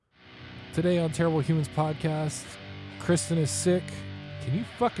Today on Terrible Humans Podcast, Kristen is sick. Can you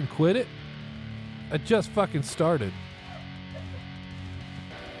fucking quit it? I just fucking started.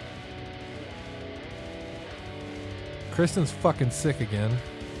 Kristen's fucking sick again.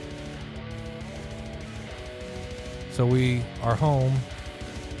 So we are home.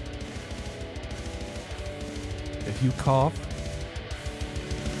 If you cough,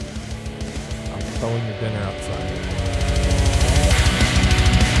 I'm throwing your dinner outside.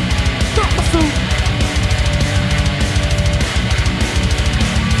 Stop my food!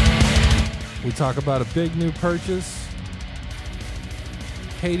 We talk about a big new purchase,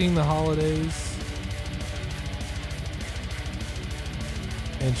 hating the holidays,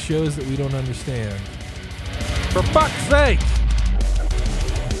 and shows that we don't understand. For fuck's sake!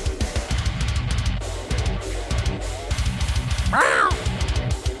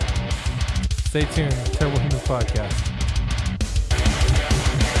 Stay tuned. Terrible Humans Podcast.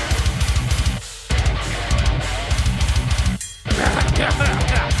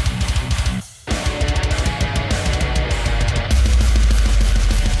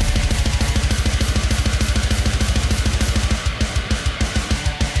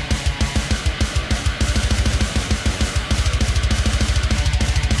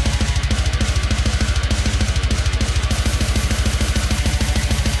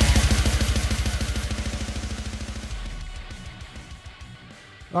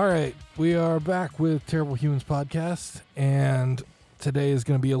 All right, we are back with Terrible Humans Podcast, and today is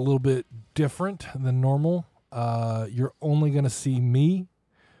going to be a little bit different than normal. You're only going to see me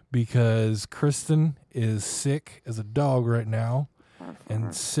because Kristen is sick as a dog right now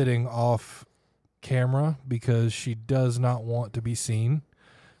and sitting off camera because she does not want to be seen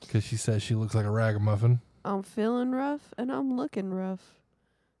because she says she looks like a ragamuffin. I'm feeling rough and I'm looking rough.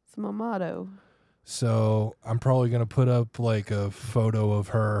 It's my motto. So I'm probably going to put up like a photo of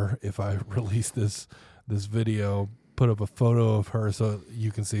her if I release this video, put up a photo of her so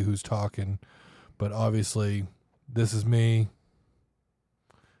you can see who's talking. But obviously this is me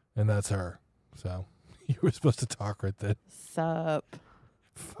and that's her. So you were supposed to talk right then. Sup.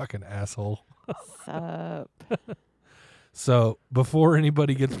 Fucking asshole. Sup. So before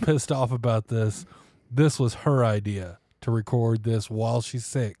anybody gets pissed off about this was her idea to record this while she's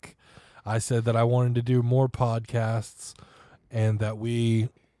sick. I said that I wanted to do more podcasts and that we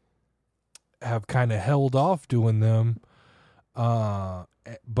have kind of held off doing them.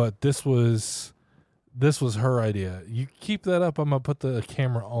 But this was her idea. You keep that up, I'm going to put the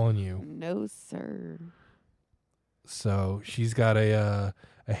camera on you. No, sir. So she's got a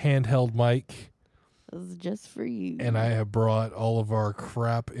handheld mic. This is just for you. And I have brought all of our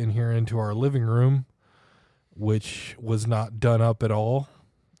crap in here into our living room, which was not done up at all.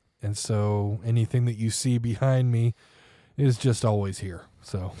 And so anything that you see behind me is just always here.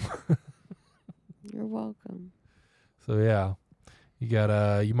 So You're welcome. So yeah.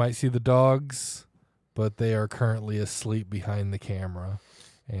 You might see the dogs, but they are currently asleep behind the camera.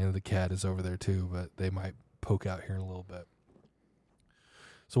 And the cat is over there too, but they might poke out here in a little bit.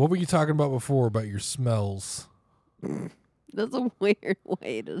 So what were you talking about before about your smells? That's a weird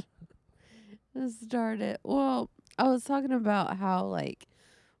way to start it. Well, I was talking about how like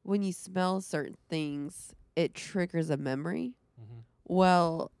when you smell certain things, it triggers a memory. Mm-hmm.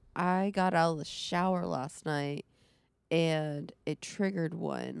 Well, I got out of the shower last night and it triggered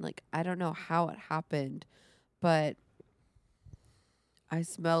one. Like, I don't know how it happened, but I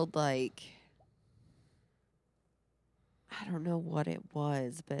smelled like, I don't know what it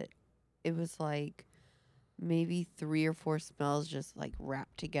was, but it was like maybe 3 or 4 smells just like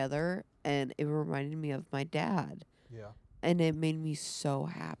wrapped together, and it reminded me of my dad. Yeah. And it made me so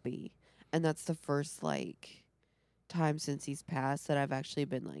happy. And that's the first, like, time since he's passed that I've actually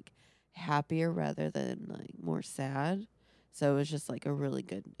been, like, happier rather than, like, more sad. So it was just, like, a really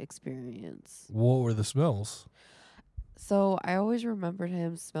good experience. What were the smells? So I always remembered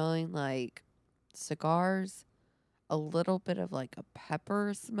him smelling, like, cigars, a little bit of, like, a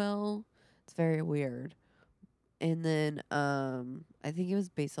pepper smell. It's very weird. And then I think it was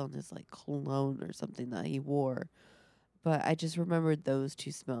based on his, like, cologne or something that he wore. But I just remembered those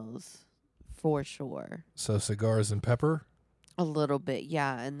 2 smells for sure. So cigars and pepper? A little bit,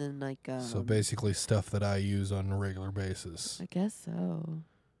 yeah. And then like... so basically stuff that I use on a regular basis. I guess so.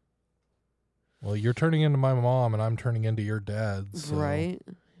 Well, you're turning into my mom and I'm turning into your dad. So. Right?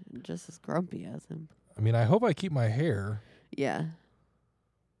 Just as grumpy as him. I mean, I hope I keep my hair. Yeah.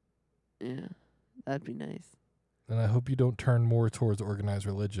 Yeah. That'd be nice. And I hope you don't turn more towards organized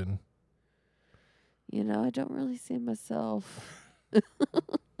religion. You know, I don't really see myself.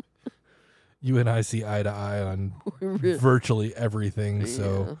 You and I see eye to eye on virtually everything.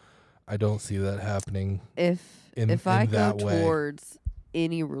 So I don't see that happening If in I go that way. towards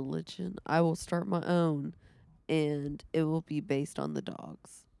any religion, I will start my own, and it will be based on the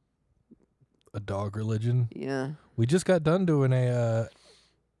dogs. A dog religion. Yeah. We just got done doing a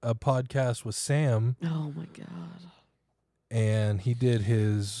podcast with Sam, Oh my god. and he did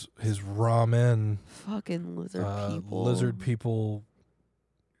his ramen Fucking people. lizard people,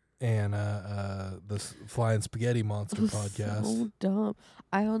 and this flying spaghetti monster podcast. So dumb.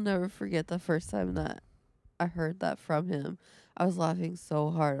 I'll never forget the first time that I heard that from him. I was laughing so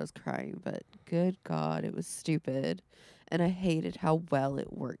hard I was crying, but good God, it was stupid. And I hated how well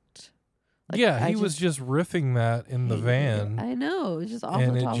it worked. Like, yeah, he was just riffing that in the van. I know. It was just off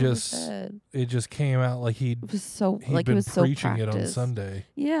and the it top just of his head. it just came out like he'd It was so been it was so preaching it on practiced. Sunday.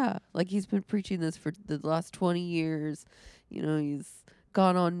 Yeah, like he's been preaching this for the last 20 years. You know, he's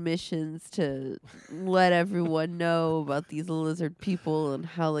gone on missions to let everyone know about these lizard people and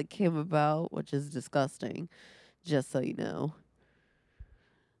how they came about, which is disgusting, just so you know.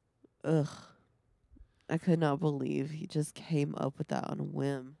 Ugh. I could not believe he just came up with that on a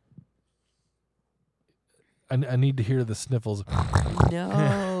whim. I need to hear the sniffles.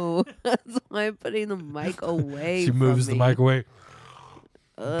 No. That's why I'm putting the mic away. She moves the mic away,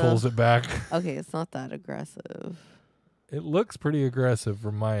 pulls it back. Okay, it's not that aggressive. It looks pretty aggressive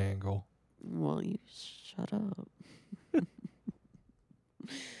from my angle. Well, you shut up.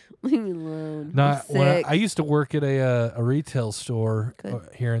 Leave me alone. No, I'm when sick. I used to work at a retail store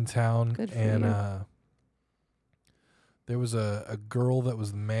here in town, Good for and you. there was a girl that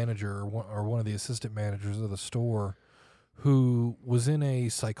was the manager or one of the assistant managers of the store who was in a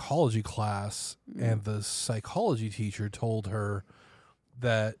psychology class, and the psychology teacher told her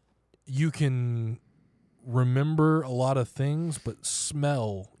that you can remember a lot of things, but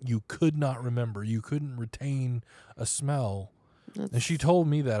smell you could not remember. You couldn't retain a smell. And she told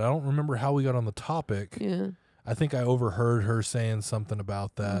me that. I don't remember how we got on the topic. Yeah. I think I overheard her saying something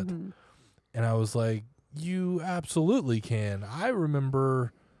about that. Mm-hmm. And I was like, you absolutely can. I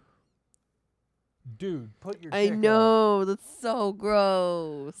remember. Dude, put your I dick know. That's so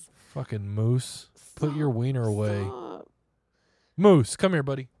gross. out. Fucking moose. Put your wiener away. Stop. Moose, come here,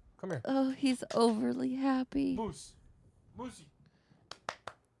 buddy. Come here. Oh, he's overly happy. Moose. Moosey.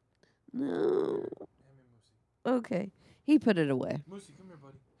 No. Okay. He put it away. Moosey, come here,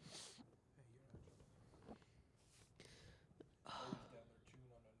 buddy.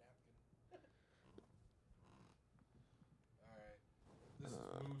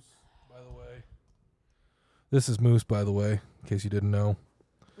 This is Moose, by the way, in case you didn't know.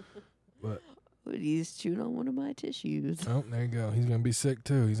 But He's chewing on one of my tissues. oh, there you go. He's gonna be sick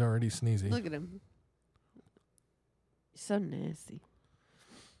too. He's already sneezy. Look at him. He's so nasty.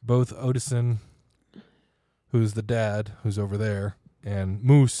 Both Odison, who's the dad, who's over there, and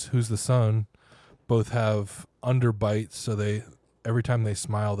Moose, who's the son, both have underbites, so they every time they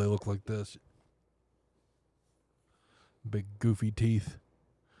smile, they look like this. Big goofy teeth.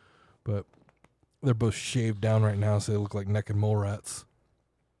 But they're both shaved down right now, so they look like neck and mole rats.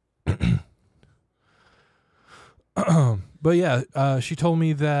 But yeah, she told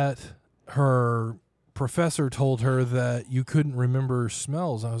me that her professor told her that you couldn't remember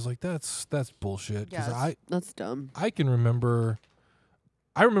smells. I was like, that's bullshit. Yeah, that's dumb. I can remember.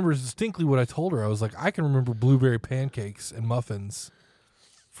 I remember distinctly what I told her. I was like, I can remember blueberry pancakes and muffins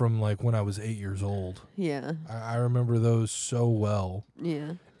from like when I was 8 years old. Yeah. I remember those so well.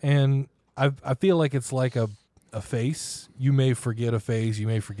 Yeah. And I feel like it's like a face. You may forget a face, you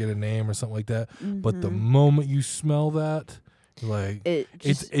may forget a name or something like that. Mm-hmm. But the moment you smell that, like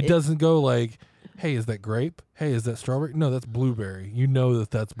it doesn't go like, hey, is that grape? Hey, is that strawberry? No, that's blueberry. You know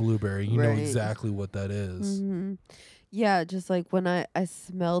that's blueberry. You know exactly what that is. Mm-hmm. Yeah, just like when I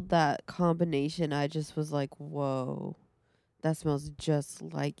smelled that combination, I just was like, whoa, that smells just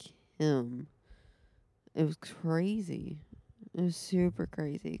like him. It was crazy. It was super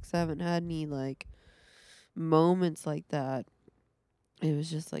crazy because I haven't had any like moments like that. It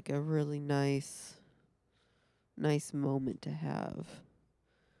was just like a really nice moment to have.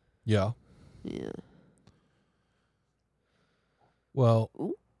 Yeah. Yeah. Well,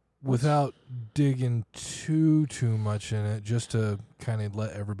 Ooh. without digging too much in it, just to kind of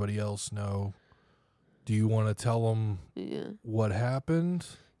let everybody else know, do you want to tell them what happened?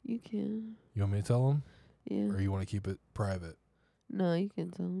 You can. You want me to tell them? Yeah. Or you want to keep it private? No, you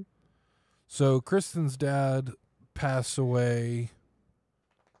can tell them. So Kristen's dad passed away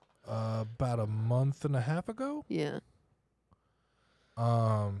about a month and a half ago. Yeah.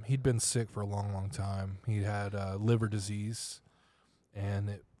 He'd been sick for a long time. He had liver disease, and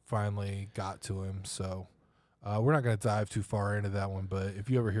it finally got to him. So We're not going to dive too far into that one, but if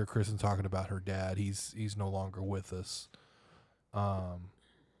you ever hear Kristen talking about her dad, he's no longer with us.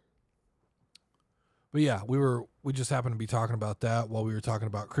 But yeah, we just happened to be talking about that while we were talking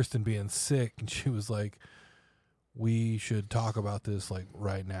about Kristen being sick, and she was like, "We should talk about this like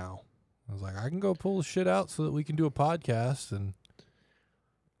right now." I was like, "I can go pull the shit out so that we can do a podcast," and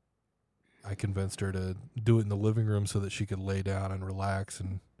I convinced her to do it in the living room so that she could lay down and relax,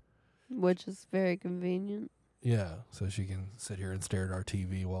 and Which is very convenient. yeah, so she can sit here and stare at our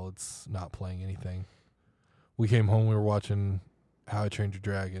TV while it's not playing anything. We came home, we were watching How I Trained Your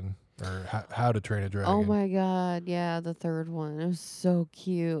Dragon. Or how to Train a Dragon. Oh my god, yeah, the third one. It was so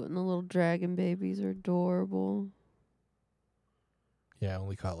cute. And the little dragon babies are adorable. Yeah, I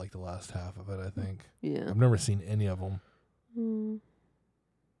only caught like the last half of it, I think. Yeah. I've never seen any of them.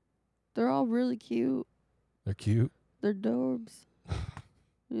 They're all really cute. They're cute. They're dorbs.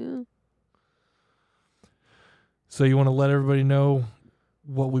 Yeah. So you want to let everybody know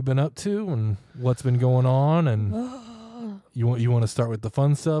what we've been up to and what's been going on, and you want to start with the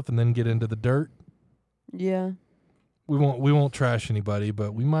fun stuff and then get into the dirt? Yeah. We won't trash anybody,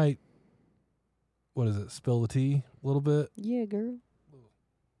 but we might, what is it, spill the tea a little bit? Yeah, girl.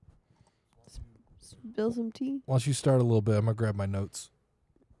 Spill some tea. Why don't you start a little bit? I'm going to grab my notes.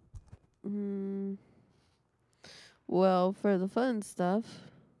 Well, for the fun stuff,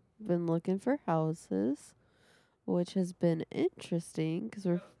 been looking for houses, which has been interesting because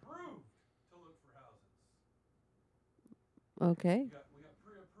we're approved to look for houses. okay. We got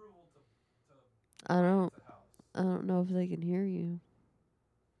pre-approval to I don't the house. I don't know if they can hear you.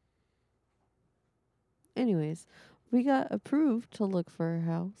 Anyways, we got approved to look for a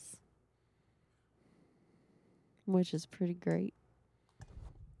house, which is pretty great.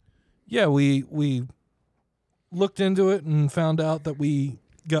 Yeah, we looked into it and found out that we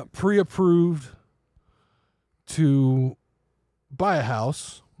got pre-approved to buy a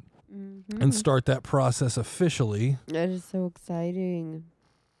house and start that process officially. That is so exciting.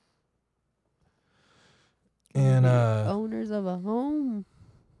 And owners of a home.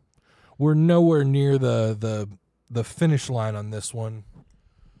 we're nowhere near the finish line on this one,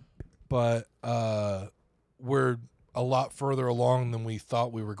 but we're a lot further along than we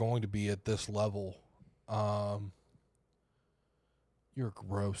thought we were going to be at this level. You're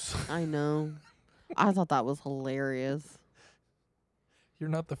gross. I know. I thought that was hilarious. You're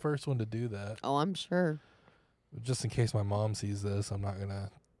not the first one to do that. Oh, I'm sure. Just in case my mom sees this, I'm not going to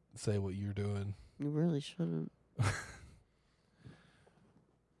say what you're doing. You really shouldn't.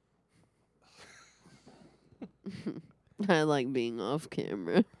 I like being off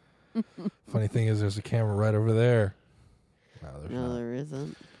camera. Funny thing is there's a camera right over there. No, there's No, not. there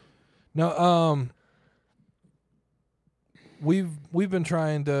isn't. No, we've been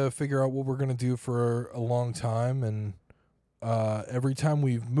trying to figure out what we're gonna do for a long time, and every time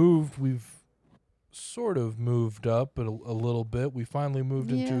we've moved, we've sort of moved up a little bit. We finally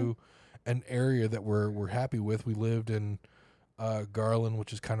moved into an area that we're happy with. We lived in Garland,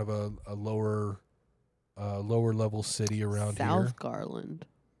 which is kind of a lower level city around here. South Garland.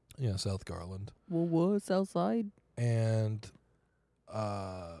 Yeah, South Garland. Well, what? Southside? And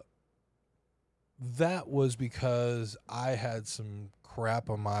that was because I had some crap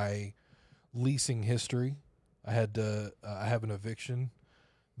on my leasing history. I had to I have an eviction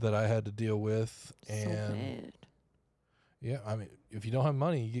that I had to deal with, and So bad. yeah, I mean, if you don't have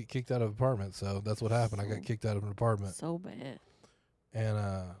money, you get kicked out of an apartment. So that's what happened. I got kicked out of an apartment. So bad.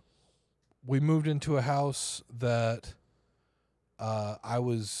 And we moved into a house that I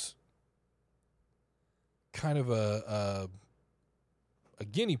was kind of a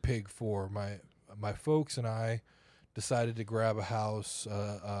guinea pig for. My folks and I decided to grab a house,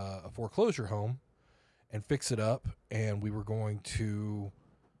 a foreclosure home, and fix it up. And we were going to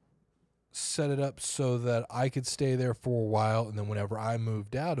set it up so that I could stay there for a while, and then whenever I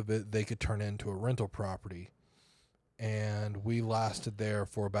moved out of it, they could turn it into a rental property. And we lasted there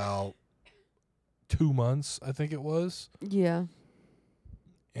for about 2 months, I think it was. Yeah.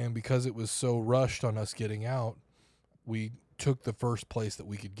 And because it was so rushed on us getting out, we took the first place that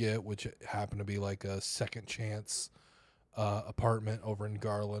we could get, which happened to be like a second chance apartment over in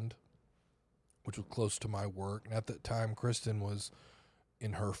Garland, which was close to my work. And at that time, Kristen was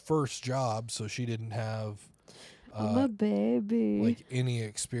in her first job, so she didn't have I'm a baby. like any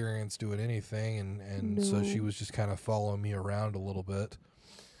experience doing anything, and so she No. was just kind of following me around a little bit.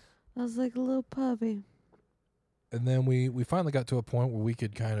 I was like a little puppy. And then we finally got to a point where we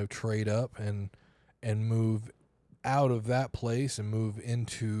could kind of trade up and move out of that place and move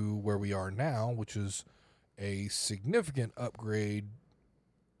into where we are now, which is a significant upgrade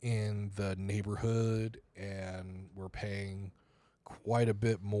in the neighborhood, and we're paying quite a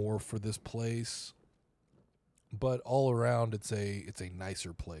bit more for this place. But all around, it's a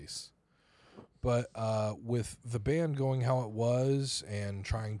nicer place. But with the band going how it was, and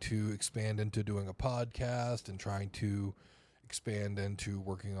trying to expand into doing a podcast, and trying to expand into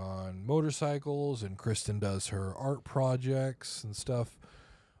working on motorcycles, and Kristen does her art projects and stuff,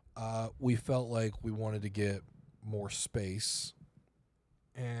 we felt like we wanted to get more space.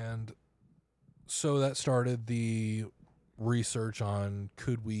 And so that started the research on,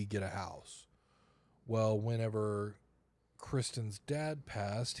 could we get a house? Well, whenever Kristen's dad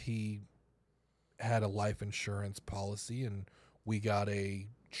passed, he had a life insurance policy, and we got a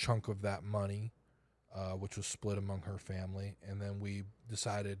chunk of that money, which was split among her family. And then we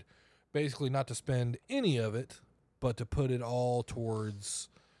decided basically not to spend any of it, but to put it all towards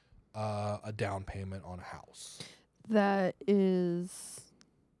a down payment on a house. That is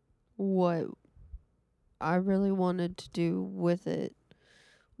what I really wanted to do with it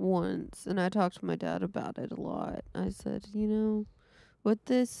once. And I talked to my dad about it a lot. I said, with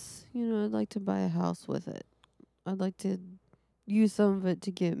this, I'd like to buy a house with it. I'd like to use some of it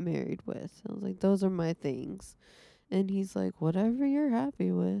to get married with. I was like, those are my things. And he's like, whatever you're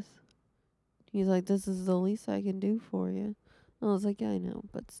happy with. He's like, this is the least I can do for you. I was like, yeah, I know,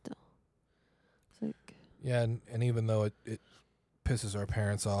 but still. It's like... Yeah, and even though it pisses our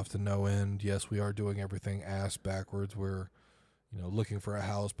parents off to no end, yes, we are doing everything ass backwards. We're, looking for a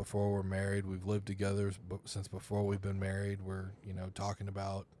house before we're married. We've lived together since before we've been married. We're, talking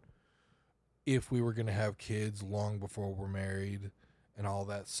about if we were going to have kids long before we're married and all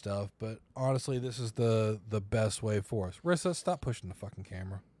that stuff. But honestly, this is the best way for us. Rissa, stop pushing the fucking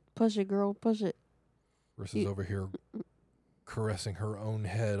camera. Push it, girl. Push it. Rissa's over here caressing her own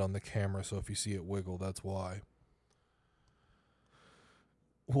head on the camera, so if you see it wiggle, that's why.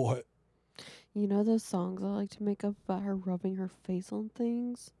 What? You know those songs I like to make up about her rubbing her face on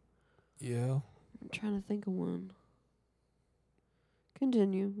things? Yeah. I'm trying to think of one.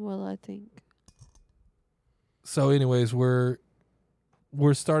 Continue while I think. So anyways, we're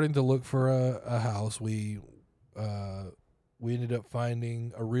starting to look for a house. We ended up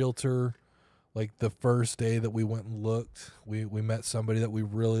finding a realtor like the first day that we went and looked. We met somebody that we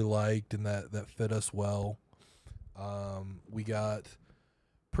really liked and that fit us well. We got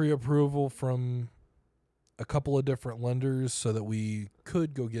pre-approval from a couple of different lenders so that we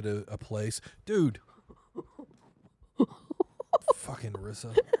could go get a place. Dude. Fucking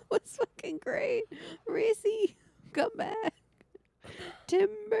Rissa. That was fucking great. Rissy, come back.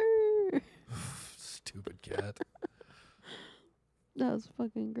 Timber. Stupid cat. That was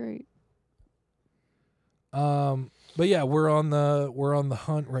fucking great. But yeah, we're on the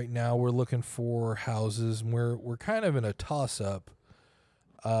hunt right now. We're looking for houses, and we're kind of in a toss up.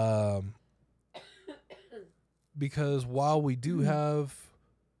 Because while we do have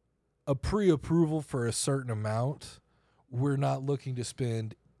a pre-approval for a certain amount, we're not looking to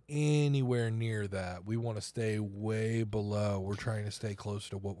spend anywhere near that. We want to stay way below. We're trying to stay close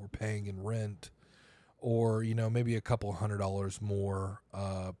to what we're paying in rent, or maybe a couple $100 more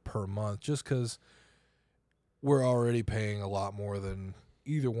per month, just because we're already paying a lot more than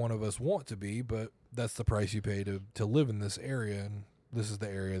either one of us want to be. But that's the price you pay to live in this area, and this is the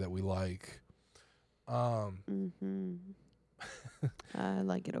area that we like. I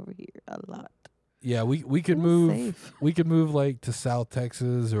like it over here a lot. Yeah, we could move. Safe. We could move like to South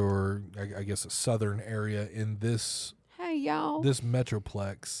Texas, or I guess a southern area in this. Hey y'all, this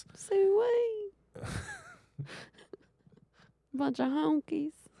metroplex. Sweet. Bunch of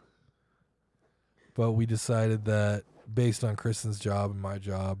honkies. But we decided that based on Kristen's job and my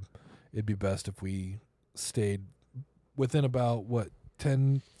job, it'd be best if we stayed within about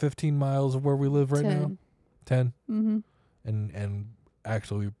 10, 15 miles of where we live right 10. now. 10. Mm-hmm. And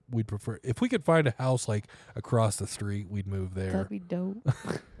actually, we'd prefer if we could find a house like across the street, we'd move there. That'd be dope.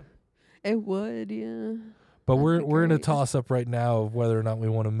 It would, yeah. But we're in a toss up right now of whether or not we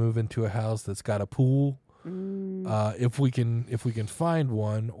want to move into a house that's got a pool. If we can find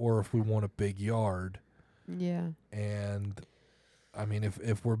one, or if we want a big yard. Yeah. And I mean,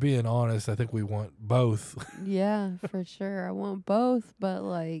 if we're being honest, I think we want both. Yeah, for sure. I want both, but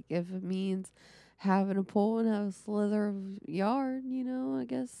like if it means having a pool and have a slither of yard, I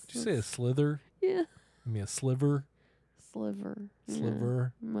guess. Did you say a slither? Yeah. I mean a sliver. Sliver.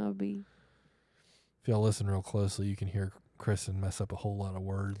 Sliver. Yeah, maybe. If y'all listen real closely, you can hear Kristen mess up a whole lot of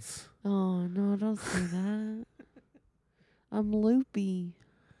words. Oh no! Don't say that. I'm loopy.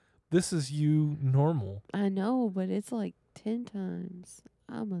 This is you normal. I know, but it's like 10 times.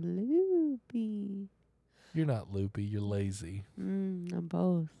 I'm a loopy. You're not loopy. You're lazy. I'm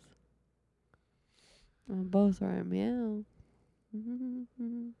both. I'm both right. Meow.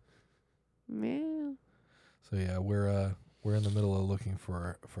 Meow. So yeah, we're in the middle of looking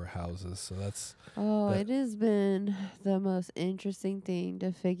for houses. So that's It has been the most interesting thing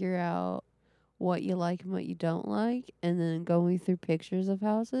to figure out what you like and what you don't like, and then going through pictures of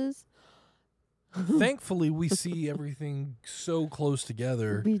houses. thankfully we see everything so close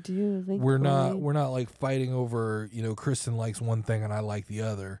together. We do. Thankfully. We're not like fighting over, Kristen likes one thing and I like the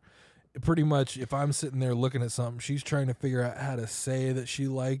other. Pretty much, if I'm sitting there looking at something, she's trying to figure out how to say that she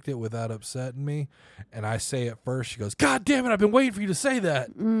liked it without upsetting me. And I say it first. She goes, "God damn it, I've been waiting for you to say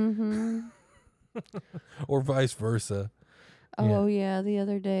that." Mm-hmm. Or vice versa. Oh, yeah. The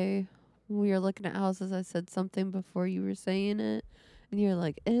other day, when we were looking at houses, I said something before you were saying it. And you're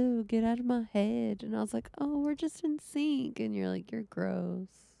like, "Ew, get out of my head." And I was like, "Oh, we're just in sync." And you're like, "You're gross."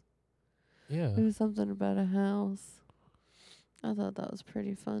 Yeah. It was something about a house. I thought that was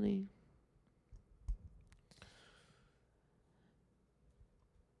pretty funny.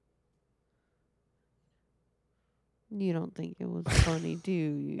 You don't think it was funny, do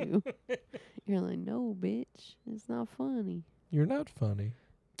you? You're like, "No, bitch. It's not funny." You're not funny.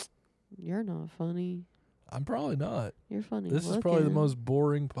 You're not funny. I'm probably not. You're funny. This is probably the most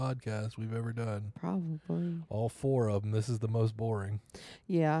boring podcast we've ever done. Probably. All 4 of them. This is the most boring.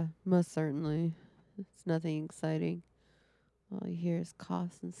 Yeah, most certainly. It's nothing exciting. All you hear is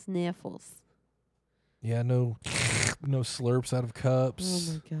coughs and sniffles. Yeah, no slurps out of cups.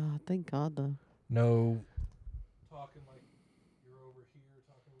 Oh my God! Thank God though. No talking like you're over here,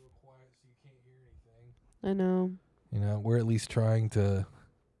 talking real quiet so you can't hear anything. I know. We're at least trying to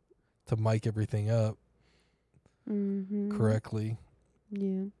mic everything up correctly.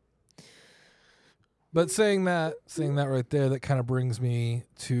 Yeah. But saying that right there, that kind of brings me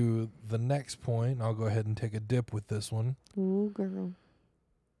to the next point. I'll go ahead and take a dip with this one. Ooh, girl.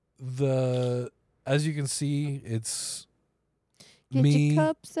 As you can see, it's Get me your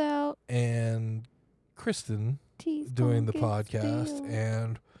cups out. and Kristen Tea's doing the gonna get podcast, still.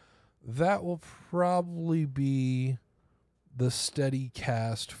 and that will probably be the steady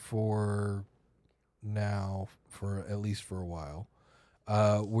cast for now, for at least for a while.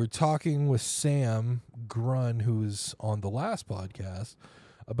 We're talking with Sam Grun, who's on the last podcast,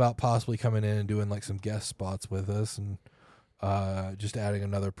 about possibly coming in and doing like some guest spots with us and just adding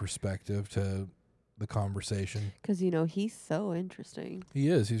another perspective to the conversation. 'Cause he's so interesting. He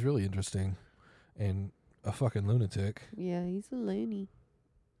is. He's really interesting and a fucking lunatic. Yeah, he's a loony.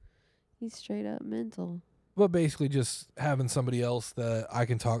 He's straight up mental. But basically just having somebody else that I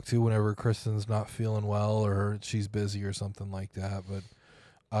can talk to whenever Kristen's not feeling well or she's busy or something like that.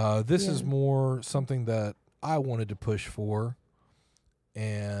 But this is more something that I wanted to push for,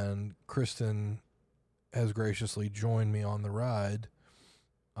 and Kristen has graciously joined me on the ride.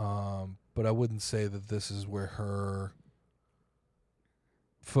 But I wouldn't say that this is where her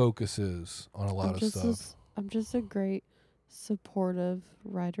focus is on a lot of stuff. I'm just a great, supportive,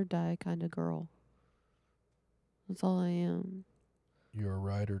 ride or die kind of girl. That's all I am. You're a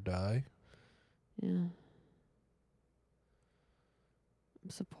ride or die? Yeah. I'm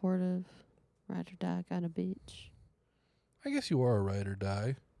supportive, ride or die kind of bitch. I guess you are a ride or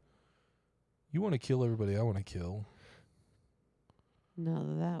die. You want to kill everybody I want to kill. Now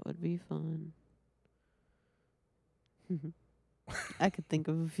that would be fun. I could think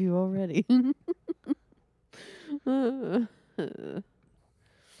of a few already.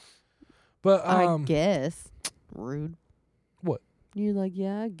 But I guess. Rude. What? You're like,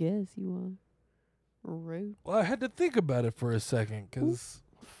 yeah, I guess you are. Rude. Well, I had to think about it for a second because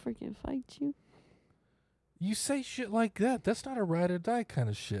Freaking fight you. you say shit like that. That's not a ride or die kind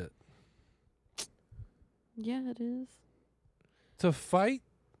of shit. Yeah, it is. To fight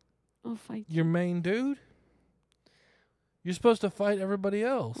I'll fight your main dude? You're supposed to fight everybody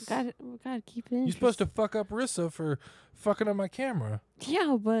else. We gotta keep it. You're supposed to fuck up Rissa for fucking up my camera.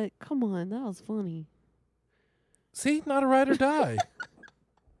 Yeah, but come on, that was funny. See? Not a ride or die.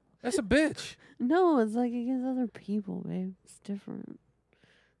 That's a bitch. No, it's like against other people, babe. It's different.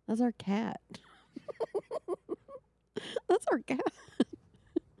 That's our cat. That's our cat.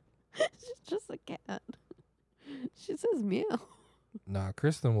 She's just a cat. She says meow. Nah,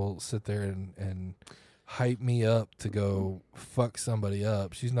 Kristen will sit there and hype me up to go fuck somebody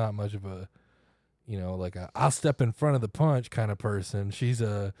up. She's not much of a, like a I'll step in front of the punch kind of person. She's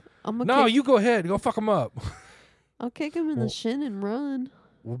a, no, you go ahead. Go fuck him up. I'll kick him in the shin and run.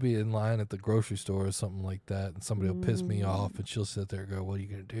 We'll be in line at the grocery store or something like that, and somebody will piss me off, and she'll sit there and go, what are you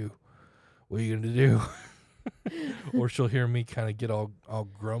going to do? What are you going to do? Or she'll hear me kind of get all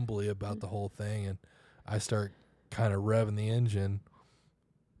grumbly about the whole thing, and I start kind of revving the engine,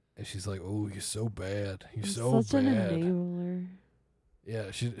 and she's like, "Oh, you're so bad. You're I'm so such an bad." enabler.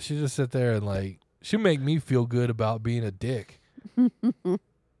 Yeah, she just sit there and like she make me feel good about being a dick.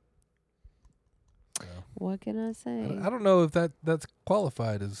 What can I say? I don't know if that's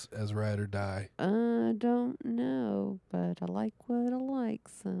qualified as ride or die. I don't know, but I like what I like,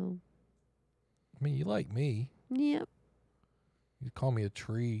 so. I mean, you like me. Yep. You call me a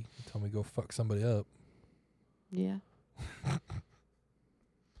tree and tell me to go fuck somebody up. Yeah.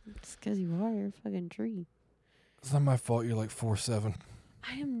 Just 'cause you are, you're a fucking tree. It's not my fault you're like 4'7".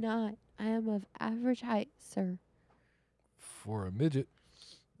 I am not. I am of average height, sir. For a midget.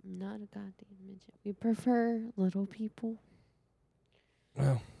 Not a goddamn midget. We prefer little people.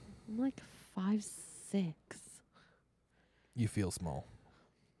 Well, I'm like 5'6". you feel small.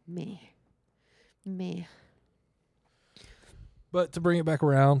 Meh. But to bring it back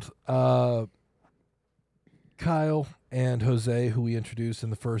around, Kyle and Jose, who we introduced in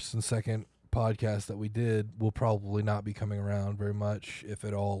the first and second podcast that we did, will probably not be coming around very much, if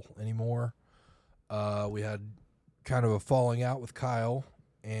at all, anymore. We had kind of a falling out with Kyle,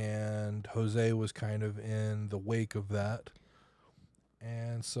 and Jose was kind of in the wake of that.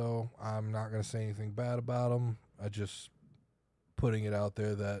 And so I'm not going to say anything bad about him. I just putting it out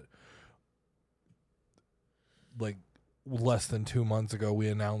there that like less than 2 months ago we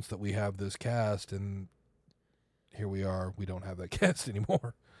announced that we have this cast, and here we are. We don't have that cast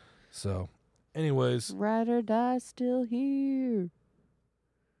anymore. So anyways, Ride or die still here.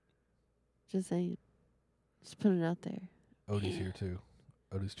 Just saying. Just put it out there. Odie's here too.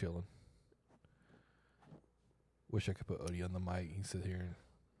 Odie's chilling. Wish I could put Odie on the mic. He sit here and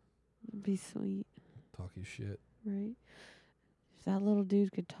It'd be sweet, talk his shit. right? If that little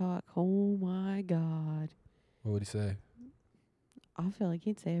dude could talk, oh my God. What would he say? I feel like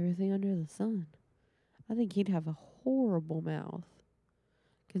he'd say everything under the sun. I think he'd have a horrible mouth.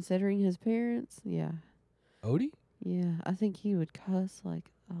 Considering his parents, yeah. Odie? Yeah, I think he would cuss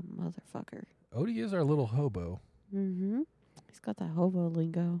like a motherfucker. Odie is our little hobo. Mm-hmm. He's got that hobo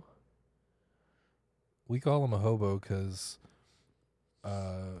lingo. We call him a hobo because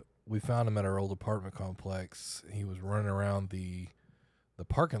we found him at our old apartment complex. He was running around the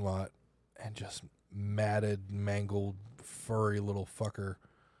parking lot and just matted, mangled, furry little fucker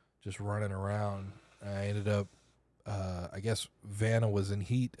just running around. I ended up, I guess Vanna was in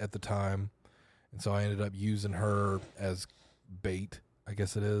heat at the time, and so I ended up using her as bait, I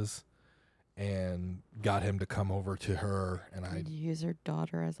guess it is, and got him to come over to her, and I use her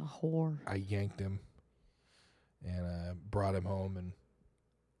daughter as a whore. I yanked him and brought him home and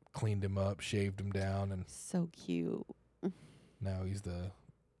cleaned him up, shaved him down, and So cute. now he's the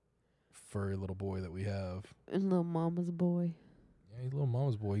furry little boy that we have. And little mama's boy. Yeah, he's little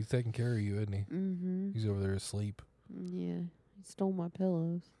mama's boy. He's taking care of you, isn't he? Mm-hmm. He's over there asleep. Yeah. He stole my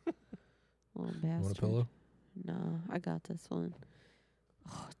pillows. Little bastard. You want a pillow? Nah, I got this one.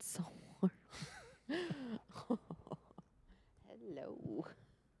 Oh, it's so warm. Hello.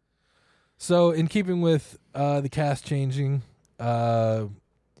 So, in keeping with the cast changing, go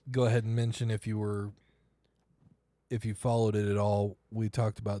ahead and mention if you followed it at all. We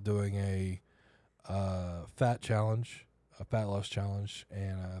talked about doing a fat challenge, a fat loss challenge,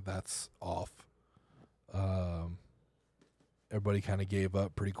 and that's off. Everybody kind of gave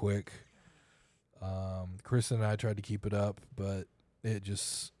up pretty quick. Kristen and I tried to keep it up, but it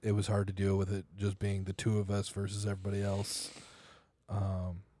was hard to deal with it just being the two of us versus everybody else.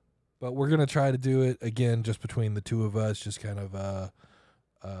 But we're going to try to do it again just between the two of us, just kind of a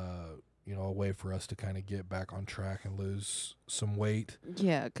way for us to kind of get back on track and lose some weight.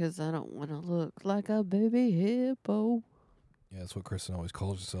 Yeah, 'cause I don't want to look like a baby hippo. Yeah, that's what Kristen always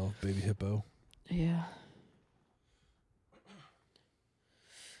calls herself, baby hippo. Yeah.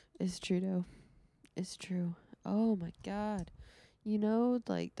 It's true, though. It's true. Oh, my God. You know,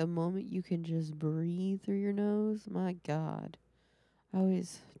 like, the moment you can just breathe through your nose, my God.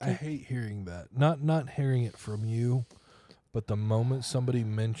 I hate hearing that. Not hearing it from you, but the moment somebody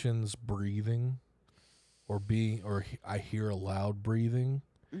mentions breathing or I hear a loud breathing,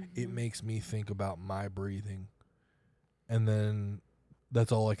 it makes me think about my breathing. And then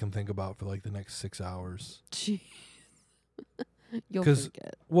that's all I can think about for like the next 6 hours. Jeez. You'll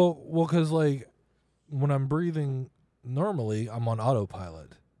forget. Well, because like when I'm breathing normally, I'm on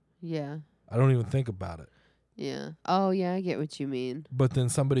autopilot. Yeah. I don't even think about it. Yeah. Oh, yeah, I get what you mean. But then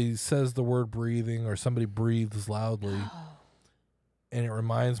somebody says the word breathing or somebody breathes loudly, and it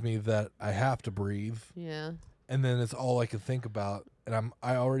reminds me that I have to breathe. Yeah. And then it's all I can think about. And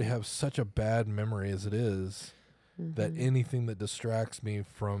I already have such a bad memory as it is that anything that distracts me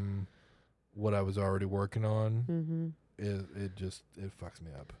from what I was already working on, Mm-hmm. it fucks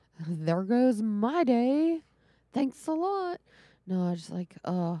me up. There goes my day. Thanks a lot. No, I just like,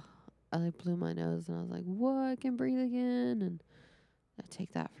 I like blew my nose and I was like, what? I can breathe again. And I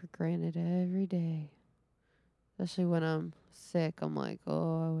take that for granted every day. Especially when I'm sick. I'm like,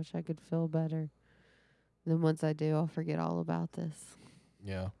 oh, I wish I could feel better. Then once I do, I'll forget all about this.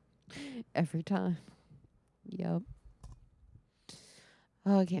 Yeah. Every time. Yep.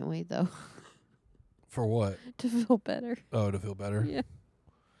 Oh, I can't wait though. For what? To feel better. Oh, to feel better? Yeah.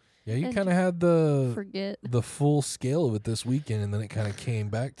 Yeah, you And kind of had forget. the full scale of it this weekend, and then it kind of came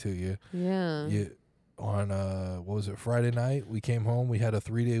back to you. Yeah. On what was it, Friday night? We came home. We had a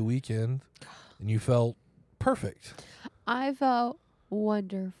 3-day weekend, and you felt perfect. I felt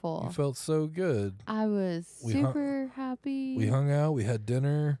wonderful. You felt so good. I was super happy. We hung out. We had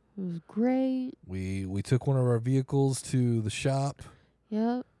dinner. It was great. We took one of our vehicles to the shop.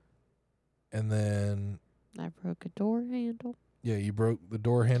 Yep. And then I broke a door handle. Yeah, you broke the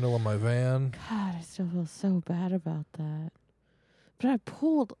door handle on my van. God, I still feel so bad about that. But I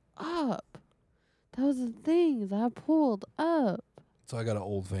pulled up. That was the thing, is I pulled up. So I got an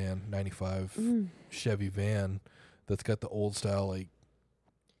old van, 95 Chevy van that's got the old style like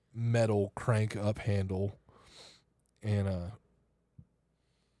metal crank up handle, and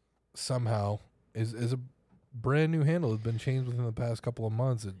somehow is a brand new handle. It's been changed within the past couple of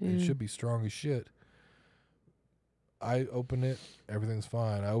months. It should be strong as shit. I open it, everything's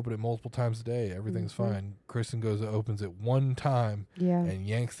fine. I open it multiple times a day, everything's fine. Kristen goes and opens it one time and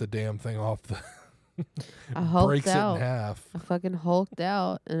yanks the damn thing off the I hulked breaks out. it in half. I fucking hulked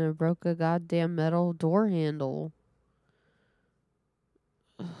out and I broke a goddamn metal door handle.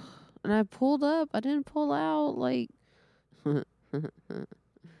 And I pulled up. I didn't pull out, like...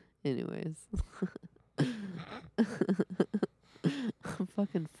 Anyways. I'm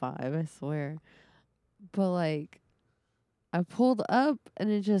fucking 5, I swear. But, like, I pulled up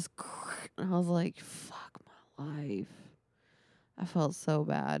and it just... And I was like, fuck my life. I felt so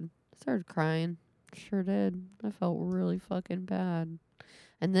bad. I started crying. Sure did. I felt really fucking bad.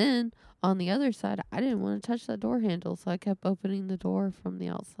 And then, on the other side, I didn't want to touch that door handle, so I kept opening the door from the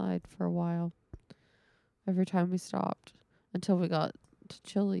outside for a while. Every time we stopped. Until we got to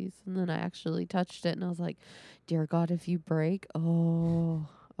Chili's. And then I actually touched it, and I was like, dear God, if you break, I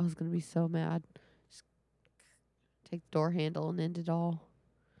was going to be so mad. Just take the door handle and end it all.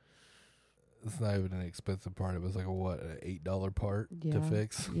 It's not even an expensive part. It was like an $8 part to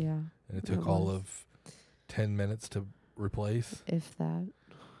fix. Yeah. And it took all of 10 minutes to replace. If that.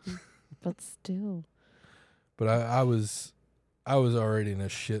 But still. But I was already in a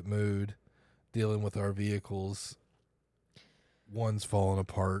shit mood dealing with our vehicles. One's falling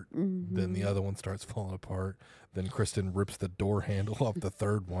apart, then the other one starts falling apart. Then Kristen rips the door handle off the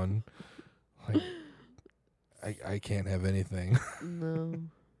third one. Like, I can't have anything. No.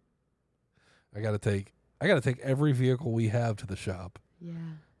 I gotta take every vehicle we have to the shop. Yeah.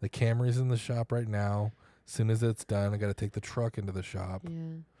 The Camry's in the shop right now. As soon as it's done, I gotta take the truck into the shop.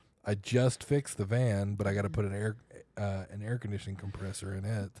 Yeah. I just fixed the van, but I gotta put an air conditioning compressor in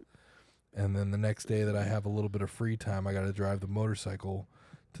it. And then the next day that I have a little bit of free time, I gotta drive the motorcycle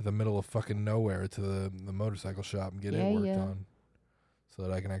to the middle of fucking nowhere to the motorcycle shop and get it worked on, so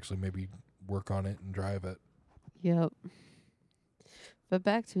that I can actually maybe work on it and drive it. Yep. But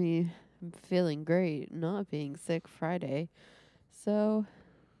back to me feeling great, not being sick Friday. So,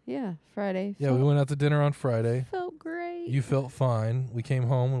 yeah, Friday. Yeah, we went out to dinner on Friday. Felt great. You felt fine. We came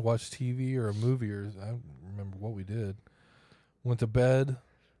home and watched TV or a movie, or I don't remember what we did. Went to bed.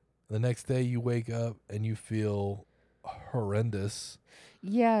 The next day you wake up and you feel horrendous.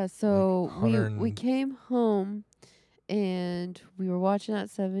 Yeah, so like we came home and we were watching that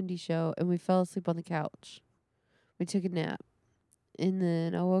 70s show and we fell asleep on the couch. We took a nap. And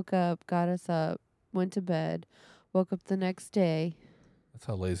then I woke up, got us up, went to bed, woke up the next day. That's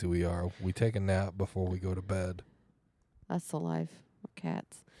how lazy we are. We take a nap before we go to bed. That's the life of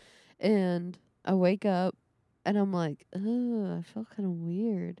cats. And I wake up and I'm like, ugh, I feel kind of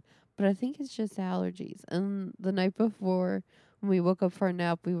weird. But I think it's just allergies. And the night before, when we woke up for a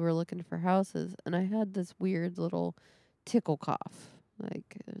nap, we were looking for houses. And I had this weird little tickle cough.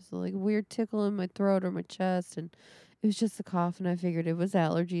 Like, it was like a weird tickle in my throat or my chest. And it was just a cough. And I figured it was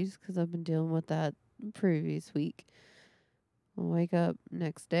allergies because I've been dealing with that previous week. I wake up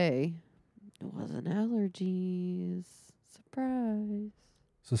next day. It wasn't allergies. Surprise.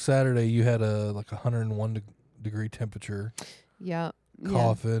 So Saturday you had a 101 degree temperature. Yeah.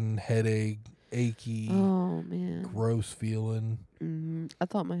 Coughing, headache, achy. Oh, man. Gross feeling. I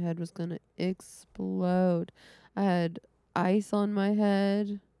thought my head was going to explode. I had ice on my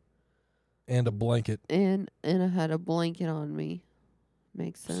head. And a blanket. And I had a blanket on me.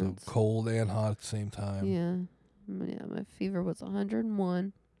 Makes sense. So cold and hot at the same time. Yeah. Yeah, my fever was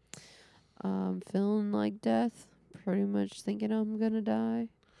 101. Feeling like death. Pretty much thinking I'm going to die.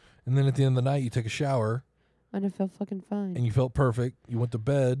 And then at the end of the night, you took a shower. And I felt fucking fine. And you felt perfect. You went to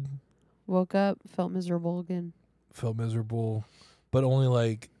bed. Woke up, felt miserable again. Felt miserable, but only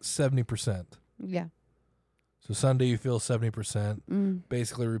like 70%. Yeah. So Sunday you feel 70%.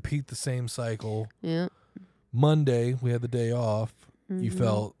 Basically repeat the same cycle. Yeah. Monday, we had the day off. Mm-hmm. You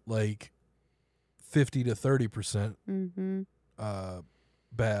felt like 50 to 30%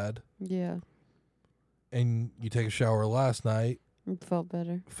 bad. Yeah. And you take a shower last night. It felt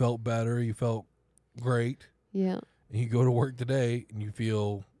better. Felt better. You felt great. Yeah. And you go to work today and you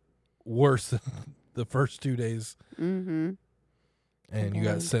feel worse than the first 2 days. Mm-hmm. And you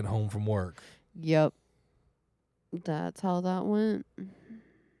got sent home from work. Yep. That's how that went.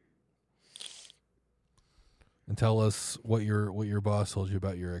 And tell us what your boss told you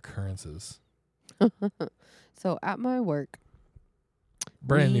about your occurrences. So at my work.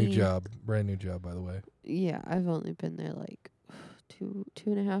 Brand new job, by the way. Yeah, I've only been there like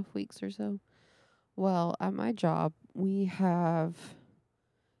 2.5 weeks or so. Well, at my job, we have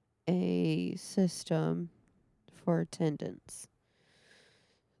a system for attendance.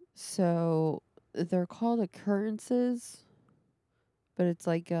 So they're called occurrences, but it's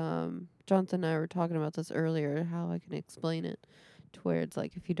like Jonathan and I were talking about this earlier, how I can explain it to where it's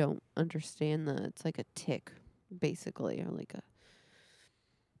like if you don't understand that, it's like a tick, basically, or like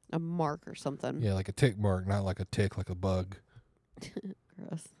a mark or something. Yeah, like a tick mark, not like a tick, like a bug.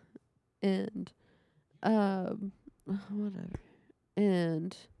 Gross. And whatever.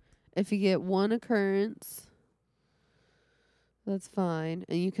 And if you get one occurrence, that's fine.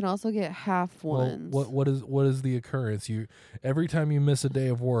 And you can also get half ones. Well, what is the occurrence? You every time you miss a day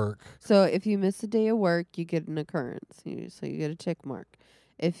of work. So if you miss a day of work, you get an occurrence. So you get a tick mark.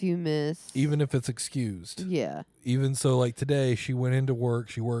 If you miss, even if it's excused. Yeah. Even so, like today, she went into work.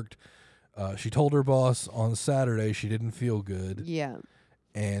 She worked. She told her boss on Saturday she didn't feel good. Yeah.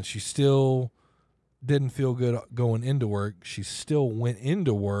 And she still didn't feel good going into work. She still went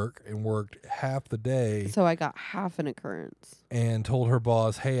into work and worked half the day. So I got half an occurrence. And told her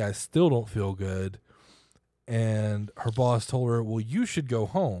boss, hey, I still don't feel good. And her boss told her, well, you should go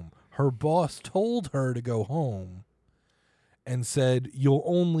home. Her boss told her to go home and said, you'll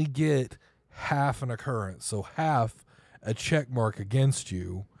only get half an occurrence. So half a check mark against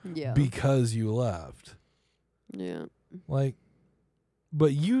you because you left. Yeah. Like,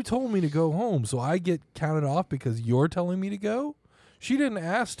 but you told me to go home, so I get counted off because you're telling me to go? She didn't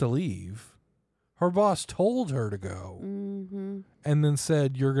ask to leave. Her boss told her to go. Mm-hmm. And then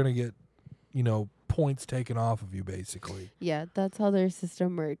said, you're going to get, points taken off of you, basically. Yeah, that's how their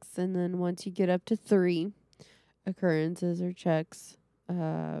system works. And then once you get up to 3 occurrences or checks,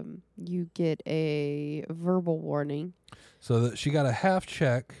 you get a verbal warning. So that she got a half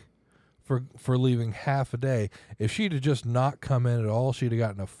check for leaving half a day. If she'd have just not come in at all, she'd have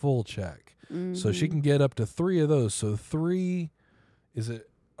gotten a full check. Mm-hmm. So she can get up to 3 of those. So 3, is it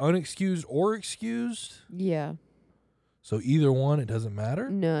unexcused or excused? Yeah. So either one, it doesn't matter?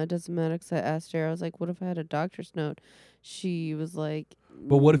 No, it doesn't matter, because I asked her, I was like, what if I had a doctor's note? She was like...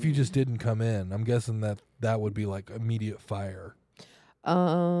 But what if you just didn't come in? I'm guessing that would be like immediate fire.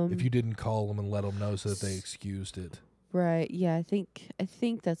 If you didn't call them and let them know so that they excused it. Right. Yeah, I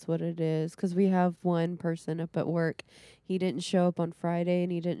think that's what it is, because we have one person up at work. He didn't show up on Friday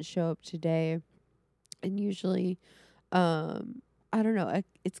and he didn't show up today. And usually, I don't know,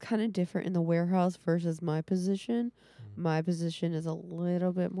 it's kind of different in the warehouse versus my position. Mm-hmm. My position is a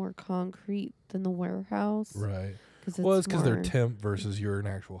little bit more concrete than the warehouse. Right. Well, it's because they're temp versus you're an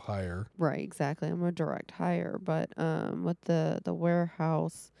actual hire. Right, exactly. I'm a direct hire. But with the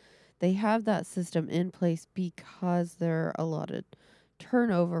warehouse, they have that system in place because there are a lot of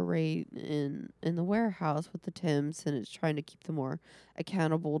turnover rate in the warehouse with the temps, and it's trying to keep them more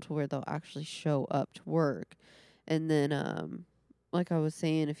accountable to where they'll actually show up to work. And then, like I was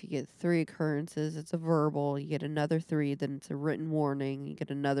saying, if you get 3 occurrences, it's a verbal. You get another 3, then it's a written warning. You get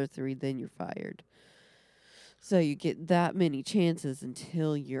another 3, then you're fired. So you get that many chances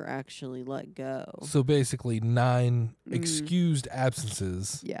until you're actually let go. So basically 9 excused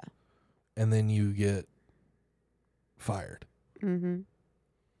absences. Yeah. And then you get fired. Mm-hmm.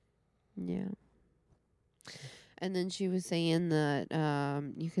 Yeah. And then she was saying that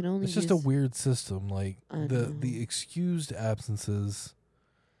you can only It's just a weird system. Like the excused absences,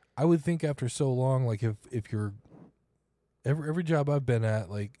 I would think after so long, like if you're every job I've been at,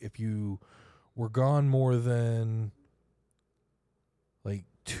 like if you were gone more than like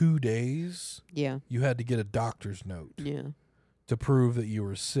 2 days, Yeah. you had to get a doctor's note Yeah. to prove that you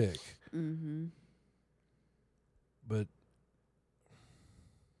were sick. Mm-hmm. But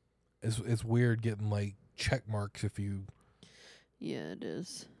it's weird getting like check marks if you're Yeah, it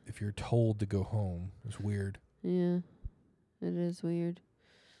is. told to go home. It's weird. Yeah, it is weird.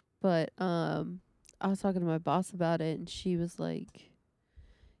 But I was talking to my boss about it, and she was like,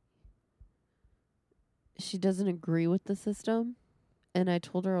 she doesn't agree with the system. And I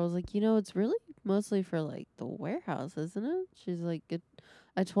told her, I was like, it's really mostly for like the warehouse, isn't it? She's like,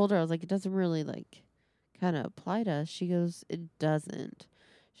 I told her, I was like, it doesn't really like kind of apply to us. She goes, it doesn't.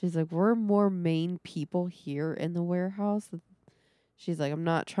 She's like, we're more main people here in the warehouse. She's like, I'm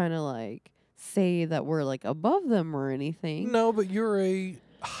not trying to like say that we're like above them or anything. No, but you're a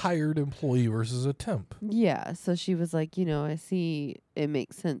hired employee versus a temp. Yeah. So she was like, I see it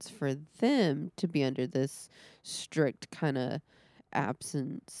makes sense for them to be under this strict kind of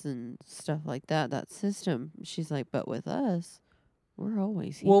absence and stuff like that system. She's like, but with us, we're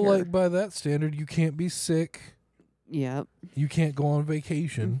always here. Well, like by that standard, you can't be sick. Yep. You can't go on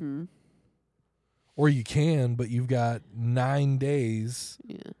vacation. Mm-hmm. Or you can, but you've got 9 days.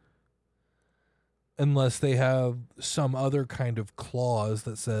 Yeah. Unless they have some other kind of clause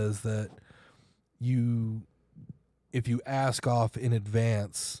that says that if you ask off in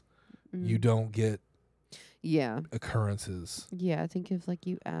advance, you don't get occurrences. Yeah, I think if like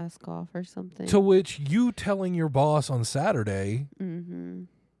you ask off or something. To which you telling your boss on Saturday,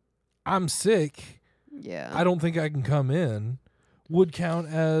 I'm sick. Yeah. I don't think I can come in, would count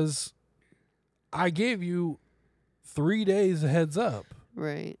as I gave you 3 days a heads up.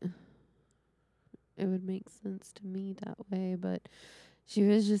 Right. It would make sense to me that way, but she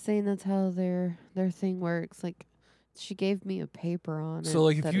was just saying that's how their thing works. Like, she gave me a paper on it. So,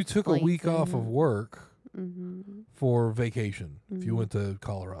 like, if you took a week off of work for vacation, if you went to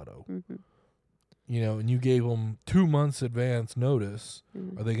Colorado, and you gave them 2 months advance notice,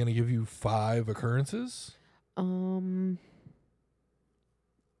 are they going to give you 5 occurrences? I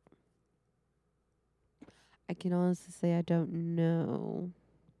can honestly say I don't know.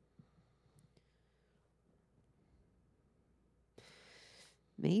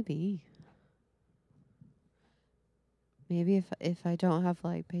 Maybe if I don't have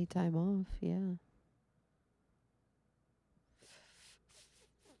like paid time off, yeah.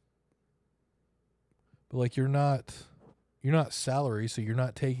 But like you're not salary, so you're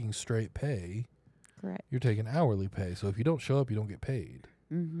not taking straight pay. Correct. You're taking hourly pay. So if you don't show up, you don't get paid.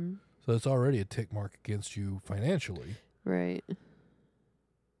 Mm-hmm. So it's already a tick mark against you financially. Right.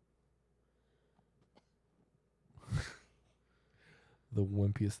 The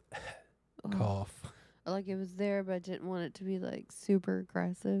wimpiest cough. Like it was there, but I didn't want it to be like super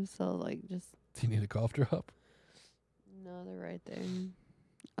aggressive. So like just. Do you need a cough drop? No, they're right there.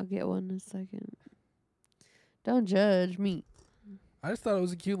 I'll get one in a second. Don't judge me. I just thought it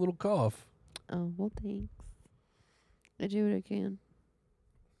was a cute little cough. Oh, well, thanks. I do what I can.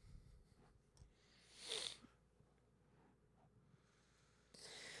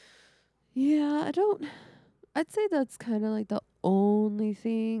 Yeah, I'd say that's kind of like the only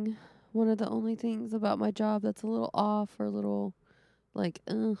thing, one of the only things about my job that's a little off or a little like,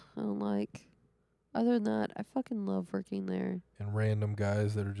 I don't like. Other than that, I fucking love working there. And random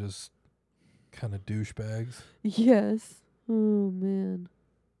guys that are just kind of douchebags. Yes. Oh, man.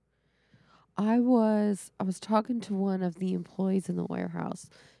 I was talking to one of the employees in the warehouse.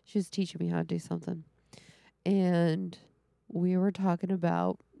 She was teaching me how to do something. And we were talking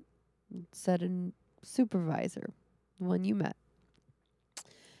about said a supervisor, the one you met.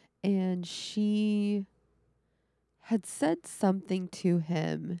 And she had said something to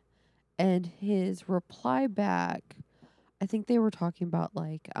him, and his reply back, I think they were talking about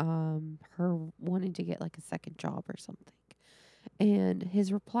like her wanting to get like a second job or something. And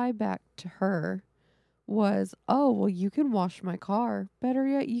his reply back to her was, "Oh, well, you can wash my car. Better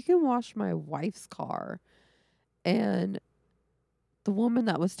yet, you can wash my wife's car." And the woman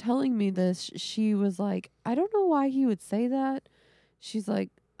that was telling me this, she was like, "I don't know why he would say that." She's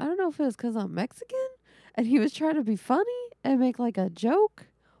like, "I don't know if it was 'cause I'm Mexican and he was trying to be funny and make like a joke,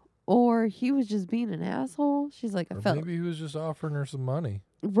 or he was just being an asshole." She's like, Or maybe he was just offering her some money.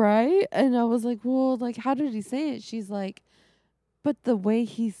 Right? And I was like, well, like, how did he say it? She's like, but the way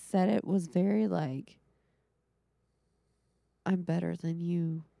he said it was very like, "I'm better than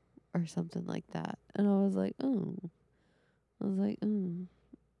you," or something like that. And I was like, oh. I was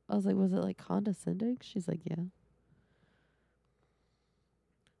like, was it like condescending? She's like, yeah.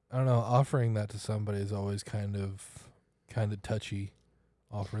 I don't know. Offering that to somebody is always kind of touchy.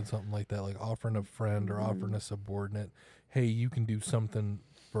 Offering something like that, like offering a friend or offering a subordinate, hey, you can do something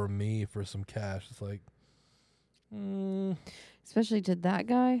for me for some cash. It's like, Especially to that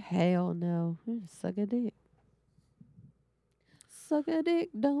guy. Hell no. Suck a dick. Suck a dick,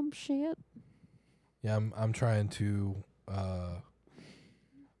 dumb shit. yeah, I'm trying to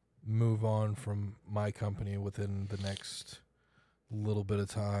move on from my company within the next little bit of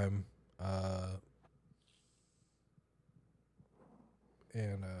time.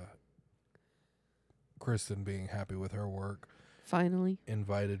 And Kristen, being happy with her work, Finally.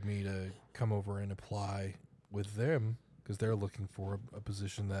 invited me to come over and apply with them because they're looking for a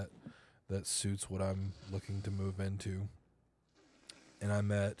position that suits what I'm looking to move into. And I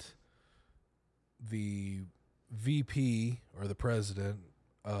met the VP or the president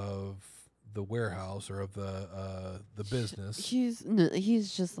of the warehouse or of the business. He's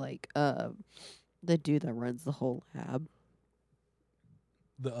just like the dude that runs the whole lab.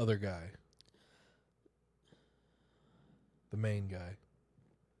 The other guy. The main guy.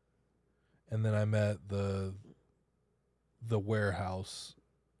 And then I met the warehouse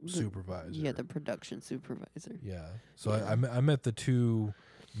supervisor. Yeah, the production supervisor. Yeah. So Yeah. I met the two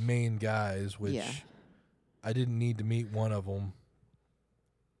main guys, which Yeah. I didn't need to meet one of them.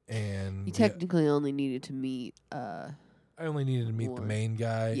 And You technically only needed to meet I only needed to meet the one. main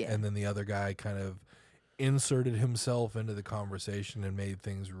guy, Yeah. and then the other guy kind of inserted himself into the conversation and made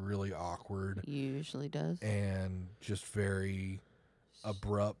things really awkward usually does. and just very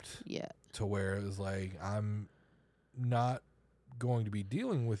abrupt Yeah. to where it was like, I'm not going to be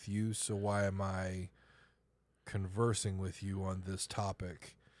dealing with you, so why am I conversing with you on this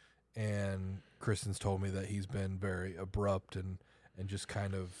topic? And Kristen's told me that he's been very abrupt and just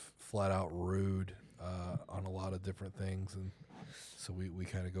kind of flat out rude on a lot of different things, and so we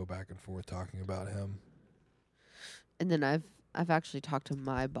kind of go back and forth talking about him. And then I've actually talked to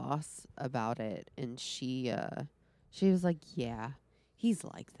my boss about it, and she was like, "Yeah, he's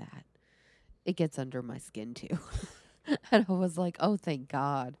like that. It gets under my skin too." And I was like, "Oh, thank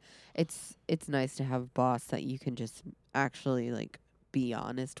God. It's nice to have a boss that you can just actually like be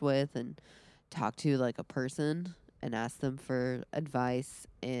honest with and talk to like a person and ask them for advice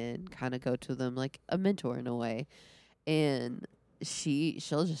and kind of go to them like a mentor in a way." And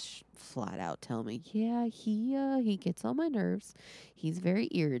she'll just flat out tell me, "Yeah, he gets on my nerves. He's very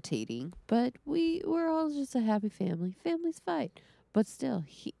irritating, but we're all just a happy family. Families fight, but still,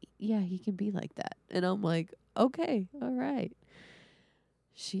 he can be like that." And I'm like, "Okay, all right."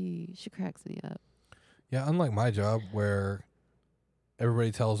 She cracks me up. Yeah, unlike my job where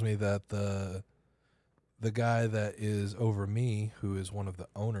everybody tells me that the guy that is over me, who is one of the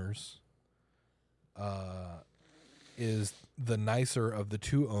owners, is the nicer of the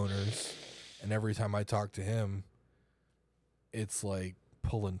two owners, and every time I talk to him, it's like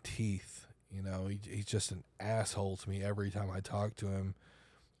pulling teeth. You know, he's just an asshole to me every time I talk to him,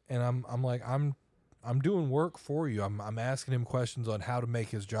 and I'm like, I'm doing work for you. I'm asking him questions on how to make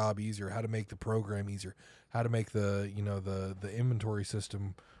his job easier, how to make the program easier, how to make the the inventory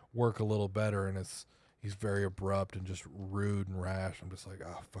system work a little better, and he's very abrupt and just rude and rash. I'm just like,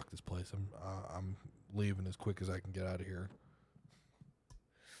 oh, fuck this place. I'm leaving as quick as I can get out of here.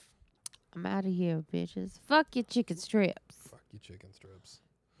 I'm out of here, bitches. Fuck your chicken strips. Fuck you, chicken strips.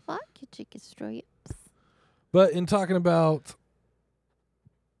 Fuck your chicken strips. But in talking about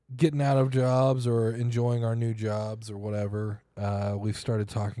getting out of jobs or enjoying our new jobs or whatever, we've started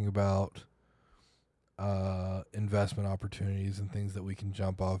talking about investment opportunities and things that we can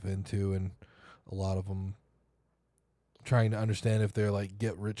jump off into, and a lot of them trying to understand if they're like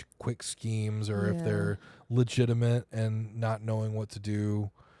get rich quick schemes or if they're legitimate and not knowing what to do,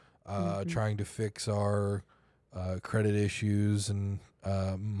 trying to fix our credit issues and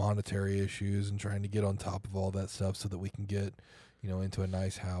monetary issues, and trying to get on top of all that stuff so that we can get into a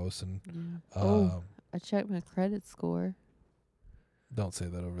nice house. And I checked my credit score. Don't say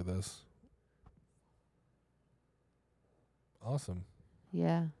that over this. Awesome.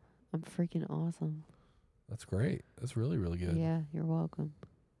 Yeah, I'm freaking awesome. That's great. That's really, really good. Yeah, you're welcome.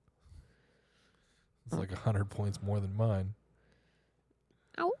 It's like 100 points more than mine.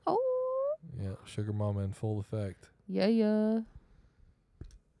 Ow, oh. Yeah, Sugar Mama in full effect. Yeah.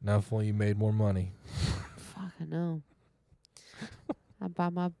 Now if only you made more money. Fuck, I know. I buy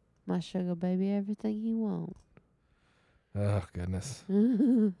my sugar baby everything he want. Oh, goodness.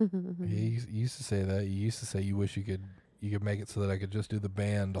 You used to say that. You used to say you wish you could make it so that I could just do the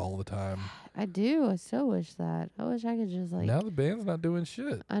band all the time. I do. I so wish that. I wish I could just like. Now the band's not doing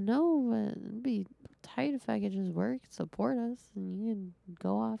shit. I know, but it'd be tight if I could just work, support us, and you can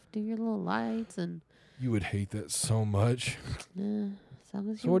go off, do your little lights, and. You would hate that so much. long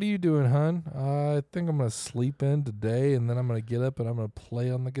as So what are you doing, hon? I think I'm going to sleep in today, and then I'm going to get up and I'm going to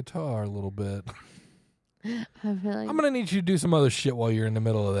play on the guitar a little bit. I feel like I'm going to need you to do some other shit while you're in the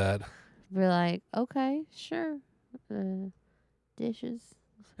middle of that. be like, okay, sure. Dishes,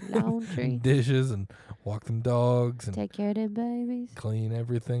 laundry, Dishes and walk them dogs and take care of them babies. clean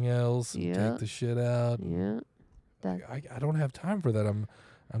everything else and take the shit out. Yeah. I don't have time for that. I'm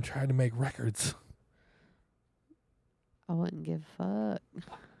trying to make records. I wouldn't give a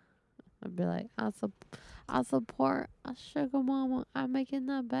fuck. I'd be like, I support a sugar mama. I'm making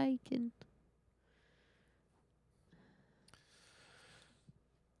that bacon.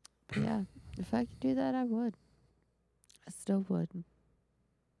 Yeah, if I could do that, I would. I still would.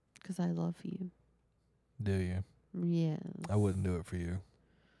 'Cause I love you. Do you? Yes. I wouldn't do it for you.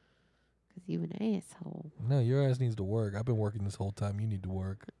 'Cause you an asshole. No, your ass needs to work. I've been working this whole time. You need to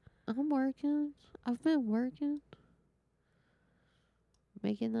work. I'm working. I've been working.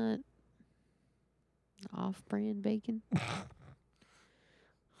 Making that off-brand bacon.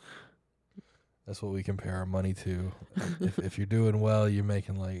 That's what we compare our money to. if you're doing well, you're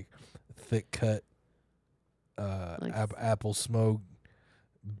making like thick cut Like apple smoke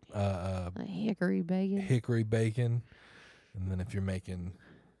like hickory bacon. And then if you're making,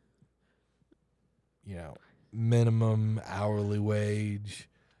 minimum hourly wage,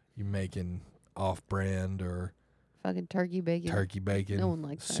 you're making off brand or Fucking turkey bacon. No one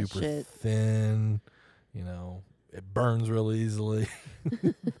likes that super shit. thin, it burns real easily.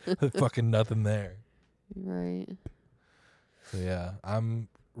 There's fucking nothing there. Right. So yeah, I'm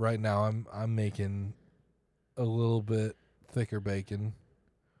making a little bit thicker bacon.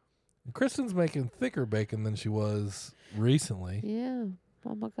 Kristen's making thicker bacon than she was recently. Yeah.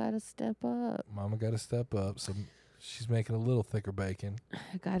 Mama gotta step up. So she's making a little thicker bacon.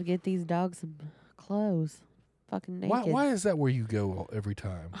 I gotta get these dogs some clothes. Fucking naked. Why is that where you go every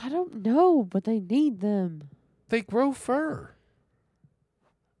time? I don't know, but they need them. They grow fur.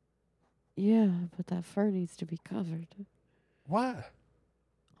 Yeah, but that fur needs to be covered. Why?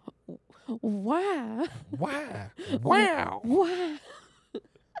 Why? Wow. Wow. Why?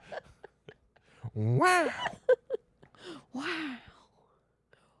 Wow. Wow.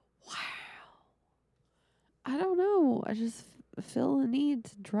 I don't know. I just feel the need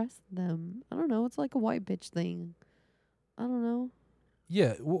to dress them. I don't know. It's like a white bitch thing. I don't know.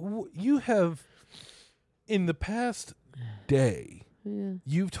 Yeah, you have, in the past day,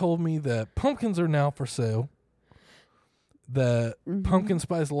 you've told me that pumpkins are now for sale, that pumpkin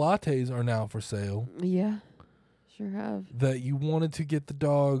spice lattes are now for sale. Yeah, sure have. That you wanted to get the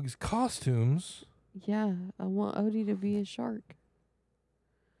dogs costumes. Yeah, I want Odie to be a shark.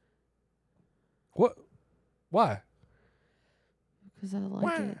 What? Why? Because I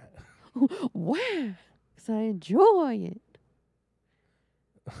like it. Why? Because I enjoy it.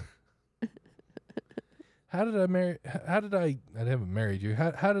 How did I marry? I haven't married you.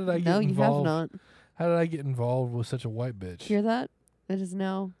 How did I get involved? No, you have not. How did I get involved with such a white bitch? Hear that? It's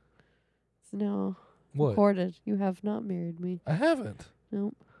now What? recorded. You have not married me. I haven't.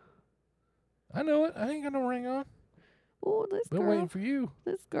 Nope. I know it. I ain't got no ring on. Oh, this Been girl. waiting for you.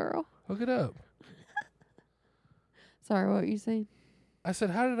 This girl. Hook it up. Sorry, what were you saying? I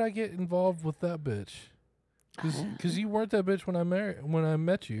said, how did I get involved with that bitch? Because you weren't that bitch when I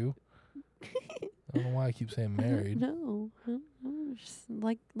met you. I don't know why I keep saying married. No, just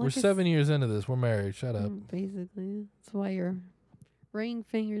like We're 7 years into this. We're married. Shut up. Basically, that's why your ring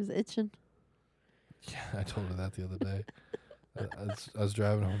finger's itching. Yeah, I told her that the other day. I was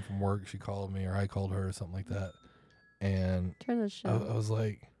driving home from work. She called me, or I called her, or something like that. And turn the show. I was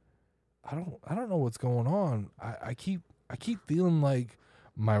like, I don't know what's going on. I keep feeling like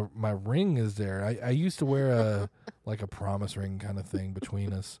my ring is there. I used to wear a like a promise ring kind of thing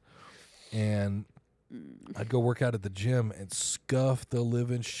between us, and I'd go work out at the gym and scuff the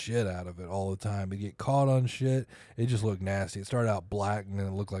living shit out of it all the time. It'd get caught on shit. It just looked nasty. It started out black and then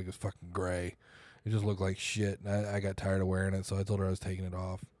it looked like it was fucking gray. It just looked like shit. And I got tired of wearing it, so I told her I was taking it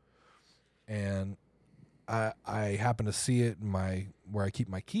off. And I happened to see it in where I keep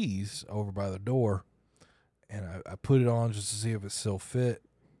my keys over by the door. And I put it on just to see if it still fit.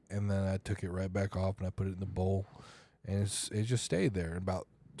 And then I took it right back off and I put it in the bowl. And it just stayed there. And about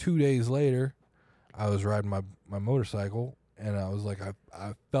 2 days later, I was riding my motorcycle, and I was like,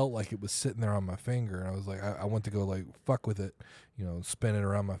 I felt like it was sitting there on my finger, and I was like, I went to go like fuck with it, spin it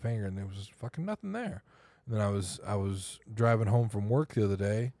around my finger, and there was just fucking nothing there. And then I was driving home from work the other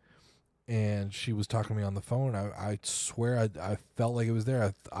day, and she was talking to me on the phone. I swear I felt like it was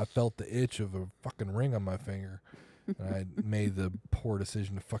there. I felt the itch of a fucking ring on my finger, and I made the poor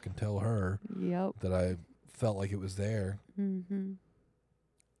decision to fucking tell her that I felt like it was there. Mm-hmm.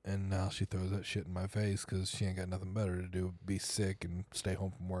 And now she throws that shit in my face because she ain't got nothing better to do, be sick and stay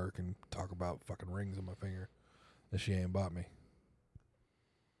home from work and talk about fucking rings on my finger that she ain't bought me.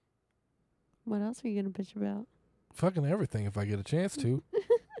 What else are you going to bitch about? Fucking everything if I get a chance to.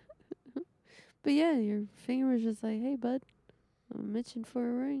 But yeah, your finger was just like, hey, bud, I'm itching for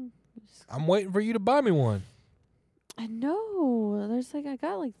a ring. I'm waiting for you to buy me one. I know. I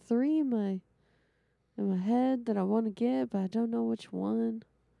got like 3 in my head that I want to get, but I don't know which one.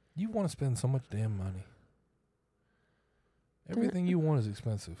 You want to spend so much damn money. Everything you want is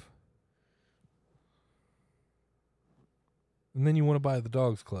expensive. And then you want to buy the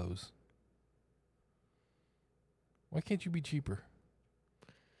dog's clothes. Why can't you be cheaper?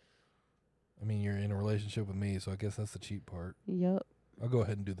 I mean, you're in a relationship with me, so I guess that's the cheap part. Yup. I'll go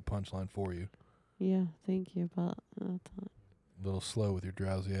ahead and do the punchline for you. Yeah, thank you about that. A little slow with your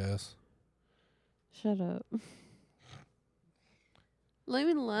drowsy ass. Shut up. Leave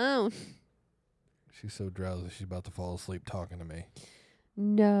me alone. She's so drowsy, she's about to fall asleep talking to me.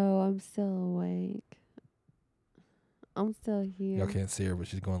 No, I'm still awake. I'm still here. Y'all can't see her, but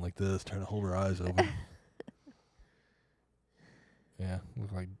she's going like this, trying to hold her eyes open. Yeah,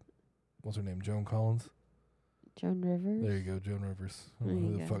 look like, what's her name, Joan Collins? Joan Rivers? There you go, Joan Rivers. I don't know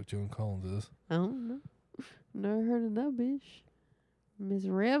who the fuck Joan Collins is. I don't know. Never heard of that bitch. Miss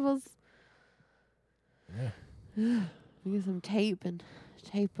Rivers. Yeah. Get some tape and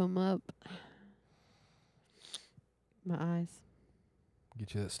tape them up. My eyes.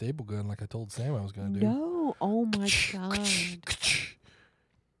 Get you that staple gun like I told Sam I was going to do. No. Oh, my God.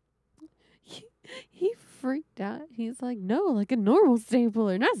 He freaked out. He's like, no, like a normal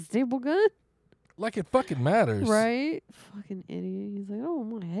stapler, not a staple gun. Like it fucking matters. Right? Fucking idiot. He's like, oh,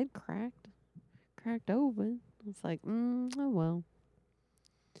 my head cracked open. It's like, oh, well.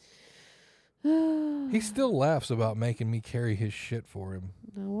 He still laughs about making me carry his shit for him.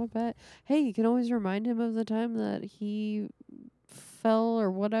 No, I bet. Hey, you can always remind him of the time that he fell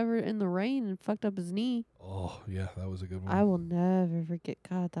or whatever in the rain and fucked up his knee. Oh, yeah, that was a good one. I will never forget.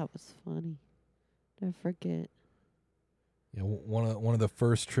 God, that was funny. Never forget. Yeah, one of the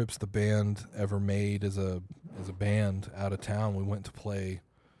first trips the band ever made as a band out of town, we went to play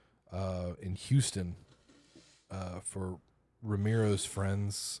in Houston for Ramiro's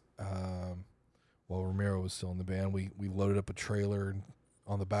friends. While Ramiro was still in the band, we loaded up a trailer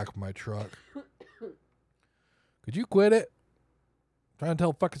on the back of my truck. Could you quit it? I'm trying to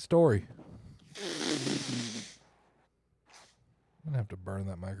tell a fucking story. I'm gonna have to burn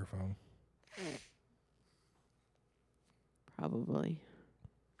that microphone. Probably.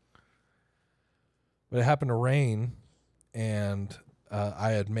 But it happened to rain, and I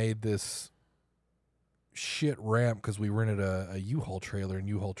had made this shit ramp because we rented a U-Haul trailer, and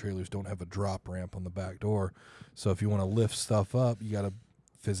U-Haul trailers don't have a drop ramp on the back door. So if you want to lift stuff up, you got to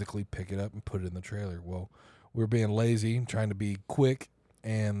physically pick it up and put it in the trailer. Well, we were being lazy, trying to be quick,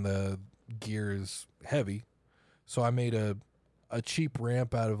 and the gear is heavy. So I made a cheap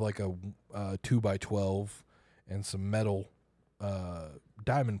ramp out of like a 2x12 and some metal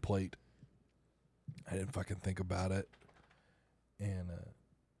diamond plate. I didn't fucking think about it. And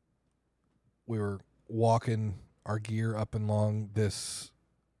we were walking our gear up and along this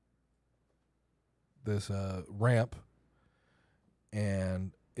ramp,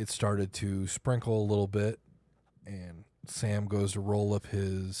 and it started to sprinkle a little bit, and Sam goes to roll up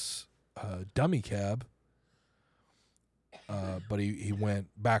his dummy cab, but he went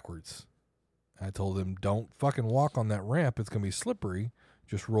backwards. I told him, don't fucking walk on that ramp, it's gonna be slippery.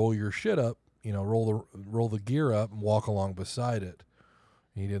 Just roll your shit up, roll the gear up and walk along beside it.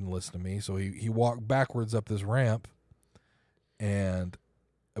 He didn't listen to me, so he walked backwards up this ramp, and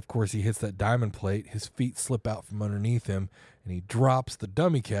of course he hits that diamond plate. His feet slip out from underneath him, and he drops the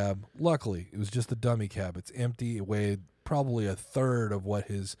dummy cab. Luckily, it was just a dummy cab. It's empty. It weighed probably a third of what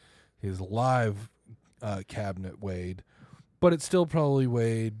his live cabinet weighed, but it still probably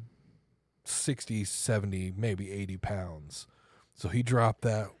weighed 60, 70, maybe 80 pounds. So he dropped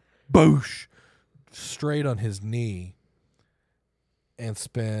that, boosh, straight on his knee. And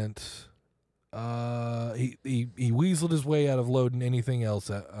spent, he weaseled his way out of loading anything else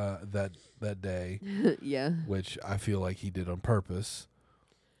that day. Yeah. Which I feel like he did on purpose.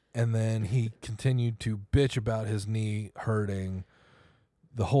 And then he continued to bitch about his knee hurting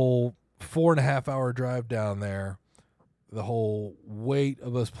the whole 4.5 hour drive down there, the whole weight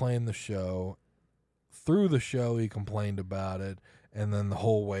of us playing the show. Through the show, he complained about it. And then the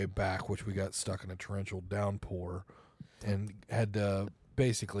whole way back, which we got stuck in a torrential downpour and had to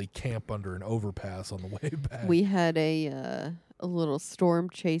basically camp under an overpass on the way back. We had a little storm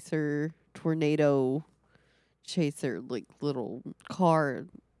chaser, tornado chaser, like little car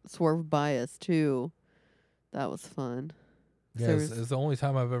swerve by us too. That was fun. Yeah, So it's the only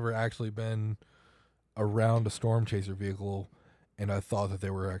time I've ever actually been around a storm chaser vehicle, and I thought that they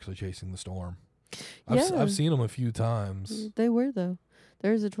were actually chasing the storm. I've seen them a few times. They were though.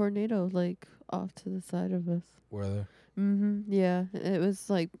 There's a tornado like off to the side of us. Were they? Yeah, it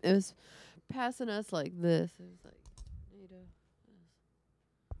was passing us like this. It was like tornado.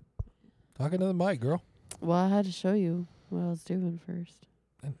 Talking to the mic, girl. Well, I had to show you what I was doing first.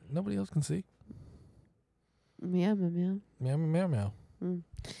 And nobody else can see. Meow meow meow. Meow meow meow.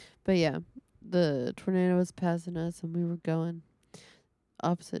 But yeah, the tornado was passing us, and we were going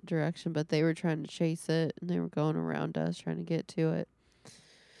opposite direction, but they were trying to chase it, and they were going around us trying to get to it.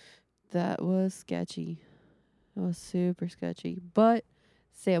 That was sketchy. That was super sketchy. But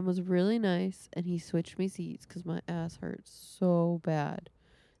Sam was really nice, and he switched me seats because my ass hurt so bad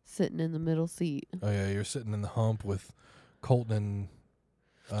sitting in the middle seat. Oh yeah, you're sitting in the hump with Colton and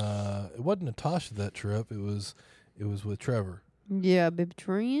it wasn't Natasha that trip. It was with Trevor. Yeah, baby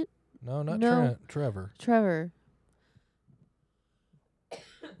Trent. No, not No. Trent. Trevor. Trevor.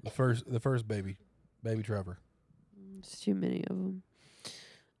 The first baby Trevor. There's too many of them.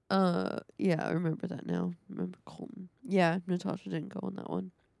 Yeah, I remember that now. Remember Colton. Yeah, Natasha didn't go on that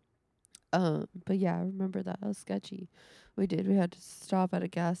one. But yeah, I remember that. That was sketchy. We had to stop at a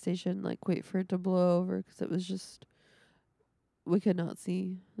gas station, like wait for it to blow over because it was just, we could not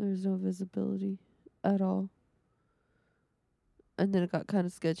see. There was no visibility at all. And then it got kind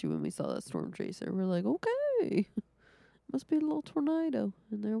of sketchy when we saw that storm chaser. We're like, okay, must be a little tornado.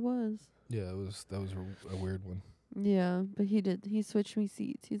 And there was. Yeah, that was a weird one. Yeah, but he switched me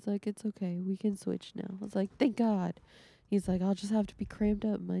seats. He's like, it's okay, we can switch now. I was like, thank God. He's like, I'll just have to be cramped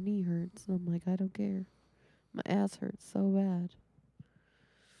up. My knee hurts. And I'm like, I don't care. My ass hurts so bad.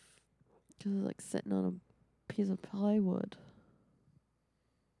 Because it's like sitting on a piece of plywood.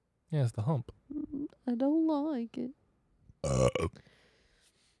 Yeah, it's the hump. I don't like it. I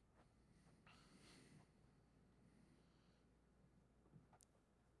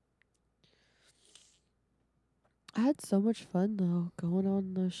had so much fun, though, going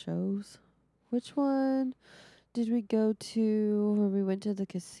on those shows. Which one did we go to where we went to the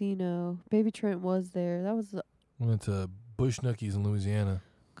casino? Baby Trent was there. That was... We went to Bush Nookies in Louisiana.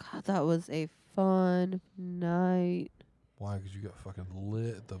 God, that was a fun night. Why? Because you got fucking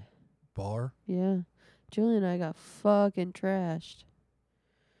lit at the bar? Yeah. Julie and I got fucking trashed.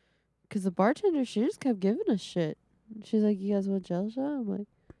 Because the bartender, she just kept giving us shit. She's like, you guys want gel shot? I'm like,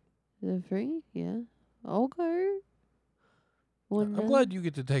 is it free? Yeah. Okay. I'm glad you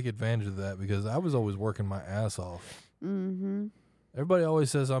get to take advantage of that because I was always working my ass off. Mm-hmm. Everybody always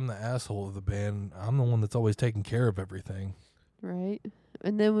says I'm the asshole of the band. I'm the one that's always taking care of everything. Right.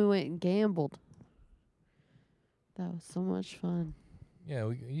 And then we went and gambled. That was so much fun.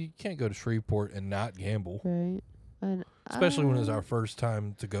 Yeah, you can't go to Shreveport and not gamble. Right. And Especially when it's our first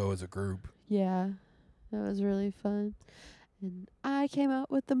time to go as a group. Yeah. That was really fun. And I came out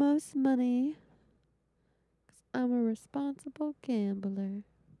with the most money. 'Cause I'm a responsible gambler.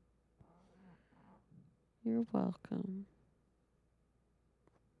 You're welcome.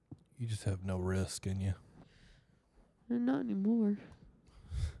 You just have no risk in you. And not anymore.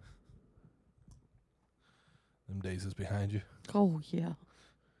 Them days is behind you. Oh, yeah.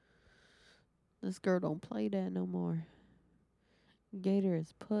 This girl don't play that no more. Gator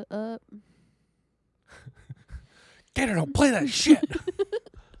is put up. Gator don't play that shit.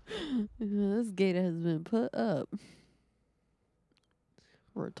 This gator has been put up.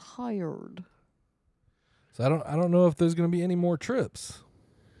 Retired. So I don't know if there's gonna be any more trips.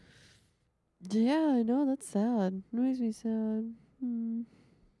 Yeah, I know. That's sad. It makes me sad.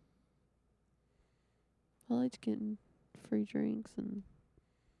 I liked getting free drinks and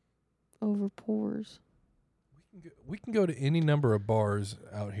over pours. We can go to any number of bars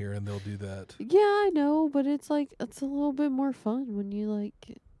out here and they'll do that. Yeah, I know, but it's like it's a little bit more fun when you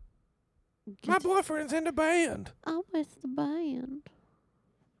like. My boyfriend's in the band. I'm with the band.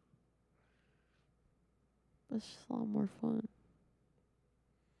 It's just a lot more fun.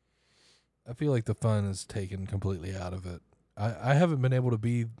 I feel like the fun is taken completely out of it. I haven't been able to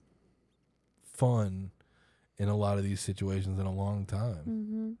be fun in a lot of these situations in a long time.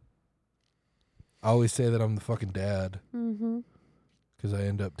 Mm-hmm. I always say that I'm the fucking dad. Mm-hmm. Because I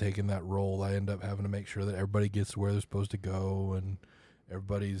end up taking that role. I end up having to make sure that everybody gets to where they're supposed to go and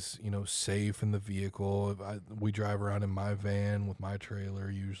everybody's, safe in the vehicle. We drive around in my van with my trailer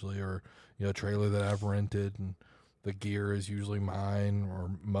usually, or, a trailer that I've rented, and the gear is usually mine,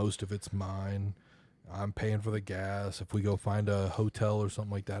 or most of it's mine. I'm paying for the gas. If we go find a hotel or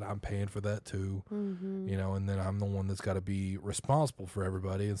something like that, I'm paying for that too. Mm-hmm. You know, and then I'm the one that's got to be responsible for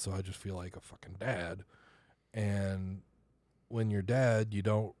everybody, and so I just feel like a fucking dad. And when you're dad, you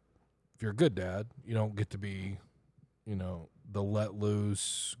don't. If you're a good dad, you don't get to be, you know, the let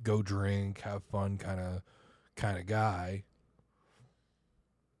loose, go drink, have fun kind of guy.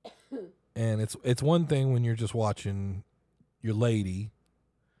 And it's one thing when you're just watching your lady,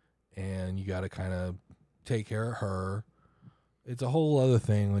 and you got to kind of take care of her. It's a whole other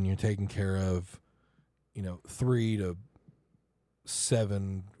thing when you're taking care of, you know, 3 to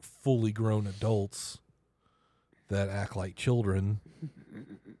 7 fully grown adults that act like children.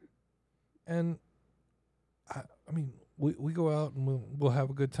 And I mean, we go out and we'll have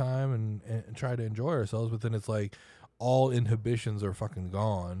a good time and try to enjoy ourselves, but then it's like all inhibitions are fucking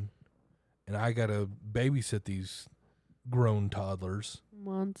gone, and I gotta babysit these grown toddlers.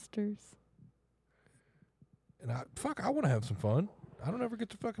 Monsters. And I want to have some fun. I don't ever get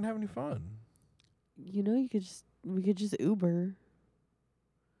to fucking have any fun. You know, we could just Uber.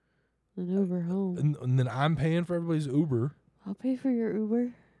 An Uber home. And then I'm paying for everybody's Uber. I'll pay for your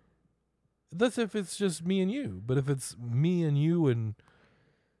Uber. That's if it's just me and you. But if it's me and you and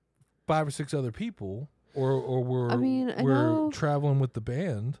 5 or 6 other people, or we're traveling with the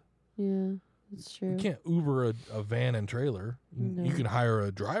band. Yeah, that's true. You can't Uber a van and trailer. No. You can hire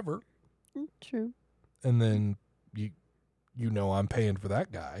a driver. True. And then you know I'm paying for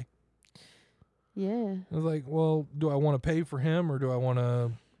that guy. Yeah. I was like, well, do I want to pay for him, or do I want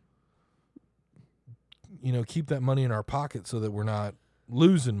to, you know, keep that money in our pocket so that we're not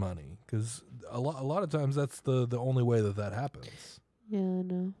losing money? Because a lot of times that's the only way that happens. Yeah, I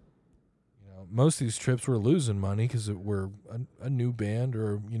know. You know, most of these trips we're losing money because we're a new band,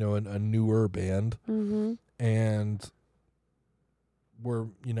 or, you know, a newer band. Mm-hmm. And we're,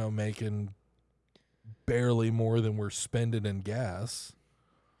 you know, making barely more than we're spending in gas.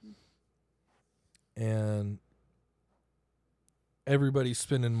 And everybody's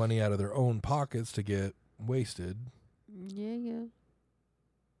spending money out of their own pockets to get wasted. Yeah.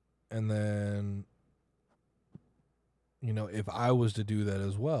 And then, you know, if I was to do that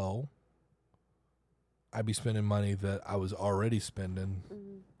as well, I'd be spending money that I was already spending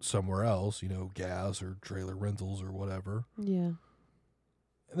somewhere else, you know, gas or trailer rentals or whatever. Yeah.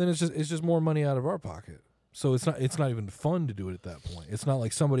 And then it's just more money out of our pocket. So it's not even fun to do it at that point. It's not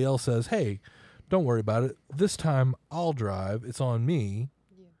like somebody else says, "Hey, don't worry about it. This time I'll drive. It's on me."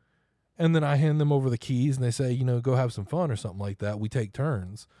 Yeah. And then I hand them over the keys and they say, you know, go have some fun or something like that. We take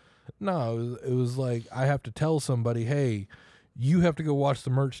turns. No, it was like I have to tell somebody, "Hey, you have to go watch the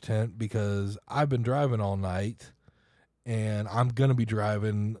merch tent because I've been driving all night and I'm going to be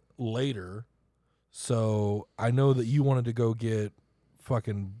driving later. So I know that you wanted to go get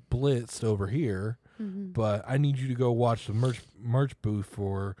fucking blitzed over here, but I need you to go watch the merch booth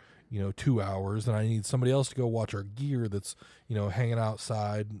for, you know, 2 hours, and I need somebody else to go watch our gear that's, you know, hanging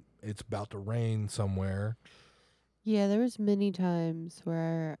outside. It's about to rain somewhere." Yeah, there was many times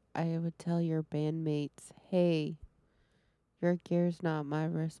where I would tell your bandmates, "Hey, your gear's not my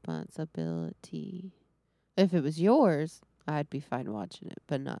responsibility." If it was yours, I'd be fine watching it,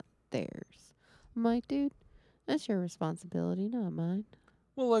 but not theirs. I'm like, dude, that's your responsibility, not mine.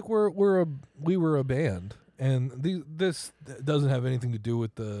 Well, like we were a band, and this doesn't have anything to do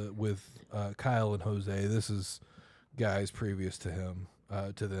with Kyle and Jose. This is guys previous to him,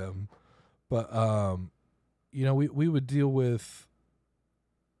 to them, but you know, we would deal with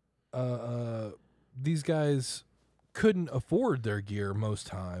these guys couldn't afford their gear most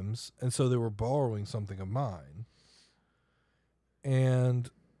times, and so they were borrowing something of mine, and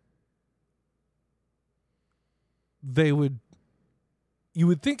you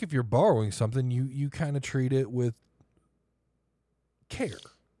would think if you're borrowing something, you kind of treat it with care.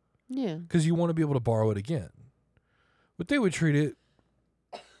 Yeah. Because you want to be able to borrow it again. But they would treat it,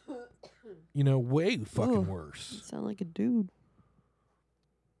 you know, way fucking worse. You sound like a dude.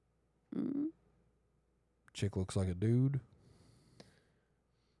 Mm-hmm. Chick looks like a dude.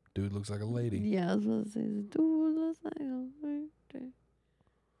 Dude looks like a lady. Yeah, I was about to say, the dude looks like a lady.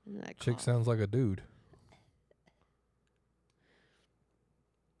 Chick sounds like a dude.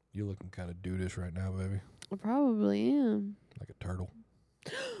 You're looking kind of dudeish right now, baby. I probably am. Like a turtle.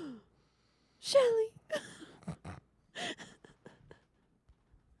 Shelly.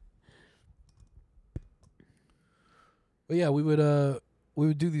 But yeah, we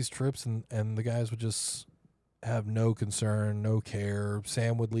would do these trips, and the guys would just have no concern, no care.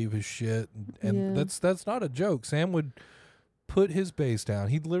 Sam would leave his shit, and that's not a joke. Sam would put his bass down.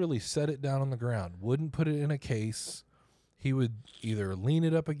 He'd literally set it down on the ground. Wouldn't put it in a case. he would either lean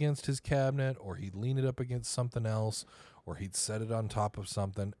it up against his cabinet, or he'd lean it up against something else, or he'd set it on top of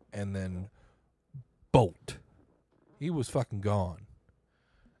something and then bolt. He was fucking gone.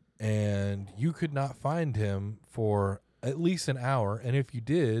 And you could not find him for at least an hour. And if you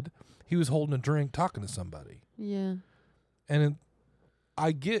did, he was holding a drink talking to somebody. Yeah. And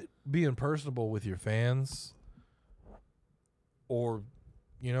I get being personable with your fans, or,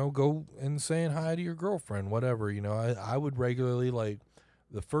 you know, go and saying hi to your girlfriend, whatever. You know, I would regularly, like,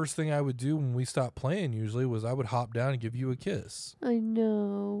 the first thing I would do when we stopped playing usually was I would hop down and give you a kiss. I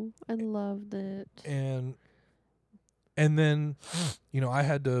know. I loved it. And then, you know, I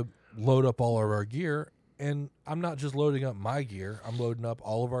had to load up all of our gear. And I'm not just loading up my gear. I'm loading up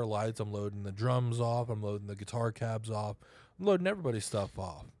all of our lights. I'm loading the drums off. I'm loading the guitar cabs off. I'm loading everybody's stuff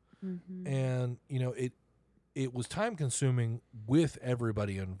off. Mm-hmm. And, you know, it was time consuming with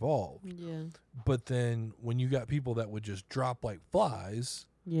everybody involved. Yeah. But then when you got people that would just drop like flies,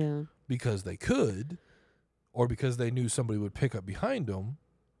 Yeah, because they could, or because they knew somebody would pick up behind them,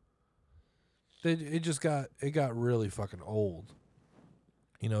 it got really fucking old.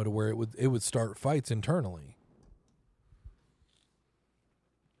 You know, to where it would start fights internally.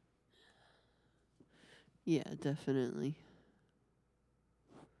 yeah, definitely.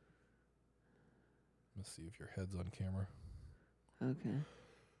 Let's see if your head's on camera. Okay.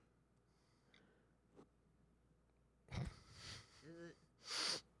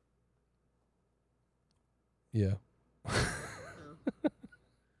 Yeah.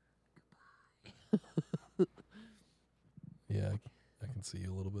 Yeah, I can see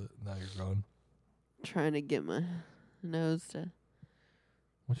you a little bit. Now you're gone. Trying to get my nose to.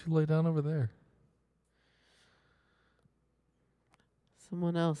 Why don't you lay down over there?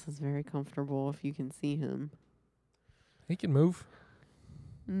 Someone else is very comfortable if you can see him. He can move.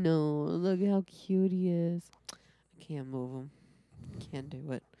 No, look how cute he is. I can't move him. Can't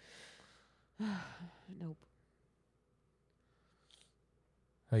do it. Nope.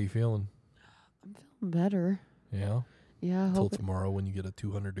 How you feeling? I'm feeling better. Yeah. Yeah, I Till hope tomorrow when you get a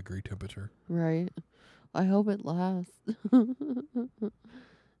 200-degree temperature. right. I hope it lasts.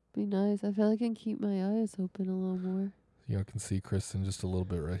 Be nice. I feel like I can keep my eyes open a little more. You can see Kristen just a little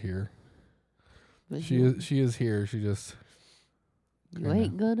bit right here. But She is here. She just you kinda,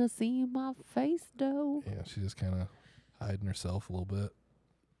 ain't gonna see my face though. yeah, she's just kind of hiding herself a little bit.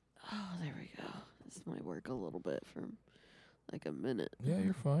 Oh, there we go. This might work a little bit for like a minute. Yeah,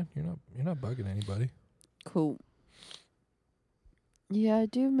 you're fine. You're not bugging anybody. Cool. Yeah, I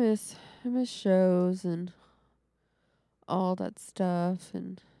miss shows and all that stuff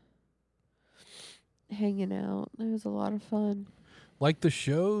and hanging out. It was a lot of fun. Like the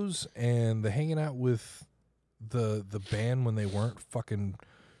shows and the hanging out with the band when they weren't fucking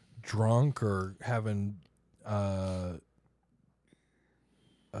drunk or having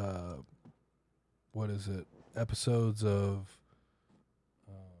what is it? Episodes of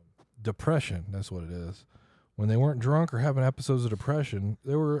depression. That's what it is. When they weren't drunk or having episodes of depression,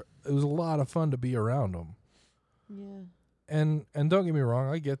 it was a lot of fun to be around them. Yeah. And don't get me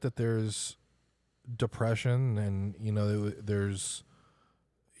wrong, I get that there's depression and, you know, there's,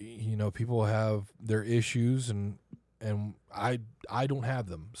 you know, people have their issues and I don't have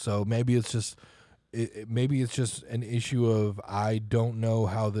them. So maybe it's just maybe it's just an issue of I don't know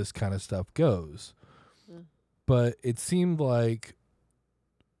how this kind of stuff goes. Mm. But it seemed like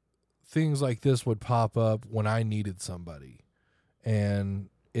things like this would pop up when I needed somebody. And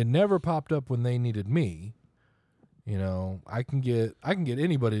it never popped up when they needed me. You know, I can get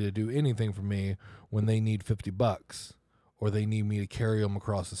anybody to do anything for me when they need $50 or they need me to carry them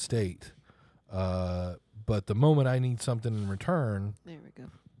across the state. But the moment I need something in return, There we go.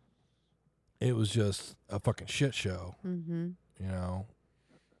 it was just a fucking shit show. Mm-hmm. You know?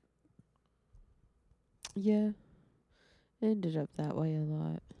 Yeah. It ended up that way a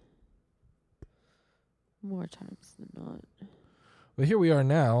lot. More times than not. But here we are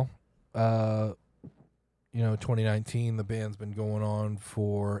now. You know, 2019, the band's been going on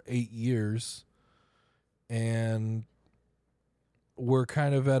for 8 years. And we're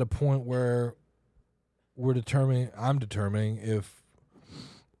kind of at a point where I'm determining if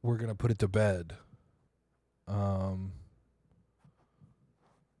we're going to put it to bed.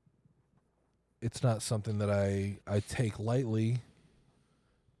 It's not something that I take lightly,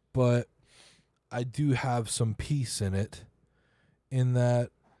 but I do have some peace in it, in that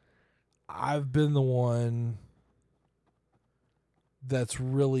I've been the one that's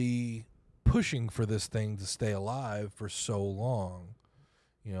really pushing for this thing to stay alive for so long.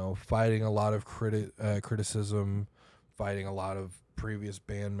 You know, fighting a lot of criticism, fighting a lot of previous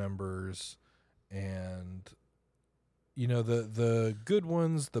band members, and, You know, the good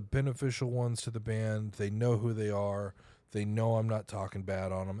ones, the beneficial ones to the band, they know who they are. They know I'm not talking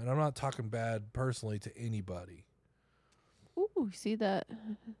bad on them. And I'm not talking bad personally to anybody. Ooh, see that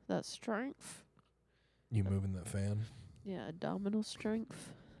strength? You moving that fan? Yeah, abdominal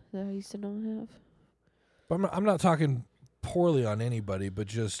strength that I used to not have. But I'm not talking poorly on anybody, but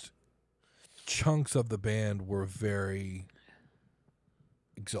just chunks of the band were very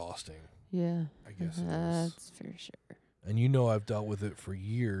exhausting. Yeah, I guess it is. that's for sure. And you know I've dealt with it for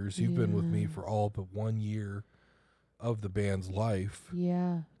years. You've been with me Yeah. for all but 1 year of the band's life.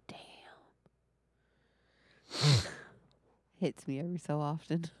 Yeah. Damn. Hits me every so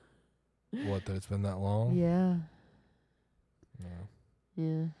often. What, that it's been that long? Yeah. Yeah.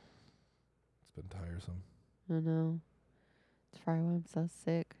 Yeah. It's been tiresome. I know. It's probably why I'm so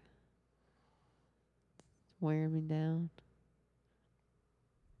sick. It's wearing me down.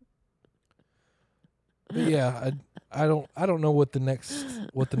 But yeah, I don't know what the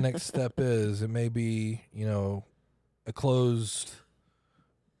next step is. It may be, you know, a closed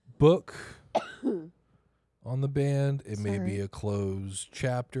book on the band. It may be a closed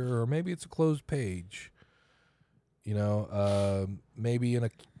chapter, or maybe it's a closed page. You know, maybe in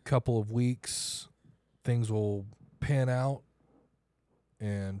a couple of weeks things will pan out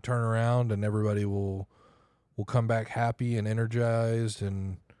and turn around, and everybody will come back happy and energized.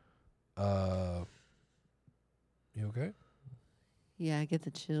 And you okay? Yeah, I get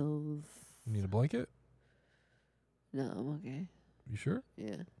the chills. You need a blanket? No, I'm okay. You sure?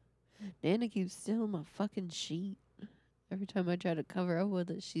 Yeah. Nana keeps stealing my fucking sheet. Every time I try to cover up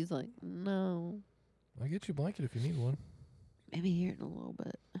with it, she's like, no. I'll get you a blanket if you need one. Maybe here in a little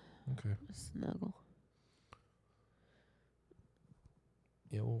bit. Okay. Snuggle.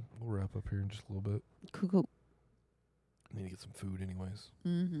 Yeah, we'll wrap up here in just a little bit. Cool. I need to get some food anyways.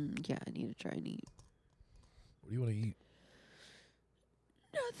 Mm-hmm. Yeah, I need to try and eat. What do you want to eat?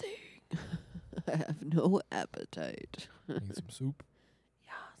 Nothing. I have no appetite. Need some soup?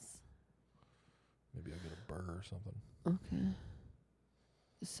 Yes. Maybe I'll get a burger or something. Okay.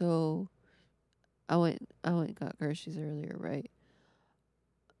 So, I went and got groceries earlier, right?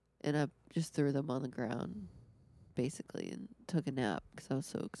 And I just threw them on the ground, basically, and took a nap because I was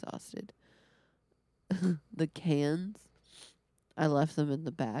so exhausted. The cans, I left them in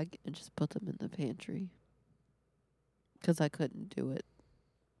the bag and just put them in the pantry because I couldn't do it.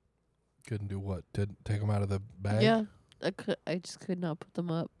 Couldn't do what? Didn't take them out of the bag? Yeah, I just could not put them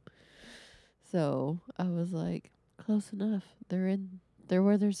up. So I was like, close enough. They're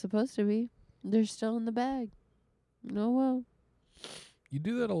where they're supposed to be. They're still in the bag. Oh well. You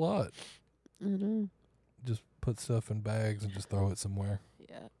do that a lot. I know. Just put stuff in bags and just throw it somewhere.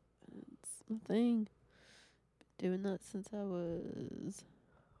 Yeah, it's my thing. Been doing that since I was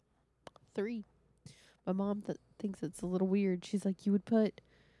 3. My mom thinks it's a little weird. She's like, you would put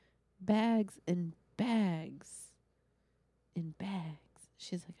bags and bags in bags.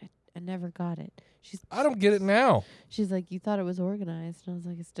 She's like, I never got it. I don't get it now. She's like, you thought it was organized. And I was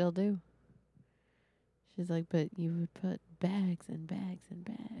like, I still do. She's like, but you would put bags and bags and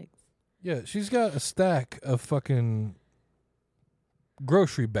bags. Yeah, she's got a stack of fucking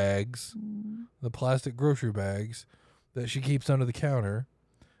grocery bags, the plastic grocery bags that she keeps under the counter.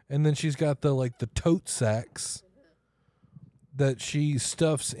 And then she's got the tote sacks that she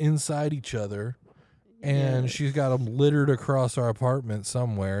stuffs inside each other. And she's got them littered across our apartment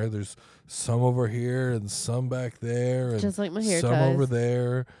somewhere. There's some over here and some back there. And just like my hair some ties. over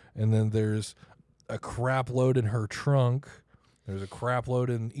there. And then there's a crap load in her trunk. There's a crap load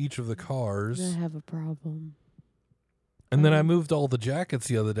in each of the cars. I have a problem. And then I moved all the jackets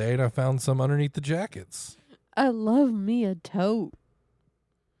the other day, and I found some underneath the jackets. I love me a tote.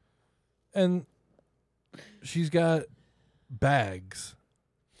 And she's got bags,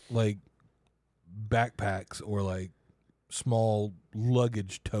 like backpacks or like small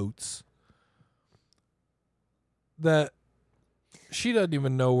luggage totes that she doesn't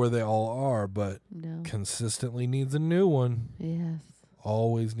even know where they all are, but consistently needs a new one. Yes.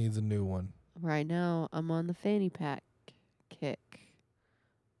 Always needs a new one. Right now, I'm on the fanny pack kick.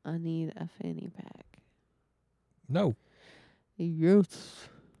 I need a fanny pack. No. Yes.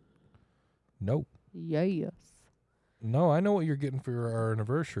 Nope. Yes. No, I know what you're getting for our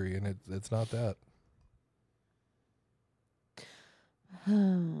anniversary, and it's not that. But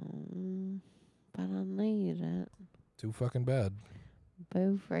I need it. Too fucking bad.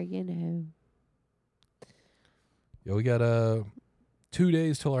 Boo friggin' who. Yeah, we got 2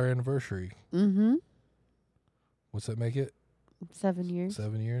 days till our anniversary. Mm-hmm. What's that make it? 7 years.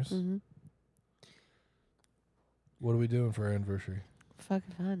 7 years? Mm-hmm. What are we doing for our anniversary? Fuck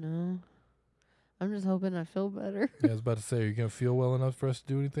if I know. I'm just hoping I feel better. Yeah, I was about to say, are you going to feel well enough for us to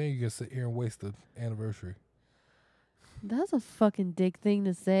do anything? You're going to sit here and waste the anniversary. That's a fucking dick thing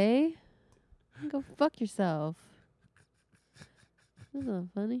to say. Go fuck yourself. That's not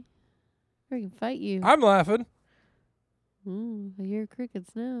funny. Or I can fight you. I'm laughing. I hear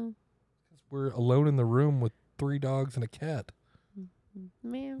crickets now. We're alone in the room with 3 dogs and a cat.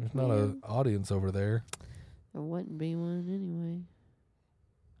 Meow, There's not an audience over there. There wouldn't be one anyway.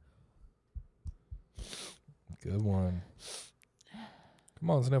 Good one. Come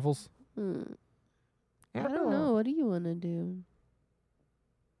on, Sniffles. I don't know. What do you want to do?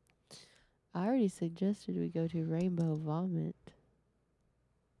 I already suggested we go to Rainbow Vomit.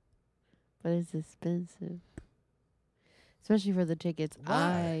 But it's expensive. Especially for the tickets Why?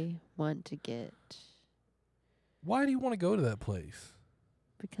 I want to get. Why do you want to go to that place?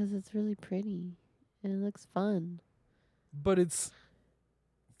 Because it's really pretty. And it looks fun. But it's,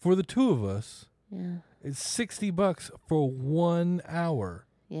 for the 2 of us, Yeah. it's $60 for 1 hour.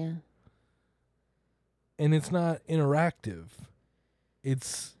 Yeah. And it's not interactive.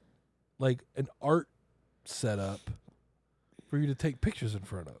 It's like an art setup for you to take pictures in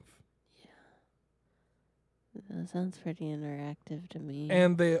front of. That sounds pretty interactive to me.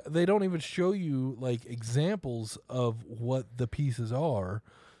 And they don't even show you like examples of what the pieces are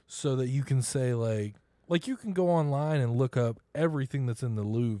so that you can say like you can go online and look up everything that's in the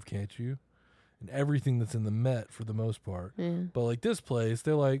Louvre, can't you? And everything that's in the Met for the most part. Yeah. But like this place,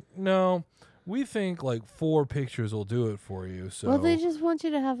 they're like, no, we think like 4 pictures will do it for you. So Well, they just want you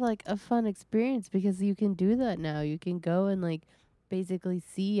to have like a fun experience because you can do that now. You can go and like basically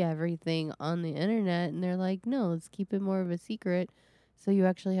see everything on the internet, and they're like, no, let's keep it more of a secret so you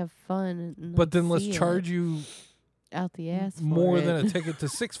actually have fun. And but then let's see charge it you out the ass for more it. than a ticket to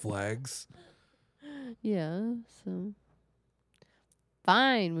Six Flags. Yeah, so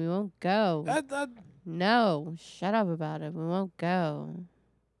fine, we won't go. No, shut up about it. We won't go.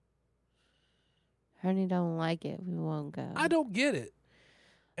 Honey don't like it. We won't go. I don't get it.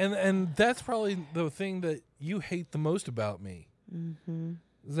 And that's probably the thing that you hate the most about me. Mm-hmm.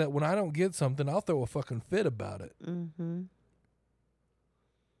 Is that when I don't get something, I'll throw a fucking fit about it. Mm-hmm.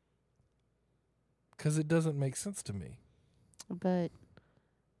 Because it doesn't make sense to me. But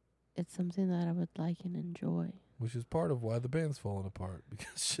it's something that I would like and enjoy. Which is part of why the band's falling apart.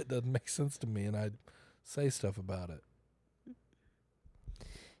 Because shit doesn't make sense to me and I say stuff about it.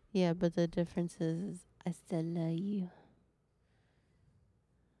 Yeah, but the difference is I still love you.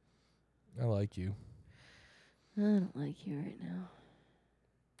 I like you. I don't like you right now.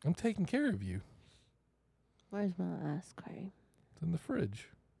 I'm taking care of you. Where's my ice cream? It's in the fridge.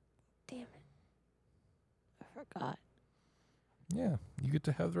 Damn it. I forgot. Yeah, you get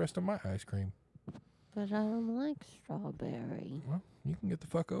to have the rest of my ice cream. But I don't like strawberry. Well, you can get the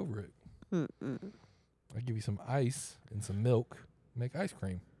fuck over it. Mm-mm. I'll give you some ice and some milk. Make ice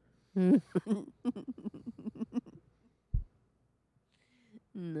cream.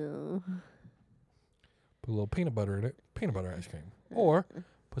 No. Put a little peanut butter in it. Peanut butter ice cream. Or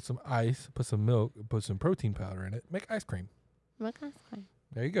put some ice, put some milk, put some protein powder in it. Make ice cream. Like ice cream.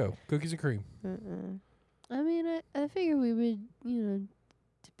 There you go. Cookies and cream. I mean, I figure we would,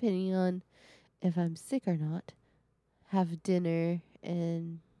 depending on if I'm sick or not, have dinner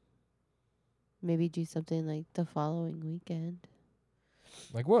and maybe do something like the following weekend.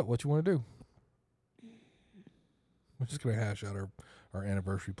 Like what? What you want to do? We're just going to hash out our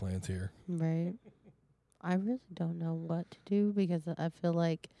anniversary plans here. Right. I really don't know what to do because I feel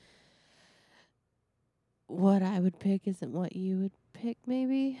like what I would pick isn't what you would pick,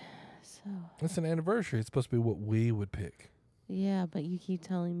 maybe. So It's an anniversary. It's supposed to be what we would pick. yeah, but you keep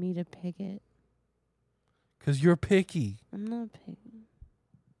telling me to pick it. 'Cause you're picky. I'm not picking.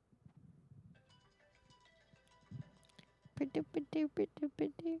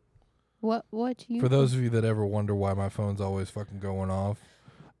 What you? For those of you that ever wonder why my phone's always fucking going off,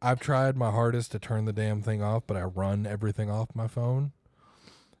 I've tried my hardest to turn the damn thing off, but I run everything off my phone.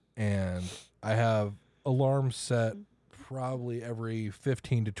 And I have alarms set probably every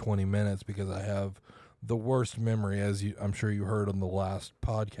 15 to 20 minutes because I have the worst memory, as I'm sure you heard on the last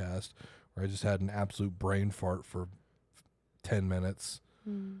podcast, where I just had an absolute brain fart for 10 minutes.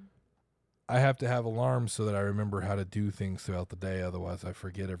 I have to have alarms so that I remember how to do things throughout the day. Otherwise, I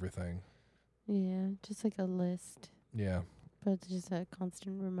forget everything. Yeah, just like a list. Yeah. But it's just a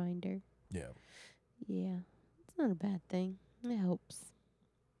constant reminder. Yeah. Yeah. It's not a bad thing. It helps.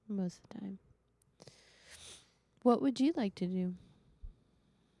 Most of the time. What would you like to do?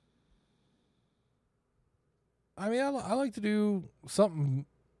 I mean, I like to do something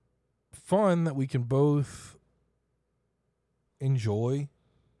fun that we can both enjoy.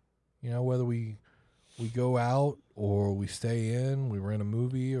 You know, whether we we go out or we stay in, we rent a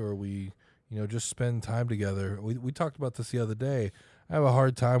movie, or we, just spend time together. We talked about this the other day. I have a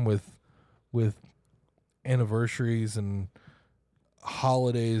hard time with anniversaries and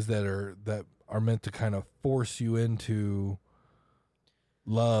holidays that are meant to kind of force you into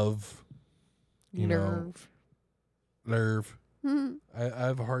love, nerve. I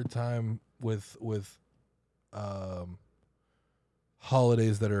have a hard time with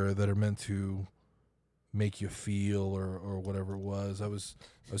holidays that are meant to make you feel or whatever it was. I was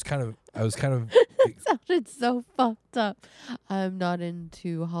kind of That sounded so fucked up. I'm not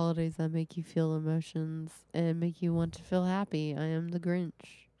into holidays that make you feel emotions and make you want to feel happy. I am the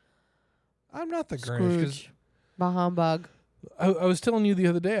Grinch. I'm not the Grinch. Scrooge. Bah humbug. I was telling you the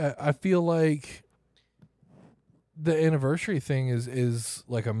other day, I feel like the anniversary thing is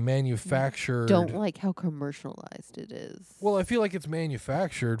like a manufactured. Don't like how commercialized it is. Well, I feel like it's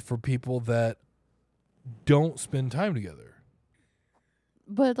manufactured for people that don't spend time together.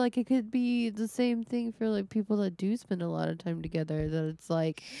 But like it could be the same thing for like people that do spend a lot of time together. That it's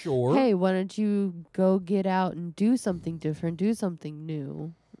like, Sure. hey, why don't you go get out and do something different, do something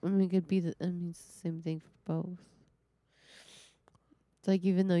new? I mean, it could be it's the same thing for both. It's like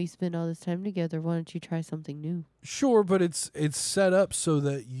even though you spend all this time together, why don't you try something new? Sure, but it's set up so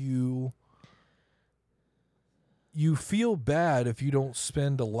that you feel bad if you don't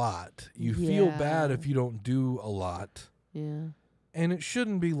spend a lot. You feel bad if you don't do a lot. Yeah. And it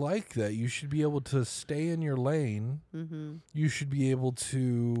shouldn't be like that. You should be able to stay in your lane. Mm-hmm. You should be able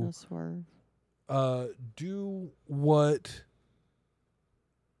to swerve. Do what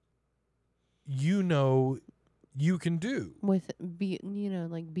you can do. Be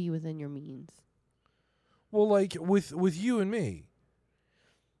within your means. Well, like with you and me,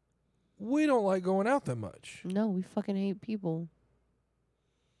 we don't like going out that much. No, we fucking hate people.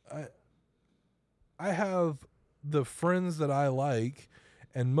 I have the friends that I like,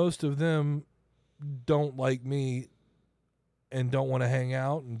 and most of them don't like me and don't want to hang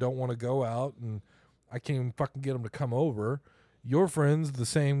out and don't want to go out, and I can't even fucking get them to come over. Your friends the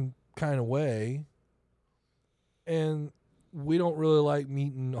same kind of way, and we don't really like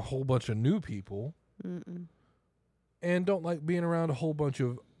meeting a whole bunch of new people. Mm-mm. And don't like being around a whole bunch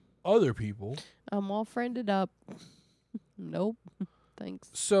of other people. I'm all friended up. Nope.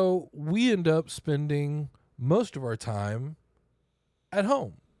 Thanks. So we end up spending most of our time at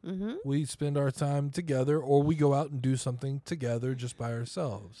home. Mm-hmm. We spend our time together, or we go out and do something together just by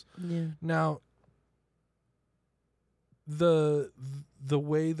ourselves. Yeah. Now, the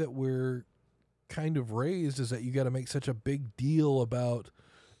way that we're kind of raised is that you got to make such a big deal about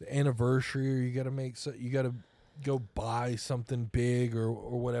the anniversary, or you got to go buy something big or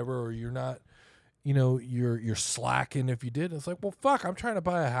whatever, or you're not, you're slacking if you did. It's like, well, fuck, I'm trying to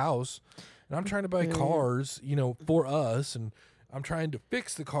buy a house and I'm trying to buy cars, for us, and I'm trying to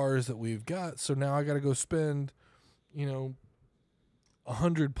fix the cars that we've got. So now I got to go spend, $100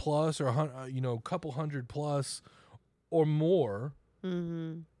 plus or a couple $100 plus or more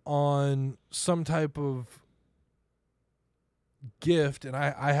on some type of gift. And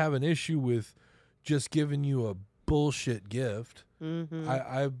I have an issue with just giving you a bullshit gift.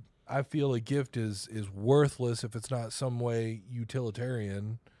 I feel a gift is worthless if it's not some way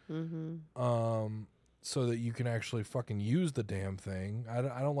utilitarian. So that you can actually fucking use the damn thing. I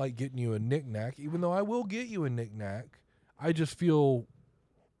don't like getting you a knick-knack, even though I will get you a knick-knack. I just feel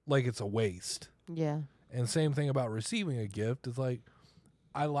like it's a waste. Yeah. And same thing about receiving a gift. It's like,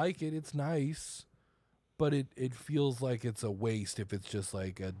 I like it, it's nice, but it feels like it's a waste if it's just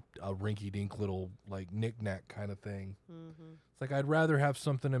like a rinky-dink little like knick-knack kind of thing. It's like, I'd rather have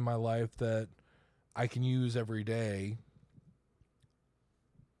something in my life that I can use every day,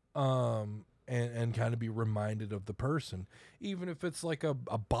 and kind of be reminded of the person, even if it's like a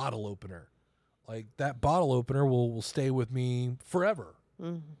bottle opener. Like, that bottle opener will stay with me forever.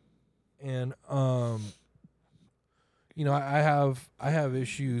 And I have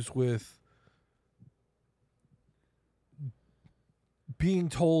issues with being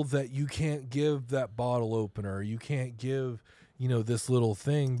told that you can't give that bottle opener, you can't give, this little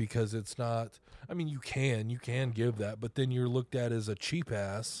thing because it's not. I mean, you can give that, but then you're looked at as a cheap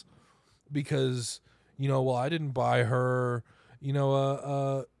ass because, well, I didn't buy her,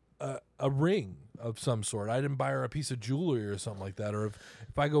 a ring of some sort. I didn't buy her a piece of jewelry or something like that. Or if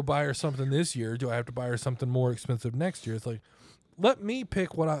I go buy her something this year, do I have to buy her something more expensive next year? It's like, let me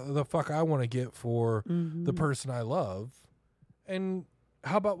pick what the fuck I want to get for the person I love. And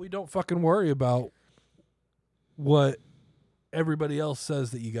how about we don't fucking worry about what everybody else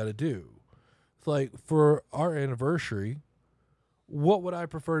says that you got to do? It's like, for our anniversary, what would I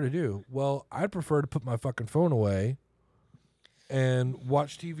prefer to do? Well, I'd prefer to put my fucking phone away and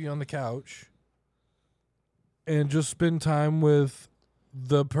watch TV on the couch and just spend time with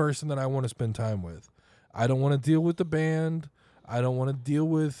the person that I want to spend time with. I don't want to deal with the band. I don't want to deal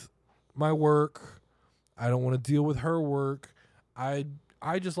with my work. I don't want to deal with her work. I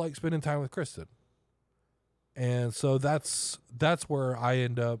just like spending time with Kristen. And so that's where I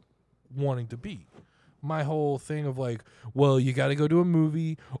end up wanting to be. My whole thing of like, well, you got to go to a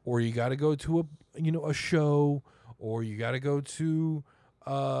movie, or you got to go to a show, or you got to go to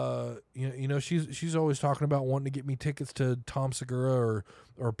she's always talking about wanting to get me tickets to Tom Segura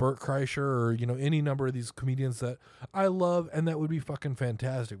or Bert Kreischer or any number of these comedians that I love, and that would be fucking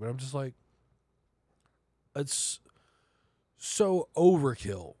fantastic. But I'm just like, it's so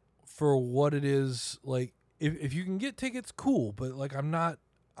overkill for what it is. Like, if you can get tickets, cool, but like I'm not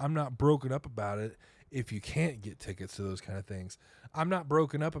broken up about it if you can't get tickets to those kind of things. I'm not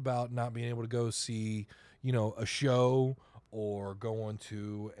broken up about not being able to go see, a show or going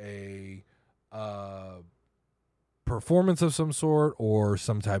to a performance of some sort or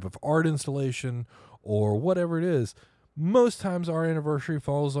some type of art installation or whatever it is. Most times our anniversary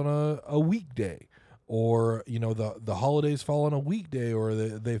falls on a weekday, or the holidays fall on a weekday, or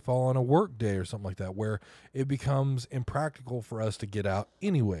they fall on a work day or something like that, where it becomes impractical for us to get out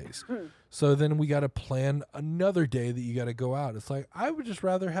anyways. So then we got to plan another day that you got to go out. It's like, I would just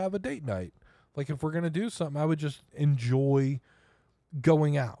rather have a date night. Like, if we're going to do something, I would just enjoy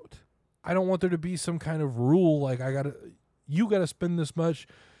going out. I don't want there to be some kind of rule like you got to spend this much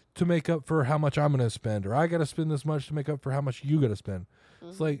to make up for how much I'm going to spend, or I got to spend this much to make up for how much you got to spend.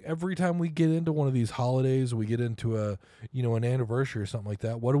 It's like every time we get into one of these holidays, we get into an anniversary or something like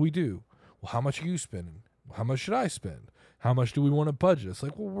that, what do? Well, how much are you spending? How much should I spend? How much do we want to budget? It's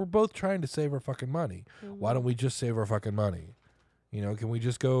like, well, we're both trying to save our fucking money. Why don't we just save our fucking money? Can we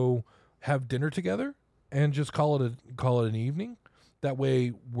just go have dinner together and just call it an evening? That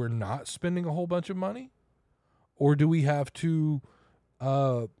way we're not spending a whole bunch of money? Or do we have to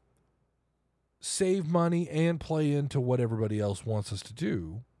save money and play into what everybody else wants us to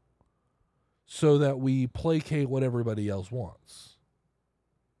do so that we placate what everybody else wants?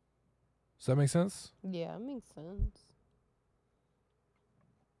 Does that make sense? Yeah, it makes sense.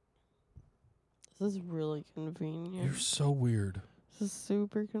 This is really convenient. You're so weird. This is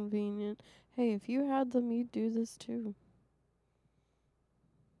super convenient. Hey, if you had them, you'd do this too.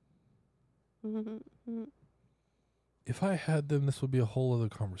 If I had them, this would be a whole other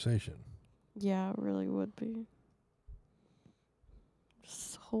conversation. Yeah, it really would be.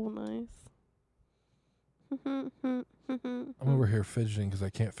 So nice. I'm over here fidgeting because I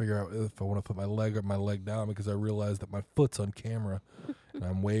can't figure out if I want to put my leg up, my leg down, because I realize that my foot's on camera and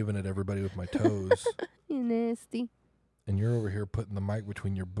I'm waving at everybody with my toes. You nasty. And you're over here putting the mic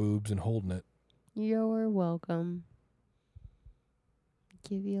between your boobs and holding it. You're welcome.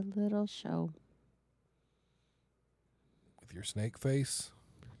 Give you a little show. With your snake face.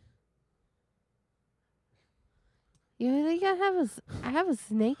 You think I have a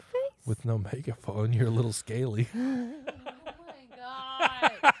snake face? With no makeup on, you're a little scaly. Oh my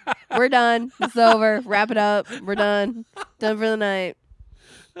god. We're done. It's over. Wrap it up. We're done. Done for the night.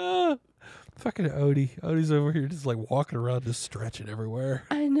 Fucking Odie. Odie's over here just like walking around, just stretching everywhere.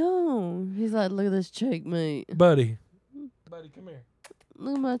 I know. He's like, look at this cheek meat. Buddy, come here.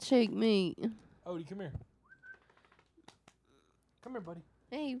 Look at my cheek meat. Odie, come here. Come here, buddy.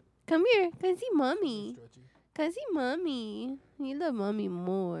 Hey, come here. Come see mommy. Stretchy. Come see mommy. You love mommy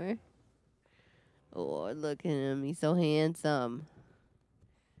more. Oh, look at him. He's so handsome.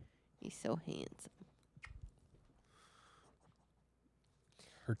 He's so handsome.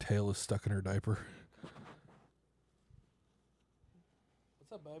 Her tail is stuck in her diaper.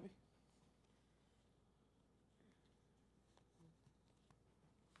 What's up, baby?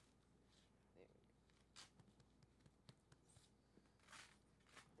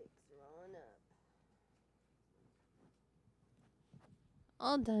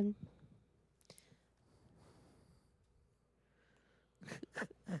 All done.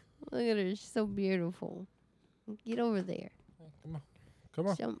 Look at her. She's so beautiful. Get over there. Come on. Come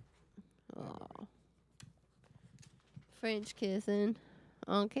on. Jump. Aw. French kissing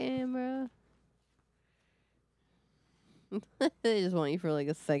on camera. They just want you for like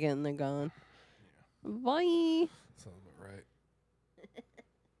a second and they're gone. Yeah. Bye. Sounds about right.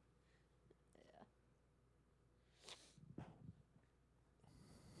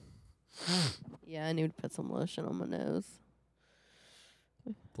 Yeah, I need to put some lotion on my nose.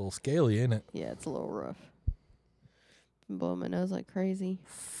 A little scaly, ain't it? Yeah, it's a little rough. Been blowing my nose like crazy.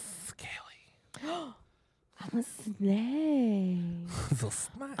 Scaly. I'm a snake. It's a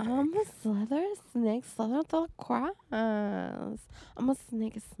snake. I'm a slither snake, slither through the grass. I'm a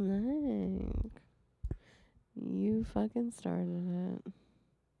snake. You fucking started it.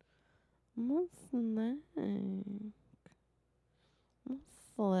 I'm a snake. I'm a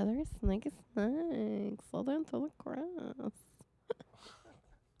slither snake, slithering through the grass.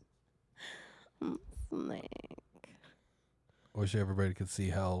 I'm a snake. Wish everybody could see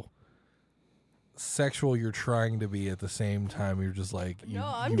how sexual you're trying to be at the same time. You're just like,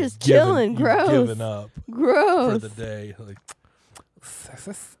 I'm you've just chilling. you've Gross. given up Gross. for the day. Like, that's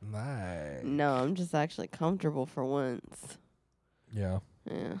a snake. No, I'm just actually comfortable for once. Yeah.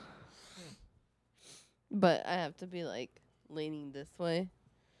 Yeah. But I have to be like leaning this way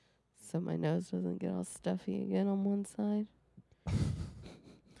so my nose doesn't get all stuffy again on one side.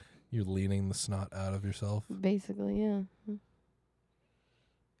 You're leaning the snot out of yourself. Basically, yeah. It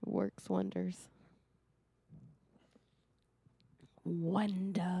works wonders.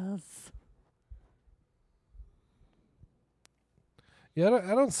 Wonders. Yeah,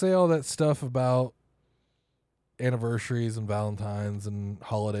 I don't say all that stuff about anniversaries and Valentines and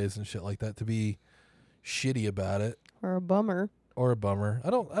holidays and shit like that to be shitty about it Or a bummer. or a bummer. I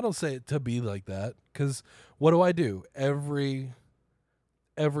don't say it to be like that, because what do? Every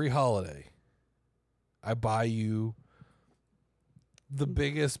holiday, I buy you the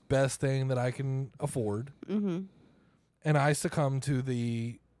biggest, best thing that I can afford, Mm-hmm. and I succumb to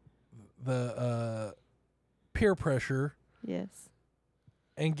the peer pressure Yes.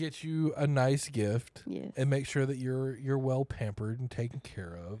 and get you a nice gift. Yes. And make sure that you're well pampered and taken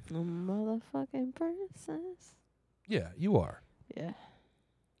care of. A motherfucking princess. Yeah, you are. Yeah.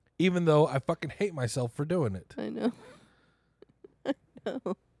 Even though I fucking hate myself for doing it. I know. I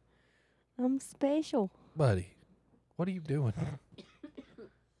know. I'm special. Buddy, what are you doing?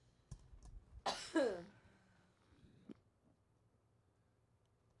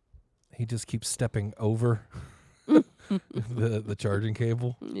 He just keeps stepping over the charging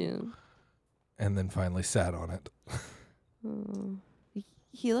cable Yeah. and then finally sat on it.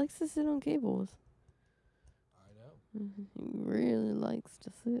 He likes to sit on cables. I know. He really likes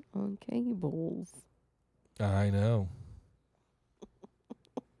to sit on cables. I know.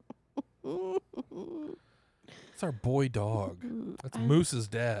 It's our boy dog. That's Moose's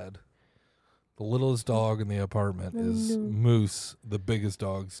dad. The littlest dog in the apartment is Moose, the biggest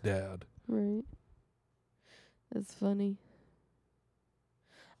dog's dad. Right. That's funny.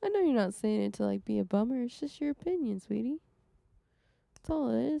 I know you're not saying it to like be a bummer. It's just your opinion, sweetie. That's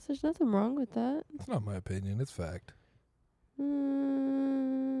all it is. There's nothing wrong with that. It's not my opinion. It's fact. It's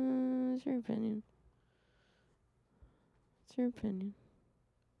your opinion. It's your opinion.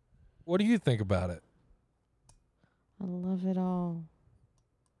 What do you think about it? I love it all.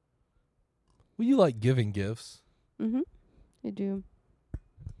 Well, you like giving gifts. Mm-hmm. I do.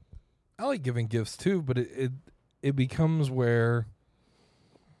 I like giving gifts too, but it becomes where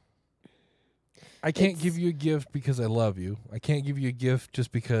I can't give you a gift because I love you. I can't give you a gift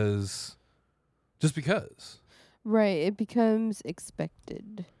just because. Right. It becomes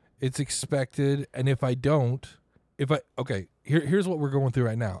expected. It's expected, and if I don't, here's what we're going through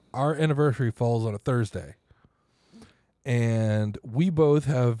right now. Our anniversary falls on a Thursday. And we both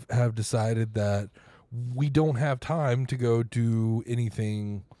have decided that we don't have time to go do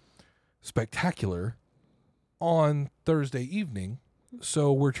anything spectacular on Thursday evening.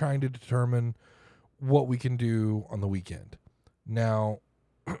 So we're trying to determine what we can do on the weekend. Now,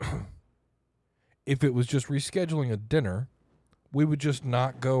 if it was just rescheduling a dinner, we would just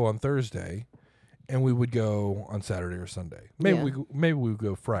not go on Thursday and we would go on Saturday or Sunday. Maybe we would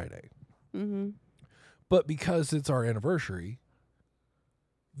go Friday. Mm-hmm. But because it's our anniversary,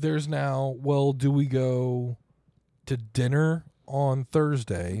 there's now, well, do we go to dinner on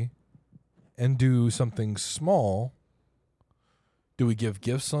Thursday and do something small? Do we give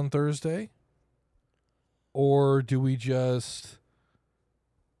gifts on Thursday? Or do we just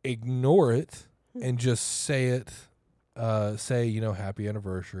ignore it and just say happy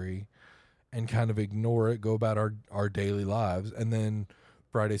anniversary and kind of ignore it, go about our daily lives, and then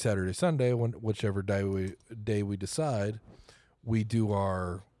Friday, Saturday, Sunday, whichever day we decide, we do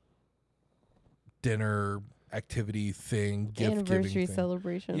our dinner activity thing, gift Anniversary giving thing.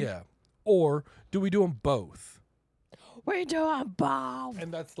 celebration. Yeah. Or do we do them both? We doing both.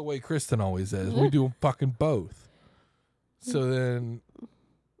 And that's the way Kristen always says. We do them fucking both. So then,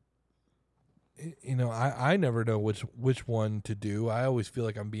 I never know which one to do. I always feel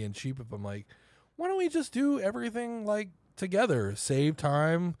like I'm being cheap if I'm like, why don't we just do everything like together, save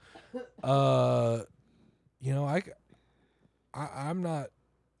time. I'm not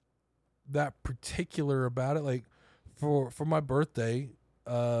that particular about it. Like for my birthday,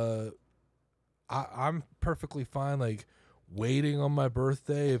 I'm perfectly fine. Like waiting on my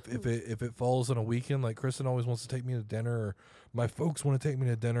birthday if it falls on a weekend. Like Kristen always wants to take me to dinner, or my folks want to take me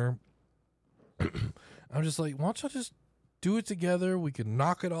to dinner. I'm just like, why don't y'all just do it together? We can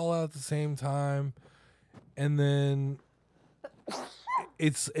knock it all out at the same time, and then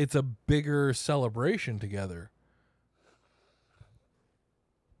it's a bigger celebration together.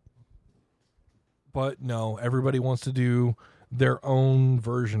 But no, everybody wants to do their own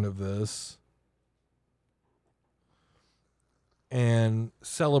version of this and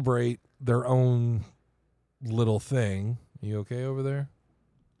celebrate their own little thing. You okay over there?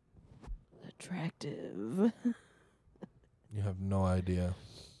 Attractive. You have no idea.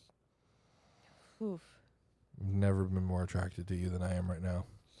 Oof. I've never been more attracted to you than I am right now.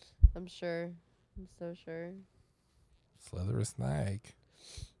 I'm sure. I'm so sure. Slither a snake.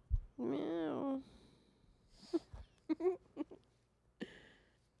 Meow.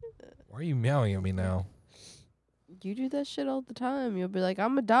 Why are you meowing at me now? You do that shit all the time. You'll be like,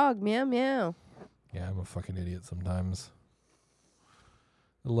 I'm a dog. Meow, meow. Yeah, I'm a fucking idiot sometimes.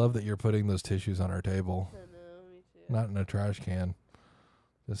 I love that you're putting those tissues on our table. I know, me too. Not in a trash can.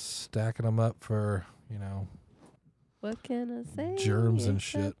 Just stacking them up for, What can I say? germs and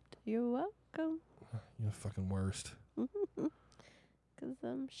shit. Except you're welcome. You're the fucking worst. 'Cause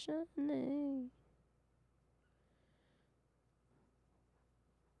I'm shiny.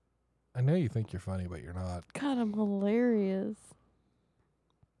 I know you think you're funny, but you're not. God, I'm hilarious.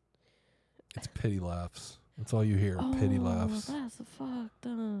 It's pity laughs. That's all you hear. Pity laughs. That's fucked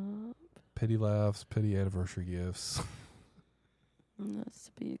up. Pity laughs, pity anniversary gifts. That's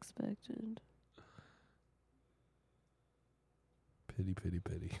to be expected. Pity, pity,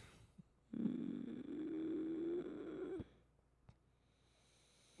 pity.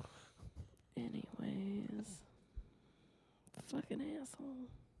 Anyways. Fucking asshole.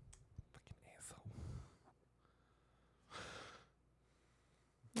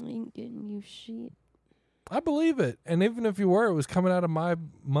 I ain't getting you shit. I believe it. And even if you were, it was coming out of my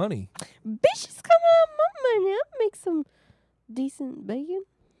money. Bitch, it's coming out of my money. I'll make some decent bacon.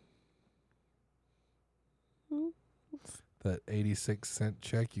 That 86-cent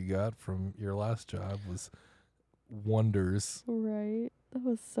check you got from your last job was wonders. Right. That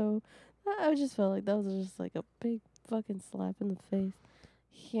was so... I just felt like that was just like a big fucking slap in the face.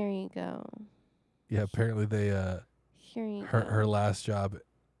 Here you go. Yeah, apparently they Here you go. her last job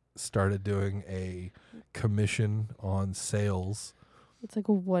started doing a commission on sales. It's like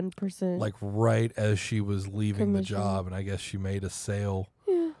a 1%. Like right as she was leaving Commission. the job, and I guess she made a sale.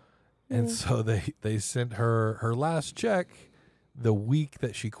 Yeah. And Yeah. so they sent her last check the week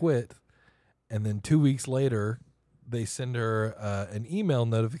that she quit, and then 2 weeks later they send her an email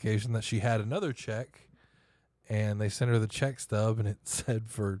notification that she had another check, and they sent her the check stub, and it said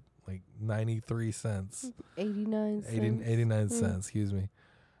for like 93 cents. 89 cents. 89 cents, excuse me.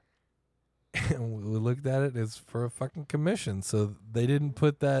 And we looked at it, it's for a fucking commission. So they didn't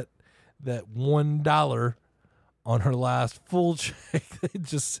put that $1 on her last full check. They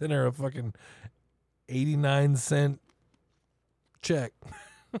just sent her a fucking 89-cent check.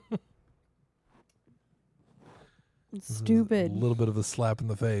 Stupid. A little bit of a slap in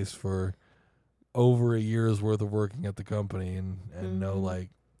the face for over a year's worth of working at the company, and no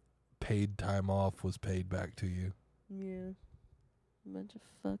like paid time off was paid back to you. Yeah. Bunch of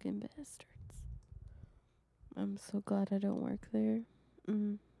fucking bastards. I'm so glad I don't work there.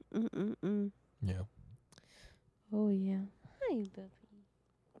 Yeah. Oh, yeah. Hi, Buffy.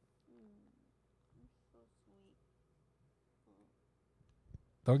 So sweet.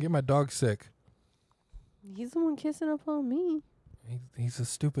 Don't get my dog sick. He's the one kissing up on me. He's a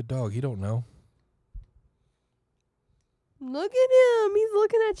stupid dog. He don't know. Look at him. He's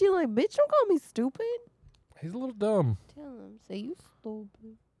looking at you like, bitch, don't call me stupid. He's a little dumb. Tell him. Say you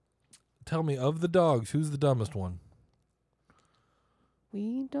stupid. Tell me, of the dogs, who's the dumbest one?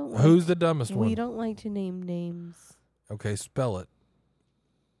 We don't Who's the dumbest one? We don't like to name names. Okay, spell it.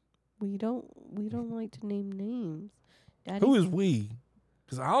 We don't like to name names. Who is we?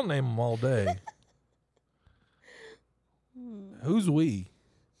 Because I'll name them all day. Who's we?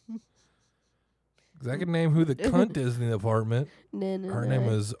 Because I can name who the cunt is in the apartment. Her name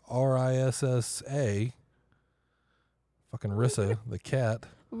is Rissa. Fucking Rissa, the cat.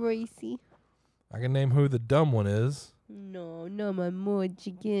 Racy. I can name who the dumb one is. No, my more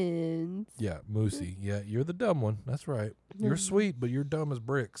chickens. Yeah, Moosey. Yeah, you're the dumb one. That's right. You're sweet, but you're dumb as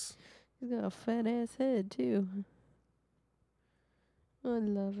bricks. He's got a fat ass head too. I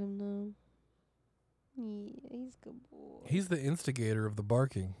love him though. Yeah, he's a good boy. He's the instigator of the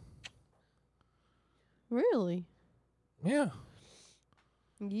barking. Really? Yeah.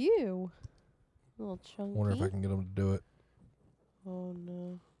 You. Little chunky. Wonder if I can get them to do it. Oh,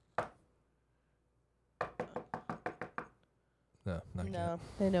 no. No, not No,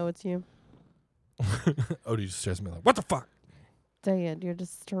 they know it's you. Odie just stares at me like, what the fuck? Dad, you're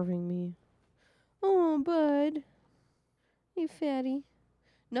disturbing me. Oh, bud. You fatty.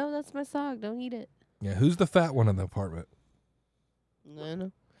 No, that's my sock. Don't eat it. Yeah, who's the fat one in the apartment?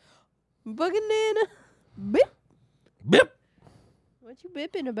 Nana. Bugging Nana. Bip. Bip! What you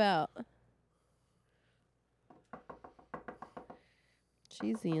bipping about?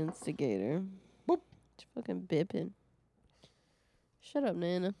 She's the instigator. Boop. She's fucking bipping. Shut up,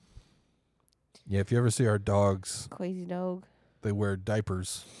 Nana. Yeah, if you ever see our dogs, Crazy dog. they wear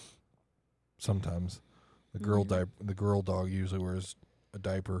diapers sometimes. The girl the girl dog usually wears a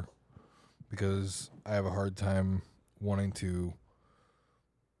diaper because I have a hard time wanting to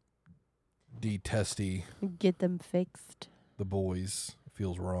detesty Get them fixed. the boys. It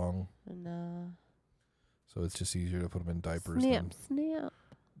feels wrong. Nah. So it's just easier to put them in diapers Snap, than snap.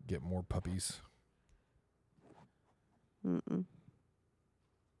 get more puppies. Mm-mm.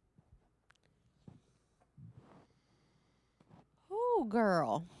 Oh,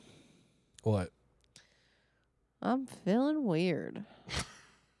 girl. What? I'm feeling weird.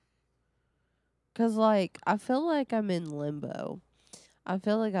 'Cause, like, I feel like I'm in limbo. I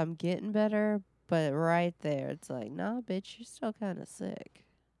feel like I'm getting better, but right there, it's like, nah, bitch, you're still kind of sick.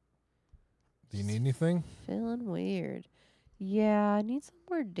 Do you need anything? Feeling weird. Yeah, I need some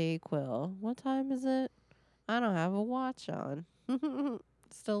more Dayquil. What time is it? I don't have a watch on.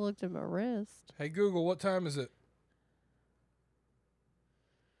 Still looked at my wrist. Hey Google, what time is it?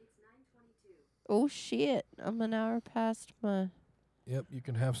 Oh, shit. I'm an hour past my... Yep, you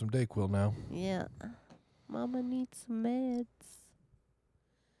can have some Dayquil now. Yeah. Mama needs some meds.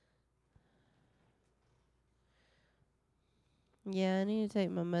 Yeah, I need to take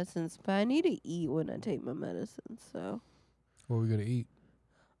my medicines, but I need to eat when I take my medicine, so... What are we gonna eat?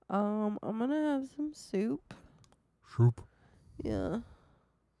 I'm gonna have some soup. Soup. Yeah.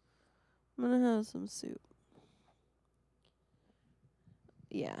 I'm gonna have some soup.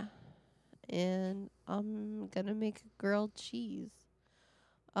 Yeah. And I'm gonna make a grilled cheese.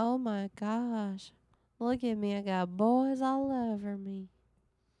 Oh my gosh. Look at me. I got boys all over me.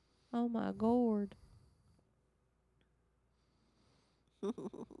 Oh my gourd.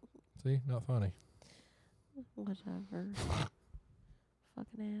 See, not funny. Whatever.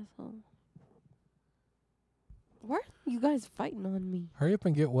 Fucking asshole. Why are you guys fighting on me? Hurry up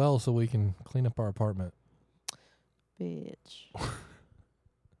and get well so we can clean up our apartment. Bitch. I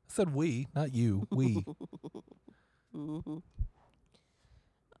said we, not you. We. Mm-hmm.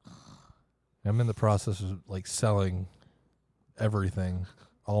 I'm in the process of like selling everything,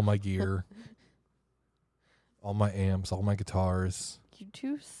 all my gear, all my amps, all my guitars, You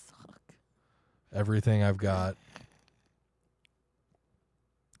two suck. everything I've got,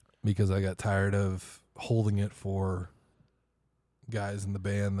 because I got tired of holding it for guys in the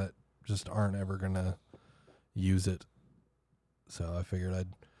band that just aren't ever gonna use it. So I figured I'd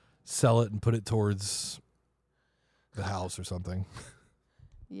sell it and put it towards the house or something.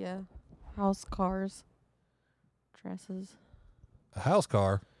 Yeah. House cars. Dresses. A house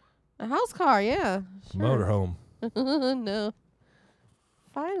car, A house car, yeah. Sure. motorhome. No.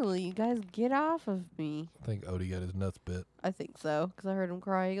 Finally, you guys get off of me. I think Odie got his nuts bit. I think so, because I heard him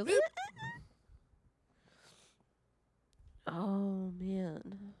cry. He goes, oh,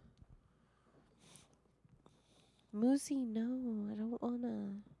 man. Moosey, no. I don't want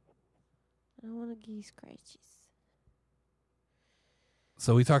to give you scratches.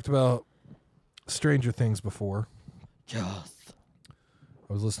 So we talked about Stranger Things before. Yes.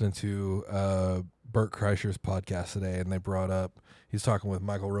 I was listening to Bert Kreischer's podcast today, and they brought up, he's talking with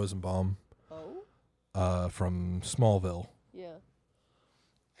Michael Rosenbaum from Smallville Yeah.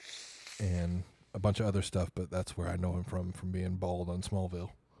 and a bunch of other stuff, but that's where I know him from being bald on Smallville.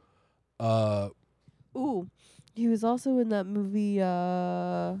 Ooh. He was also in that movie,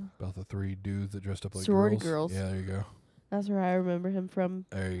 About the three dudes that dressed up like Sorority Girls. Yeah, there you go. That's where I remember him from.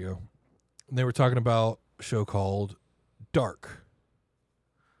 There you go. And they were talking about a show called Dark.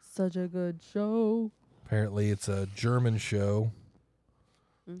 Such a good show. Apparently it's a German show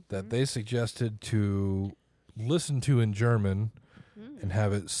that they suggested to listen to in German and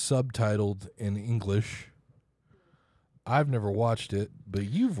have it subtitled in English. I've never watched it, but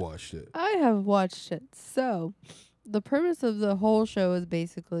you've watched it. I have watched it. So, the premise of the whole show is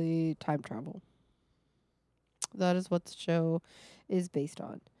basically time travel. That is what the show is based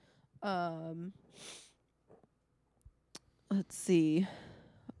on. Let's see.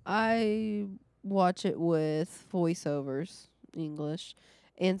 I watch it with voiceovers, English,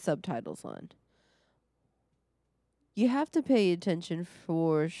 and subtitles on. You have to pay attention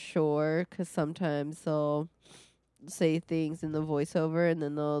for sure, 'cause sometimes they'll say things in the voiceover and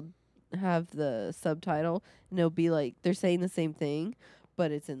then they'll have the subtitle and it'll be like they're saying the same thing,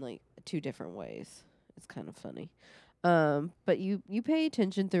 but it's in like two different ways. It's kind of funny. But you pay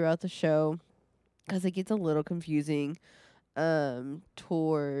attention throughout the show 'cause it gets a little confusing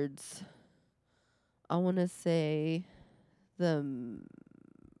towards, I want to say, the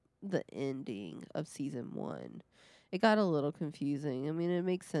the ending of season 1. It got a little confusing. I mean, it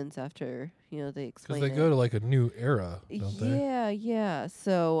makes sense after, they explain Because they go to like a new era, don't they? Yeah.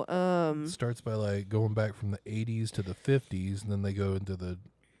 So, It starts by like going back from the 80s to the 50s, and then they go into the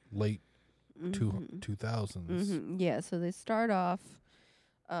late 2000s. Yeah, so they start off,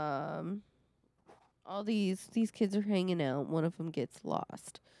 all these kids are hanging out. One of them gets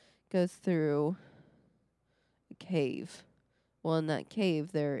lost, goes through a cave. Well, in that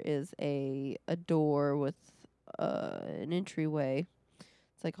cave, there is a door with an entryway.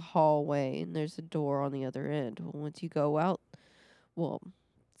 It's like a hallway, and there's a door on the other end. Well, once you go out,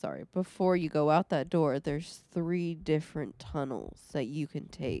 before you go out that door, there's 3 different tunnels that you can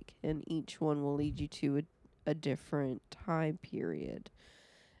take, and each one will lead you to a different time period.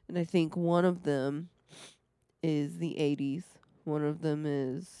 And I think one of them is the 80s. One of them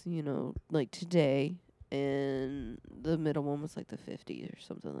is, like today, and the middle one was like the 50s or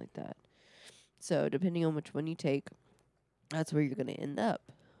something like that. So depending on which one you take, that's where you're going to end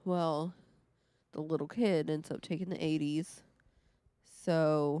up. Well, the little kid ends up taking the 80s.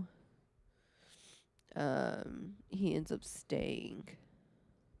 So he ends up staying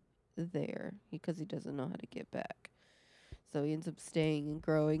there because he doesn't know how to get back. So he ends up staying and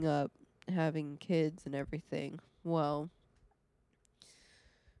growing up, having kids and everything. Well,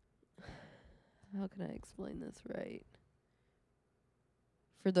 how can I explain this right?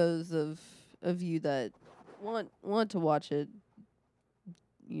 For those of you that want to watch it,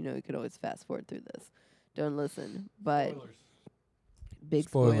 you can always fast forward through this. Don't listen. But Spoilers. Big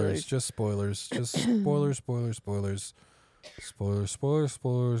spoilers. Just spoilers. Just spoilers.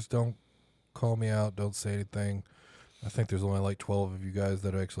 Spoilers. Don't call me out. Don't say anything. I think there's only like 12 of you guys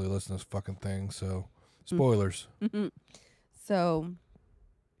that actually listen to this fucking thing. So, spoilers. So,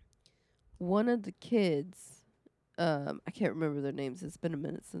 one of the kids, I can't remember their names. It's been a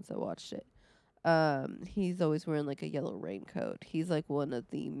minute since I watched it. He's always wearing like a yellow raincoat. He's like one of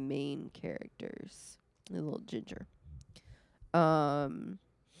the main characters, a little ginger. The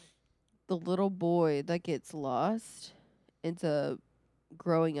little boy that gets lost ends up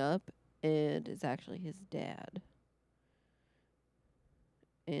growing up and is actually his dad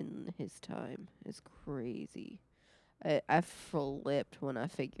in his time. It's crazy. I flipped when I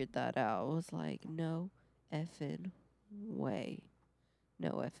figured that out. I was like, no effing way.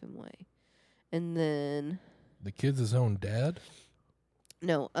 No effing way. And then The kid's his own dad?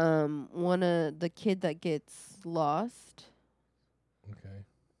 no, one of the kid that gets lost, Okay.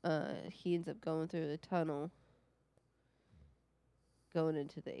 he ends up going through the tunnel going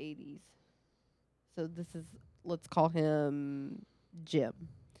into the 80s. So let's call him Jim.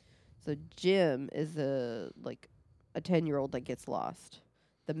 So Jim is a 10-year-old that gets lost.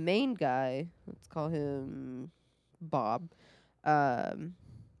 The main guy, let's call him Bob. I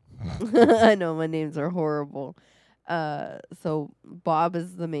know my names are horrible. So Bob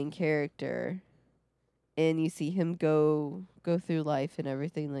is the main character, and you see him go through life and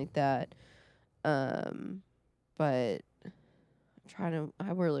everything like that. But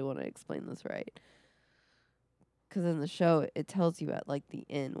I really want to explain this right. 'Cause in the show, it tells you at like the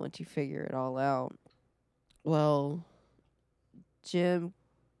end once you figure it all out. Well, Jim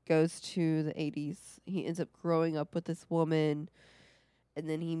goes to the 80s. He ends up growing up with this woman, and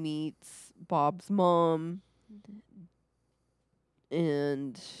then he meets Bob's mom,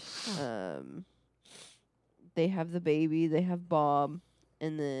 and they have the baby. They have Bob,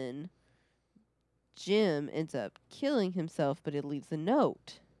 and then Jim ends up killing himself, but he leaves a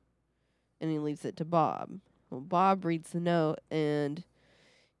note, and he leaves it to Bob. Well, Bob reads the note, and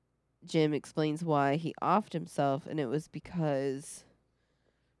Jim explains why he offed himself, and it was because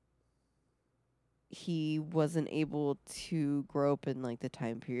he wasn't able to grow up in like the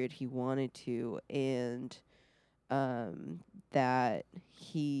time period he wanted to, and that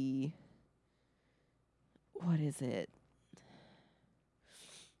he, what is it?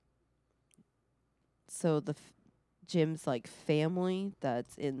 So Jim's like family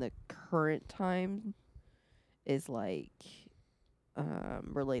that's in the current time is like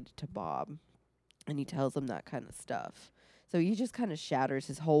related to Bob, and he tells him that kind of stuff. So he just kind of shatters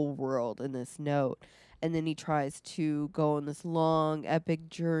his whole world in this note. And then he tries to go on this long, epic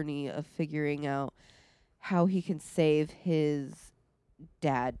journey of figuring out how he can save his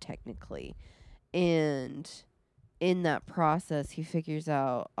dad, technically. And in that process, he figures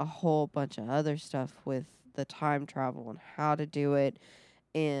out a whole bunch of other stuff with the time travel and how to do it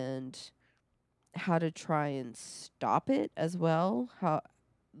and how to try and stop it as well. How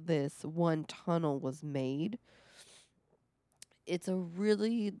this one tunnel was made. It's a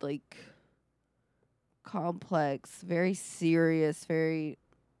really like complex, very serious, very,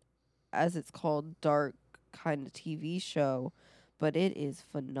 as it's called, dark kind of TV show, but it is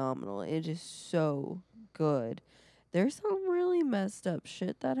phenomenal. It is so good. There's some really messed up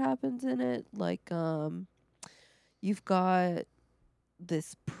shit that happens in it. Like you've got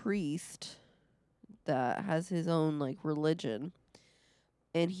this priest that has his own like religion,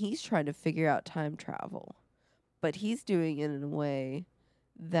 and he's trying to figure out time travel, but he's doing it in a way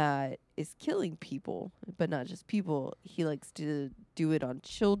that is killing people, but not just people. He likes to do it on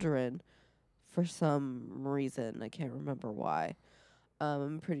children for some reason. I can't remember why.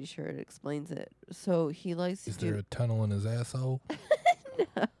 I'm pretty sure it explains it. So he likes Is to there a tunnel in his asshole?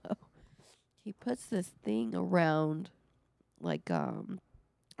 No. He puts this thing around, like,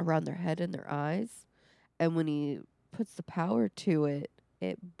 around their head and their eyes. And when he puts the power to it,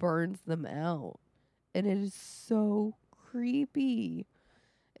 it burns them out. And it is so creepy.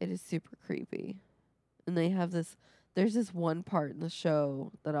 It is super creepy. And they have this, there's this one part in the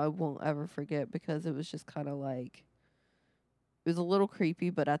show that I won't ever forget because it was just kind of like, it was a little creepy,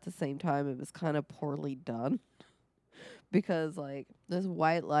 but at the same time, it was kind of poorly done. Because, like, this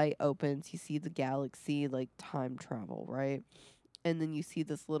white light opens, you see the galaxy, like, time travel, right? And then you see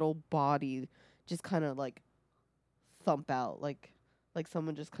this little body just kind of, like, thump out, like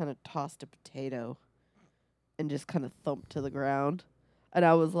someone just kind of tossed a potato and just kind of thumped to the ground. And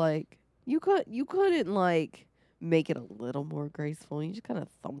I was like, you couldn't, like, make it a little more graceful. You just kind of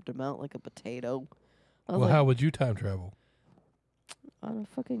thumped him out like a potato. I was Well, like, how would you time travel? on a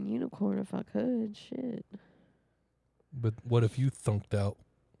fucking unicorn if I could. Shit. But what if you thunked out?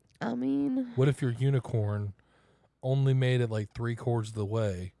 I mean, What if your unicorn only made it like 3/4 of the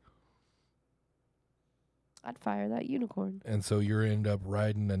way, I'd fire that unicorn. and so you end up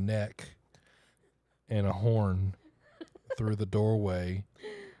riding a neck and a horn through the doorway,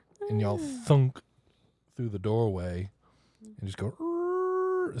 and y'all thunk through the doorway and just go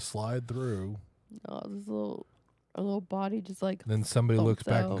slide through. Oh, this a little body just like Then somebody looks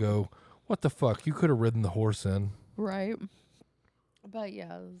thumps back out. and go, "What the fuck? You could have ridden the horse in." Right. But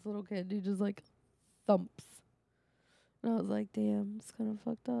yeah, this little kid, he just like thumps. And I was like, damn, it's kind of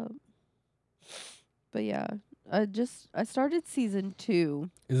fucked up. But yeah, I started season 2.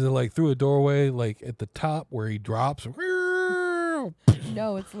 Is it like through a doorway, like at the top where he drops? No,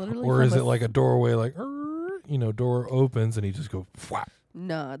 it's literally Or from is it like a doorway, like, door opens and he just goes, "Fwap."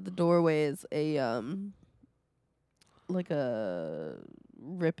 Nah, the doorway is a like a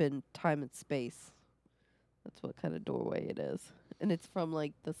rip in time and space. That's what kind of doorway it is. And it's from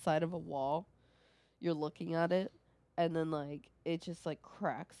like the side of a wall. You're looking at it, and then like it just like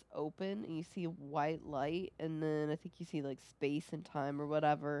cracks open and you see white light, and then I think you see like space and time or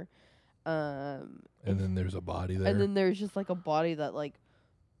whatever. And then there's a body there. And then there's just like a body that like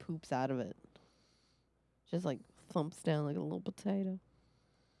poops out of it. Just like thumps down like a little potato.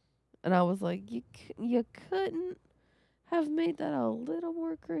 And I was like, you couldn't have made that a little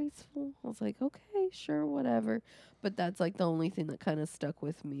more graceful. I was like, okay, sure, whatever. But that's like the only thing that kind of stuck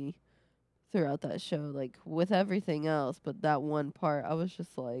with me throughout that show. Like with everything else, but that one part, I was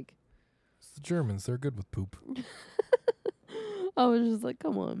just like, It's the Germans. They're good with poop. I was just like,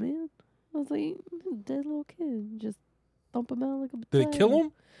 come on, man. I was like, dead little kid, just thump him out like a potato. Did they kill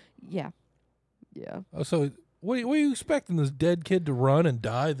him? Yeah. Yeah. Oh, so what are you expecting? This dead kid to run and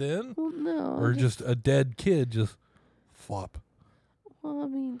die then? Well, no. Or just a dead kid just flop? Well, I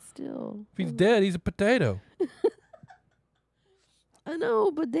mean, still. If he's dead, he's a potato. I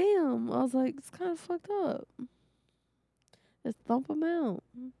know, but damn. I was like, it's kind of fucked up. Just thump him out.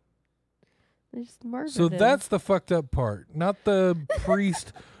 They just murdered So him. that's the fucked up part. Not the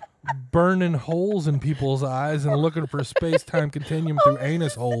priest burning holes in people's eyes and looking for space-time continuum through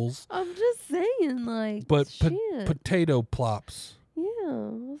anus holes. I'm just saying, like, But shit. potato plops. Yeah. I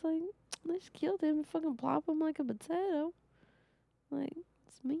was like, they just killed him and fucking plop him like a potato. Like,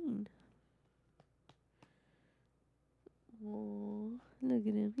 it's mean. Oh, look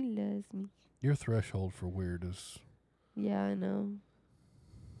at him. He loves me. Your threshold for weird is... Yeah, I know.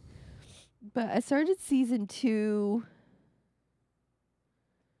 But I started season 2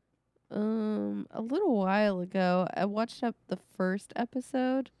 A little while ago, I watched up the first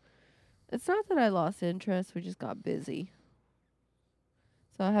episode. It's not that I lost interest, we just got busy.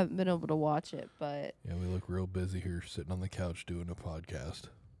 So I haven't been able to watch it, but Yeah, we look real busy here sitting on the couch doing a podcast.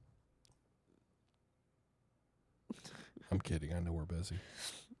 I'm kidding. I know we're busy.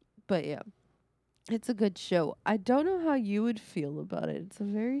 but yeah. It's a good show. I don't know how you would feel about it. It's a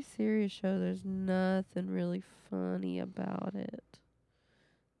very serious show. There's nothing really funny about it. It's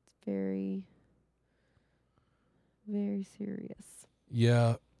very, very serious.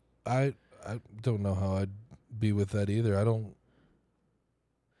 Yeah, I don't know how I'd be with that either. I don't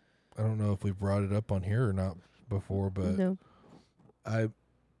know if we brought it up on here or not before, but No. I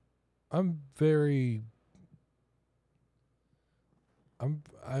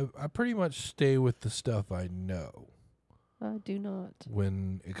pretty much stay with the stuff I know. I do not.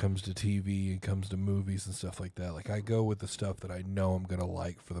 When it comes to TV and comes to movies and stuff like that. Like, I go with the stuff that I know I'm going to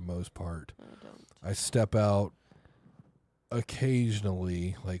like for the most part. I don't. I step out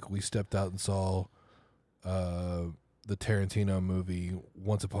occasionally. Like, we stepped out and saw the Tarantino movie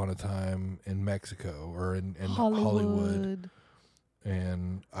Once Upon a Time in Mexico or in Hollywood.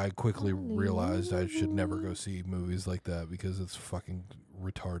 And I quickly realized I should never go see movies like that because it's fucking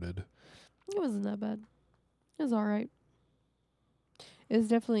retarded. It wasn't that bad. It was all right. It was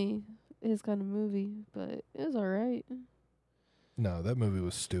definitely his kind of movie, but it was all right. No, that movie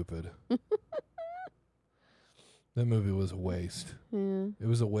was stupid. That movie was a waste. Yeah. It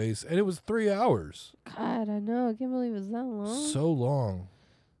was a waste. And it was 3 hours. God, I know. I can't believe it was that long. So long.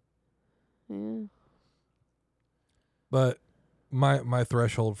 Yeah. But my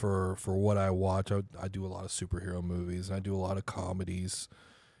threshold for what I watch, I do a lot of superhero movies, and I do a lot of comedies.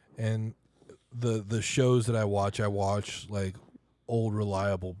 And the shows that I watch like old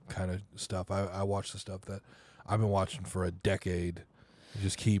reliable kind of stuff. I watch the stuff that I've been watching for a decade. I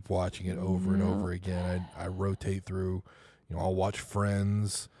just keep watching it over and over again. I rotate through. I'll watch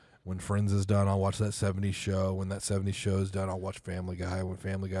Friends. When Friends is done, I'll watch that 70s show. When that 70s show is done, I'll watch Family Guy. When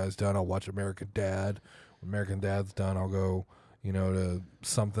Family Guy is done, I'll watch American Dad. When American Dad's done, I'll go, to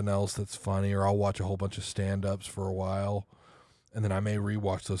something else that's funny, or I'll watch a whole bunch of stand-ups for a while. And then I may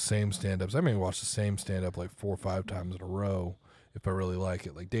rewatch those same stand-ups. I may watch the same stand-up like 4 or 5 times in a row if I really like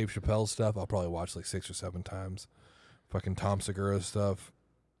it. Like Dave Chappelle's stuff, I'll probably watch like 6 or 7 times. Fucking Tom Segura stuff,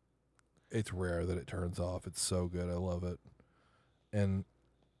 it's rare that it turns off. It's so good. I love it. And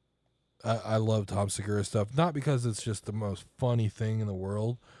I love Tom Segura stuff, not because it's just the most funny thing in the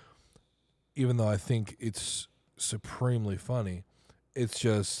world, even though I think it's supremely funny. It's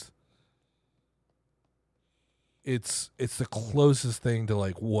just it's the closest thing to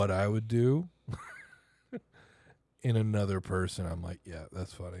like what I would do in another person. I'm like, yeah,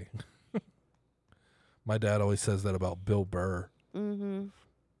 that's funny. My dad always says that about Bill Burr. Mm-hmm.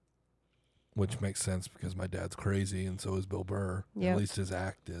 Which makes sense because my dad's crazy and so is Bill Burr. Yep. At least his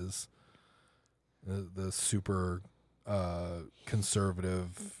act is. The super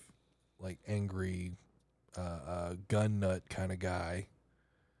conservative, like angry gun nut kind of guy.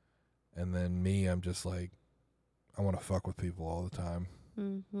 And then me, I'm just like, I want to fuck with people all the time.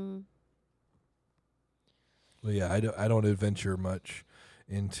 Mm-hmm. But yeah, I don't adventure much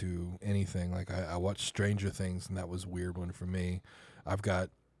into anything. Like I watched Stranger Things, and that was a weird one for me. I've got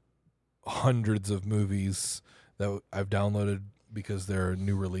hundreds of movies that I've downloaded because they're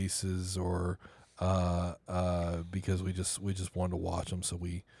new releases, or because we just wanted to watch them, so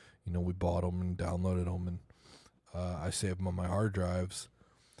we bought them and downloaded them, and I save them on my hard drives,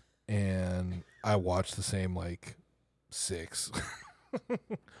 and I watch the same like 6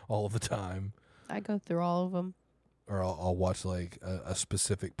 all the time. I go through all of them. Or I'll watch like a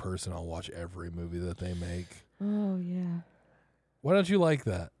specific person. I'll watch every movie that they make. Oh yeah. Why don't you like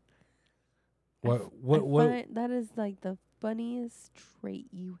that? What? I find that is like the funniest trait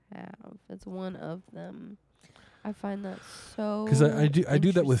you have. It's one of them. I find that so. Because I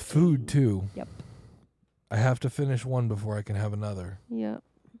do that with food too. Yep. I have to finish one before I can have another. Yep.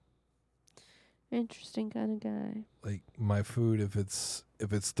 Interesting kind of guy. Like my food, if it's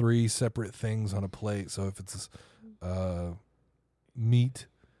 3 separate things on a plate, so if it's meat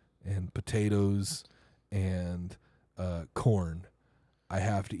and potatoes and corn, I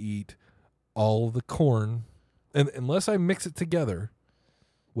have to eat all of the corn, and unless I mix it together,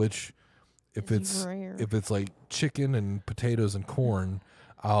 which if it's like chicken and potatoes and corn,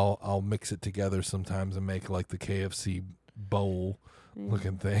 I'll mix it together sometimes and make like the KFC bowl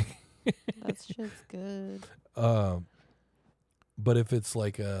looking thing. That shit's good. But if it's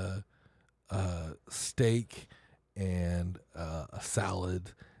like a steak and a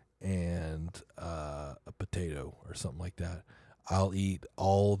salad and a potato or something like that, I'll eat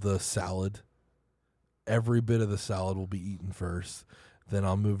all the salad. Every bit of the salad will be eaten first. Then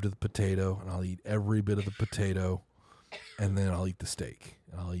I'll move to the potato, and I'll eat every bit of the potato. And then I'll eat the steak.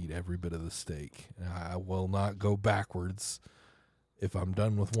 And I'll eat every bit of the steak. And I will not go backwards. If I'm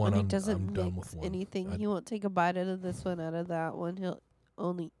done with one, I'm done with one. Anything. He won't take a bite out of this one, out of that one. He'll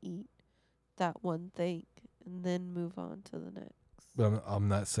only eat that one thing and then move on to the next. But I'm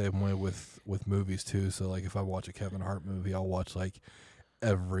that same way with movies too. So like if I watch a Kevin Hart movie, I'll watch like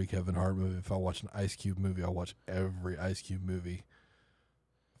every Kevin Hart movie. If I watch an Ice Cube movie, I'll watch every Ice Cube movie.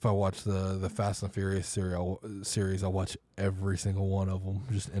 If I watch the Fast and Furious series, I'll watch every single one of them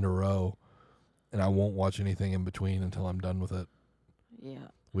just in a row, and I won't watch anything in between until I'm done with it. Yeah,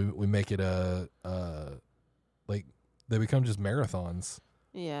 we make it like they become just marathons.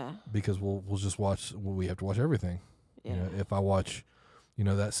 Yeah, because we'll just watch. We have to watch everything. Yeah. You know, if I watch,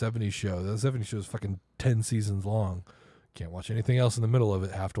 that 70s show. That 70s show is fucking 10 seasons long. Can't watch anything else in the middle of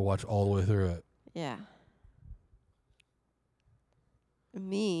it. Have to watch all the way through it. Yeah.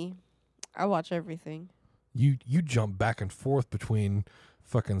 Me, I watch everything. You jump back and forth between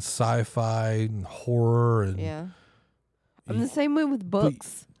fucking sci-fi and horror and yeah. I'm the same way with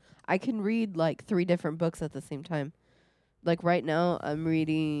books. I can read like 3 different books at the same time. Like right now, I'm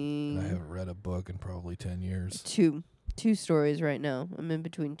reading. And I haven't read a book in probably 10 years. Two stories right now. I'm in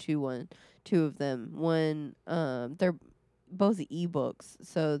between two of them. One, they're both ebooks,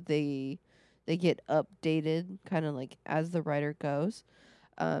 so they get updated kind of like as the writer goes.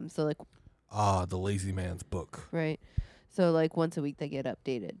 So like. The Lazy Man's book. Right. So like once a week they get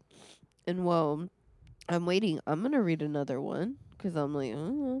updated, and well, I'm waiting. I'm gonna read another one. Because I'm like,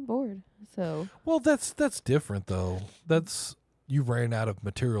 I'm bored. So well, that's different though. That's you ran out of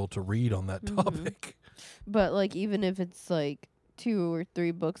material to read on that topic. But like, even if it's like 2 or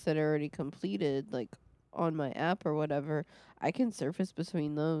 3 books that are already completed, like on my app or whatever, I can surface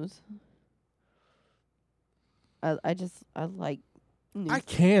between those. I like. I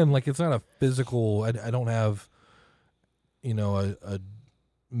can like it's not a physical. I don't have, a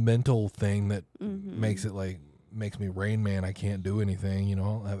mental thing that makes it like. Makes me Rain Man. I can't do anything. I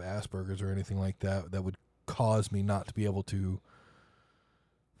don't have Asperger's or anything like that that would cause me not to be able to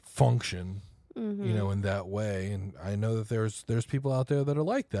function, in that way. And I know that there's people out there that are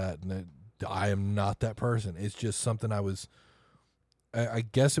like that, and I am not that person. It's just something I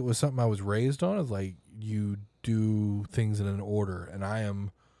guess it was something I was raised on. Is like you do things in an order, and I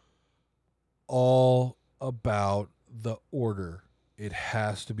am all about the order. It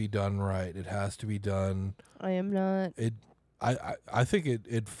has to be done right. It has to be done. I am not. I think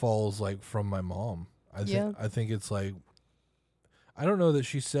it falls like from my mom. I think it's like I don't know that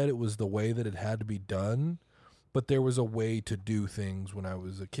she said it was the way that it had to be done, but there was a way to do things when I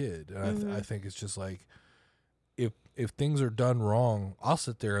was a kid. And I think it's just like if things are done wrong, I'll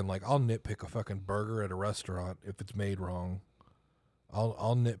sit there and like I'll nitpick a fucking burger at a restaurant if it's made wrong.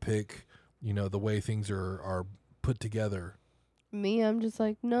 I'll nitpick, the way things are put together. Me, I'm just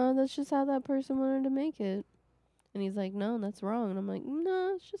like, no, that's just how that person wanted to make it. And he's like, no, that's wrong. And I'm like,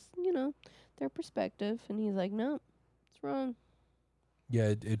 no, it's just, their perspective. And he's like, no, it's wrong.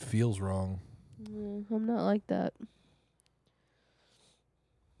 Yeah, it feels wrong. Yeah, I'm not like that.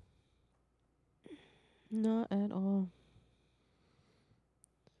 Not at all.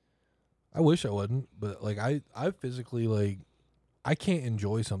 I wish I wasn't, but like I physically like I can't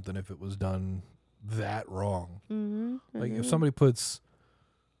enjoy something if it was done that wrong. Like if somebody puts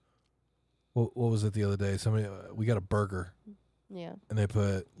what was it the other day? Somebody we got a burger. Yeah. And they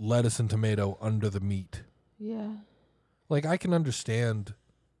put lettuce and tomato under the meat. Yeah. Like I can understand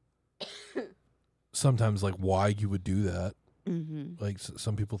sometimes like why you would do that. Like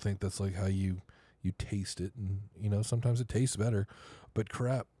some people think that's like how you taste it, and sometimes it tastes better. But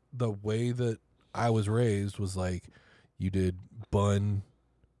crap, the way that I was raised was like you did bun,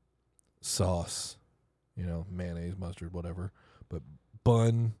 sauce, mayonnaise, mustard, whatever. But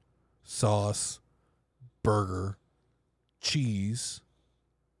bun, sauce, burger, cheese,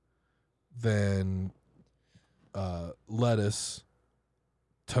 then lettuce,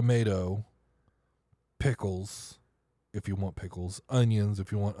 tomato, pickles, if you want pickles, onions,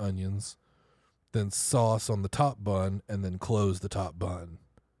 if you want onions, then sauce on the top bun, and then close the top bun.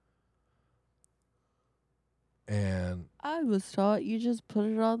 And I was taught you just put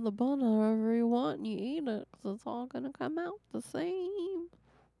it on the bun however you want and you eat it because it's all going to come out the same.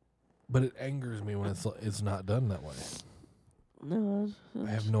 But it angers me when it's not done that way. No. I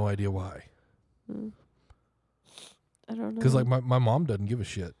have no idea why. I don't know. Because like my mom doesn't give a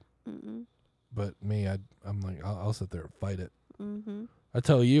shit. But me, I'm like, I'll sit there and fight it. I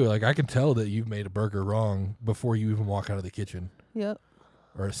tell you, like I can tell that you've made a burger wrong before you even walk out of the kitchen. Yep.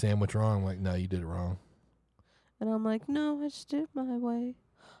 Or a sandwich wrong. I'm like, no, you did it wrong. And I'm like, no, I just did it my way.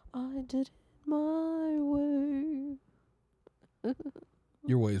 I did it my way.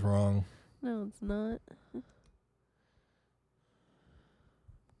 Your way's wrong. No, it's not.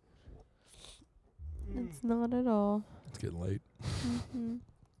 It's not at all. It's getting late. Mm-hmm.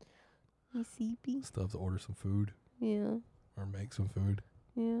 You sleepy? Still have to order some food. Yeah. Or make some food.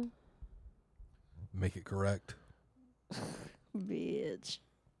 Yeah. Make it correct. Bitch.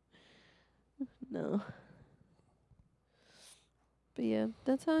 No. But yeah,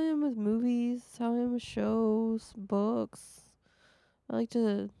 that's how I am with movies. That's how I am with shows, books. I like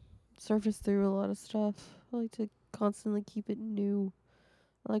to surface through a lot of stuff. I like to constantly keep it new.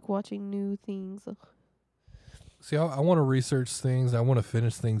 I like watching new things. See, I want to research things. I want to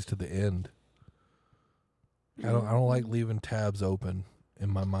finish things to the end. I don't like leaving tabs open in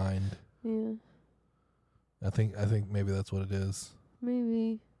my mind. Yeah. I think maybe that's what it is.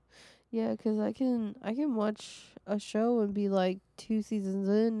 Maybe. Yeah, 'cause I can watch a show and be like 2 seasons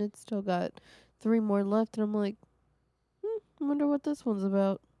in, it's still got 3 more left, and I'm like, I wonder what this one's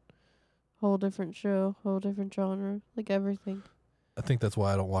about. Whole different show, whole different genre, like everything. I think that's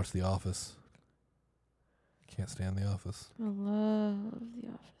why I don't watch The Office. I can't stand The Office. I love The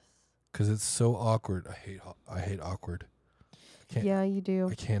Office. 'Cause it's so awkward. I hate awkward. Yeah, you do.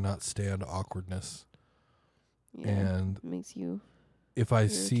 I cannot stand awkwardness. Yeah, And it makes you if I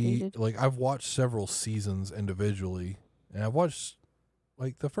irritated. see, like, I've watched several seasons individually, and I've watched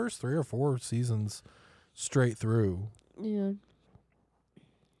like the first 3 or 4 seasons straight through, Yeah.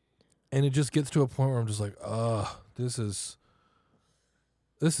 and it just gets to a point where I'm just like, this is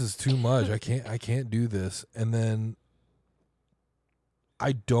too much. I can't do this. And then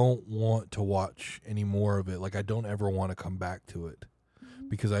I don't want to watch any more of it. Like, I don't ever want to come back to it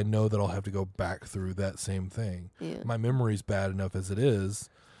because I know that I'll have to go back through that same thing. Yeah. My memory's bad enough as it is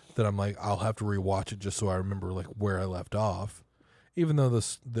that I'm like, I'll have to rewatch it just so I remember like where I left off. Even though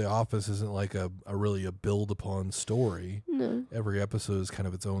The Office isn't like a really a build upon story. No. Every episode is kind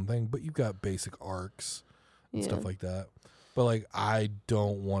of its own thing, but you've got basic arcs and stuff like that. But like, I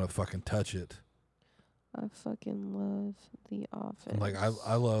don't want to fucking touch it. I fucking love The Office. Like,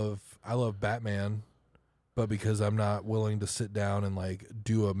 I love Batman, but because I'm not willing to sit down and like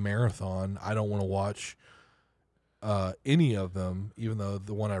do a marathon, I don't want to watch any of them, even though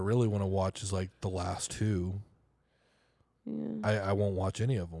the one I really want to watch is like the last 2. Yeah. I won't watch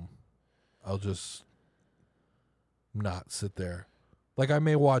any of them. I'll just not sit there. Like, I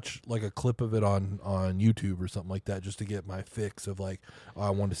may watch like a clip of it on YouTube or something like that just to get my fix of like, oh, I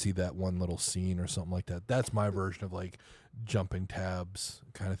want to see that one little scene or something like that. That's my version of like jumping tabs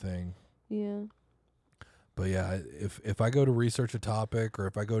kind of thing. Yeah. But yeah, if I go to research a topic, or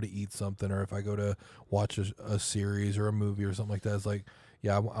if I go to eat something, or if I go to watch a series or a movie or something like that, it's like,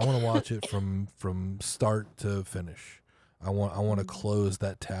 yeah, I want to watch it from start to finish. I want to close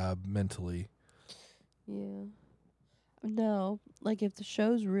that tab mentally. Yeah. No, like if the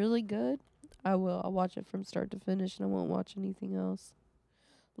show's really good, I'll watch it from start to finish, and I won't watch anything else.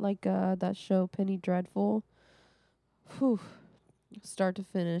 Like that show Penny Dreadful. Whew. Start to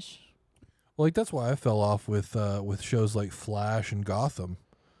finish. Well, like, that's why I fell off with shows like Flash and Gotham.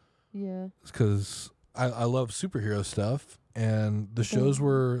 Yeah. Because I love superhero stuff, and the shows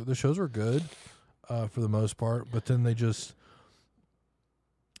were good for the most part, but then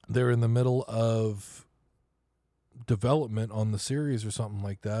they're in the middle of development on the series or something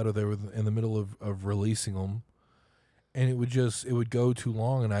like that, or they were in the middle of releasing them, and it would go too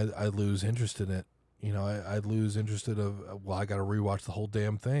long, and I'd lose interest in it. You know, I'd lose interest in I got to rewatch the whole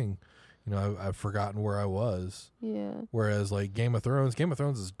damn thing. You know, I've forgotten where I was. Yeah. Whereas like Game of Thrones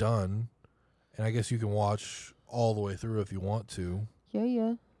is done, and I guess you can watch all the way through if you want to. Yeah,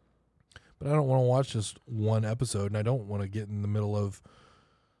 yeah. But I don't want to watch just one episode, and I don't want to get in the middle of,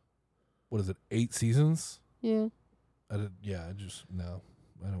 what is it, 8 seasons? Yeah. I don't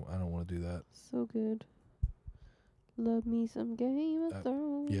want to do that. So good. Love me some Game of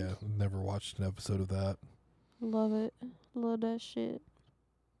Thrones. Yeah, never watched an episode of that. Love it. Love that shit.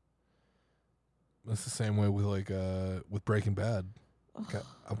 It's the same way with with Breaking Bad.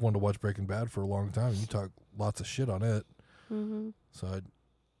 I've wanted to watch Breaking Bad for a long time. You talk lots of shit on it. Mm-hmm. So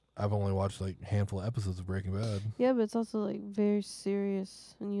I've only watched like a handful of episodes of Breaking Bad. Yeah, but it's also like very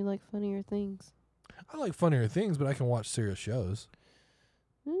serious, and you like funnier things. I like funnier things, but I can watch serious shows.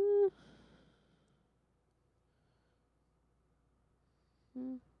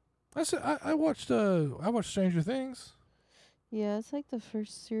 I watched Stranger Things. Yeah, it's like the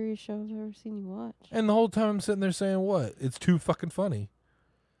first serious show I've ever seen you watch. And the whole time I'm sitting there saying, what? It's too fucking funny.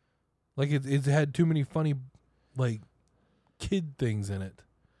 Like, it had too many funny, like, kid things in it.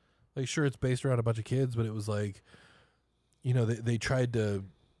 Like, sure, it's based around a bunch of kids, but it was like, you know, they tried to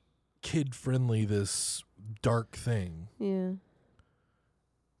kid friendly this dark thing. Yeah.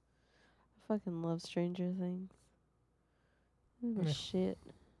 I fucking love Stranger Things. It's Yeah. shit.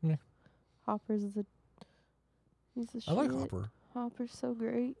 Yeah. He's a shit. I like Hopper. Hopper's so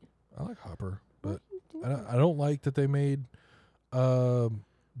great. I like Hopper, but What are you doing? I don't like that they made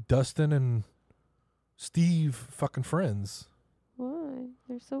Dustin and Steve fucking friends. Why?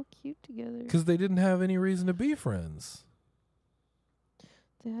 They're so cute together. Because they didn't have any reason to be friends.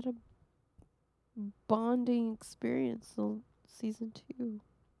 They had a bonding experience in season 2.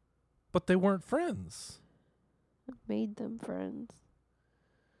 But they weren't friends. It made them friends.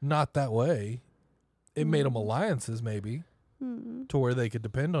 Not that way. It made them alliances, maybe, to where they could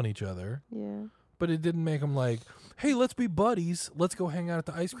depend on each other. Yeah. But it didn't make them like, hey, let's be buddies. Let's go hang out at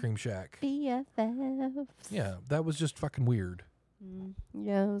the ice cream shack. BFFs. Yeah, that was just fucking weird.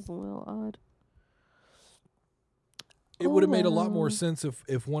 Yeah, it was a little odd. It would have made a lot more sense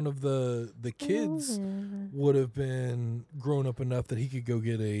if one of the kids would have been grown up enough that he could go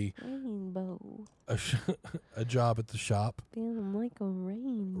get a job at the shop. Feeling like a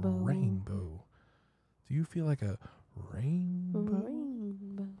rainbow. Rainbow. Do you feel like a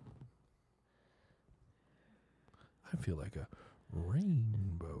rainbow? I feel like a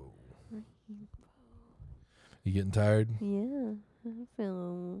rainbow. You getting tired? Yeah, I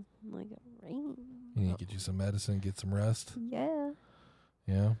feel like a rainbow. You need to get you some medicine, get some rest. Yeah.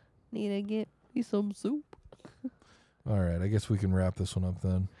 Yeah? Need to get me some soup. All right, I guess we can wrap this one up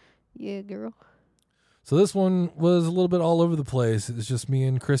then. Yeah, girl. So this one was a little bit all over the place. It's just me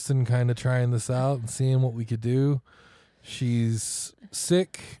and Kristen kind of trying this out and seeing what we could do. She's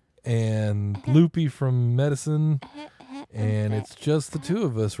sick and loopy from medicine, and it's just the two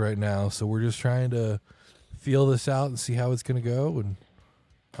of us right now. So we're just trying to feel this out and see how it's going to go, and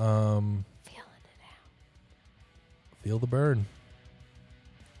Feeling it out. feel the burn.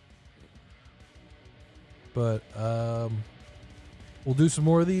 But we'll do some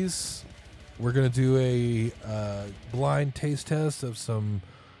more of these. We're going to do a blind taste test of some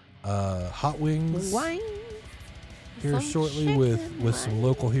hot wings Wine. here Some shortly chicken with some wine.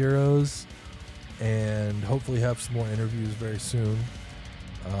 local heroes, and hopefully have some more interviews very soon.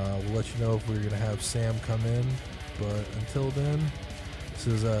 We'll let you know if we're going to have Sam come in. But until then, this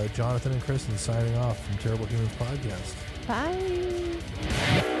is Jonathan and Kristen signing off from Terrible Humans Podcast.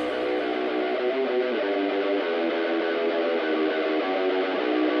 Bye.